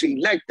asking them to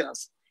elect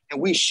us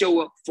and we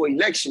show up for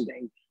election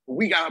day.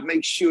 We got to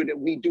make sure that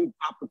we do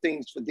proper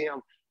things for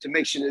them to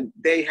make sure that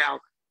they have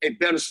a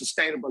better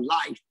sustainable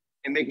life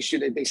and making sure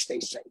that they stay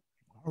safe.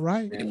 All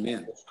right.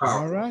 Amen.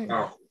 All right.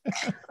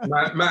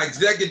 My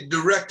executive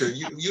director,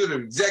 you're the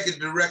executive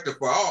director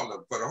for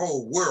for the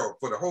whole world,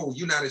 for the whole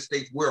United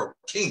States world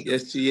kingdom.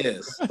 Yes, she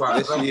is.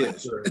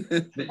 Yes,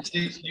 she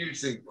is.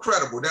 She's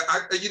incredible.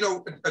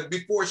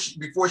 Before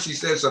she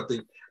says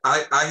something,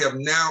 I have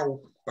now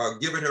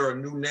given her a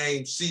new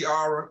name,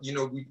 Ciara. You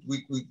know,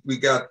 we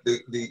got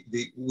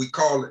we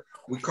call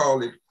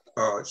it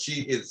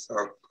she is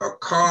a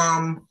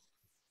calm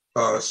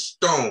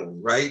stone,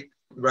 right?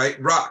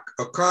 Rock,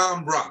 a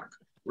calm rock,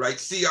 right?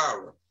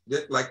 Ciara.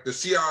 Like the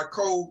Ciara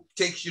code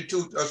takes you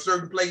to a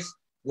certain place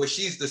where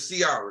she's the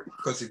Ciara.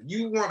 Because if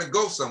you want to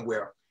go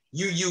somewhere,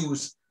 you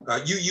use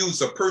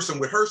a person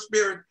with her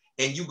spirit,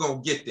 and you're gonna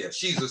get there.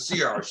 She's a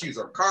Ciara. She's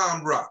a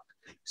calm rock,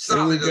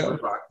 solid as a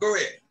rock. Go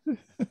ahead.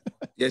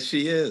 Yes,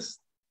 she is.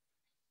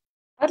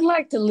 I'd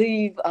like to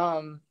leave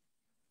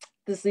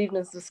this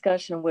evening's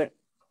discussion with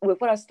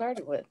what I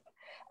started with.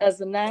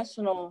 As a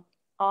national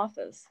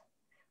office,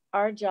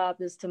 our job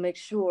is to make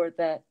sure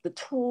that the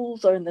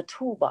tools are in the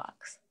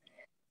toolbox,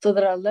 so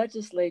that our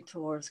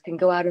legislators can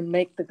go out and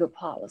make the good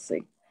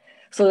policy.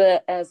 So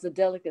that, as the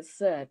delegate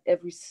said,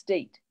 every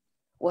state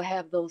will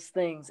have those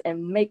things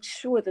and make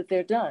sure that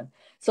they're done.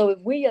 So if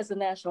we as a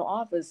national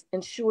office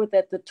ensure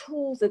that the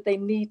tools that they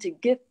need to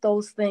get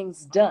those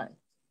things done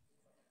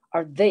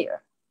are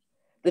there,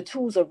 the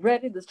tools are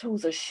ready, the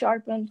tools are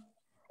sharpened,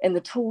 and the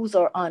tools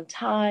are on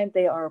time,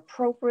 they are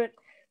appropriate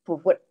for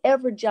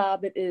whatever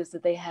job it is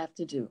that they have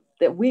to do,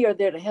 that we are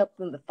there to help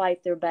them to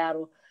fight their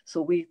battle, so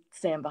we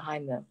stand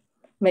behind them.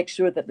 Make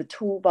sure that the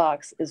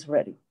toolbox is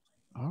ready.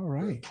 All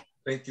right.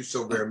 Thank you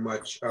so very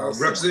much.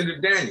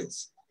 Representative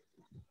Daniels.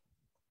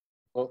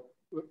 Well,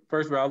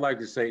 first of all, I'd like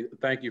to say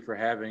thank you for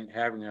having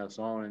us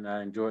on, and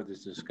I enjoyed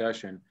this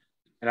discussion.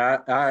 And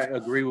I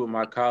agree with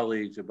my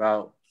colleagues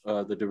about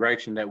the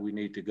direction that we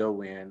need to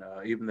go in.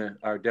 Even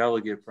our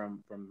delegate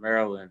from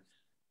Maryland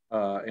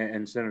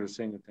and Senator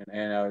Singleton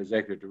and our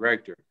executive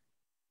director.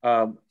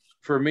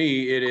 For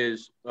me, it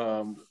is,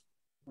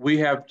 we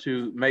have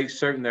to make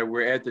certain that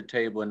we're at the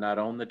table and not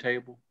on the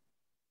table.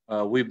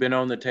 We've been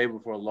on the table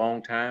for a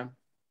long time.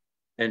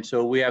 And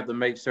so we have to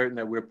make certain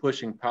that we're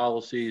pushing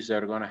policies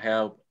that are going to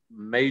have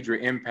major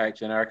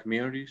impacts in our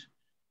communities,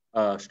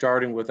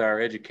 starting with our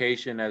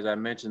education, as I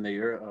mentioned,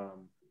 the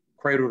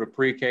cradle to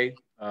pre-K,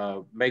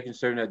 making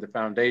certain that the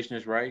foundation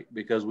is right,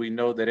 because we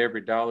know that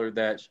every dollar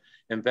that's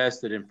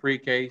invested in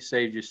pre-K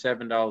saves you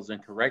 $7 in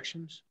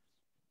corrections.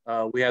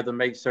 We have to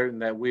make certain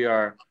that we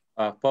are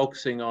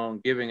focusing on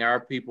giving our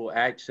people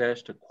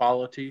access to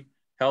quality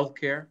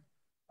healthcare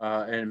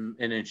and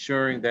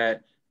ensuring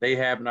that they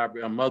have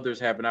mothers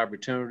have an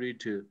opportunity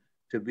to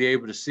be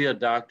able to see a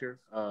doctor,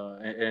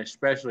 and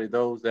especially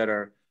those that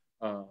are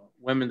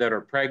women that are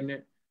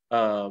pregnant,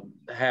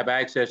 have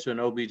access to an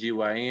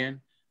OBGYN,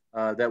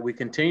 that we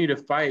continue to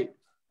fight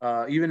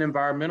even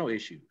environmental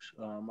issues.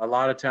 A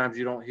lot of times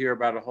you don't hear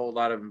about a whole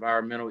lot of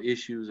environmental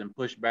issues and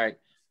pushback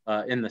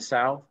in the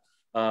South.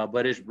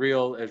 But it's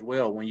real as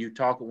well when you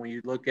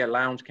look at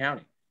Lowndes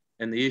County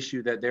and the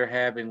issue that they're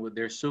having with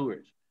their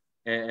sewers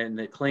and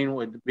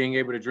the being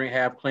able to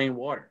have clean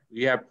water.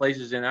 You have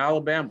places in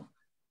Alabama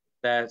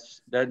that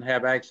doesn't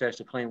have access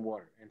to clean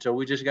water. And so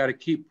we just got to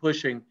keep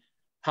pushing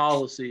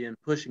policy and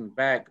pushing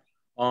back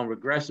on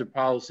regressive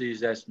policies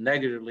that's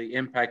negatively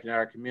impacting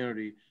our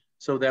community,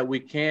 so that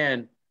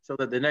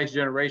the next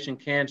generation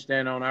can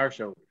stand on our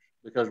shoulders.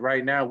 Because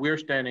right now we're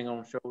standing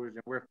on shoulders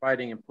and we're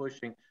fighting and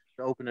pushing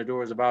to open the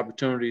doors of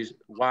opportunities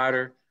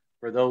wider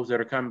for those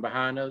that are coming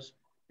behind us,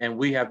 and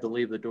we have to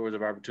leave the doors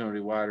of opportunity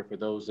wider for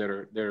those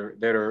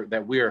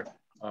that we're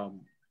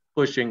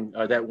pushing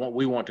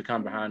we want to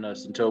come behind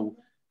us. And so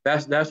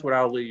that's what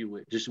I'll leave you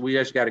with. We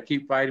just got to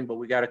keep fighting, but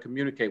we got to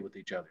communicate with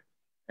each other.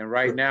 And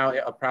right now,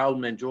 a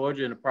problem in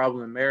Georgia and a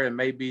problem in Maryland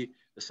may be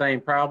the same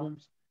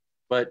problems,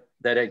 but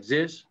that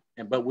exists,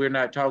 but we're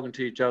not talking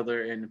to each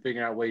other and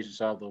figuring out ways to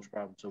solve those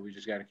problems. So we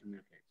just got to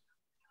communicate.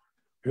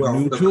 Well,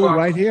 new tool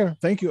right here.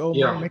 Thank you,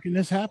 Omar, making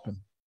this happen.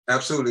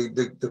 Absolutely.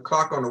 The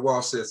clock on the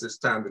wall says it's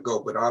time to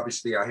go, but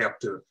obviously I have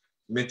to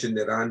mention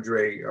that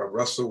Andre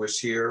Russell is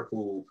here,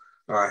 who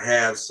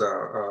has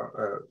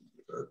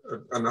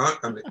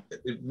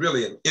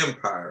really an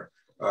empire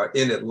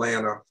in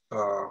Atlanta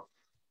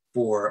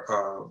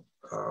for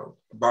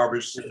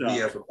barbers. He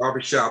has a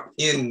barbershop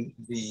in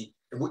the,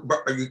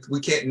 we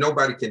can't,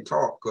 nobody can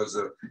talk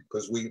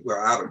because we were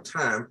out of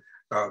time.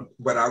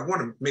 But I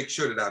want to make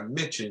sure that I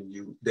mention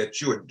you, that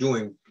you are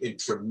doing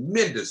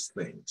tremendous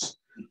things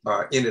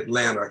in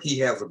Atlanta. He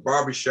has a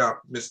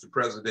barbershop, Mr.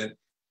 President,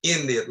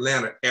 in the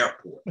Atlanta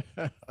airport.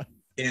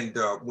 And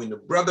when the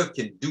brother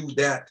can do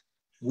that,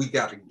 we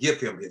got to give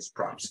him his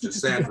props. To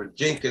Sandra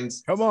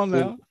Jenkins, come on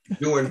now,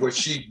 doing what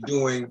she's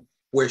doing,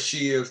 where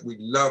she is. We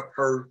love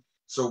her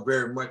so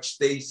very much.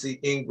 Stacey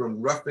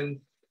Ingram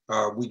Ruffin,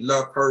 we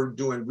love her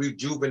doing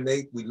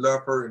Rejuvenate. We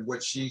love her and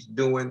what she's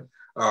doing.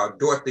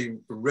 Dorothy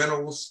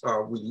Reynolds,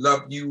 we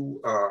love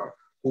you,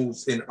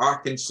 who's in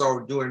Arkansas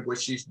doing what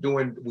she's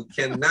doing. We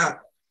cannot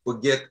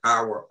forget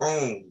our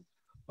own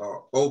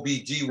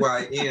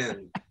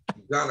OBGYN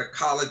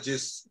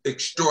gynecologist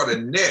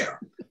extraordinaire,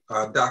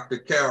 Dr.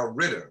 Carol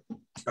Ritter.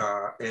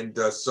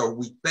 So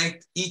we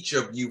thank each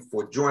of you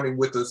for joining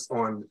with us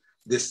on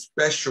this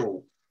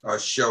special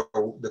show,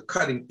 the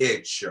Cutting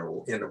Edge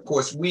Show. And of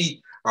course,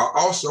 we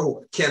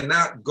also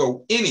cannot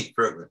go any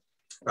further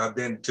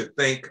than to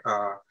thank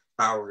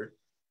our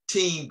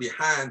team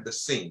behind the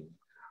scene,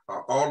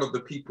 all of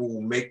the people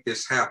who make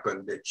this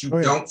happen that you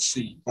don't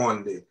see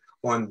on the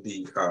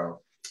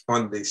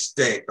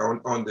stage,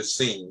 on the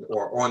scene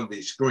or on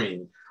the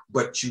screen,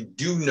 but you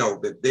do know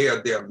that they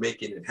are there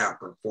making it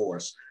happen for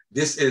us.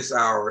 This is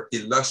our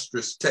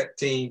illustrious tech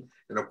team,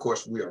 and of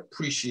course we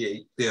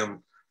appreciate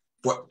them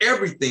for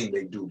everything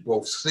they do,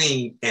 both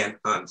seen and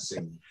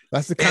unseen.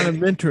 That's the kind of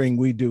mentoring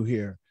we do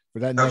here for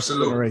that next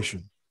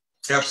generation.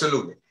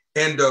 Absolutely.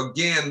 And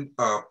again,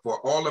 for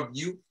all of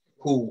you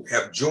who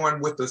have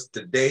joined with us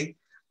today,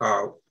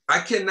 I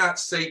cannot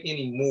say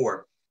any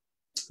more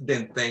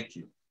than thank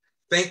you.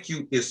 Thank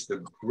you is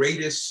the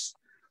greatest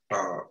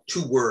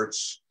two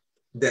words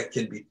that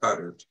can be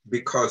uttered,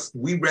 because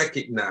we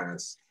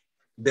recognize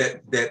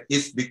that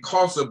it's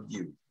because of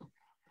you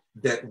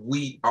that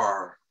we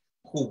are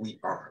who we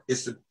are.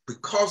 It's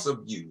because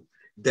of you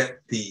that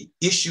the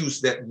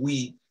issues that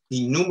we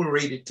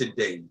enumerated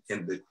today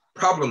and the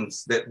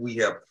problems that we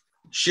have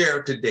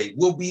shared today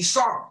will be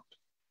solved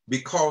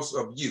because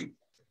of you.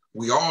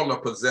 We all are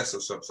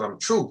possessors of some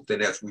truth,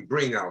 and as we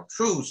bring our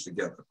truths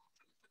together,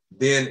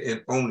 then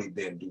and only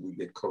then do we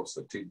get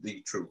closer to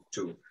the truth.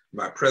 To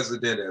my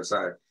president, as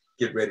I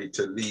get ready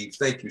to leave,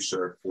 thank you,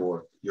 sir,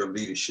 for your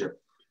leadership.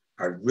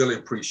 I really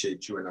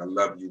appreciate you, and I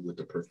love you with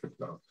the perfect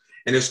love.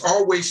 And as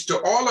always, to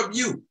all of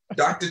you,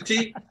 Dr.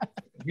 T,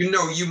 you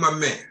know you my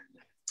man,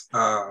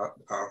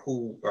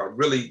 who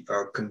really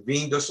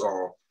convened us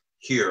all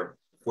here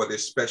for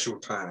this special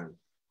time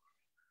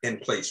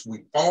and place.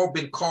 We've all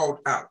been called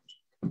out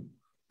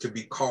to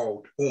be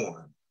called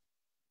on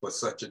for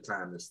such a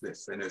time as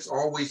this. And as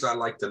always, I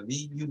like to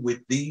leave you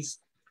with these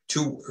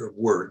two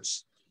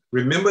words.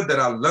 Remember that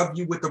I love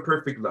you with a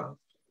perfect love,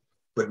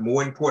 but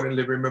more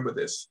importantly, remember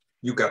this: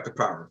 you got the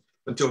power.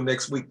 Until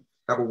next week,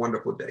 have a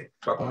wonderful day.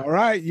 Bye-bye. All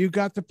right, you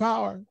got the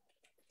power.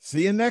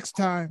 See you next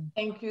time.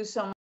 Thank you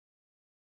so much.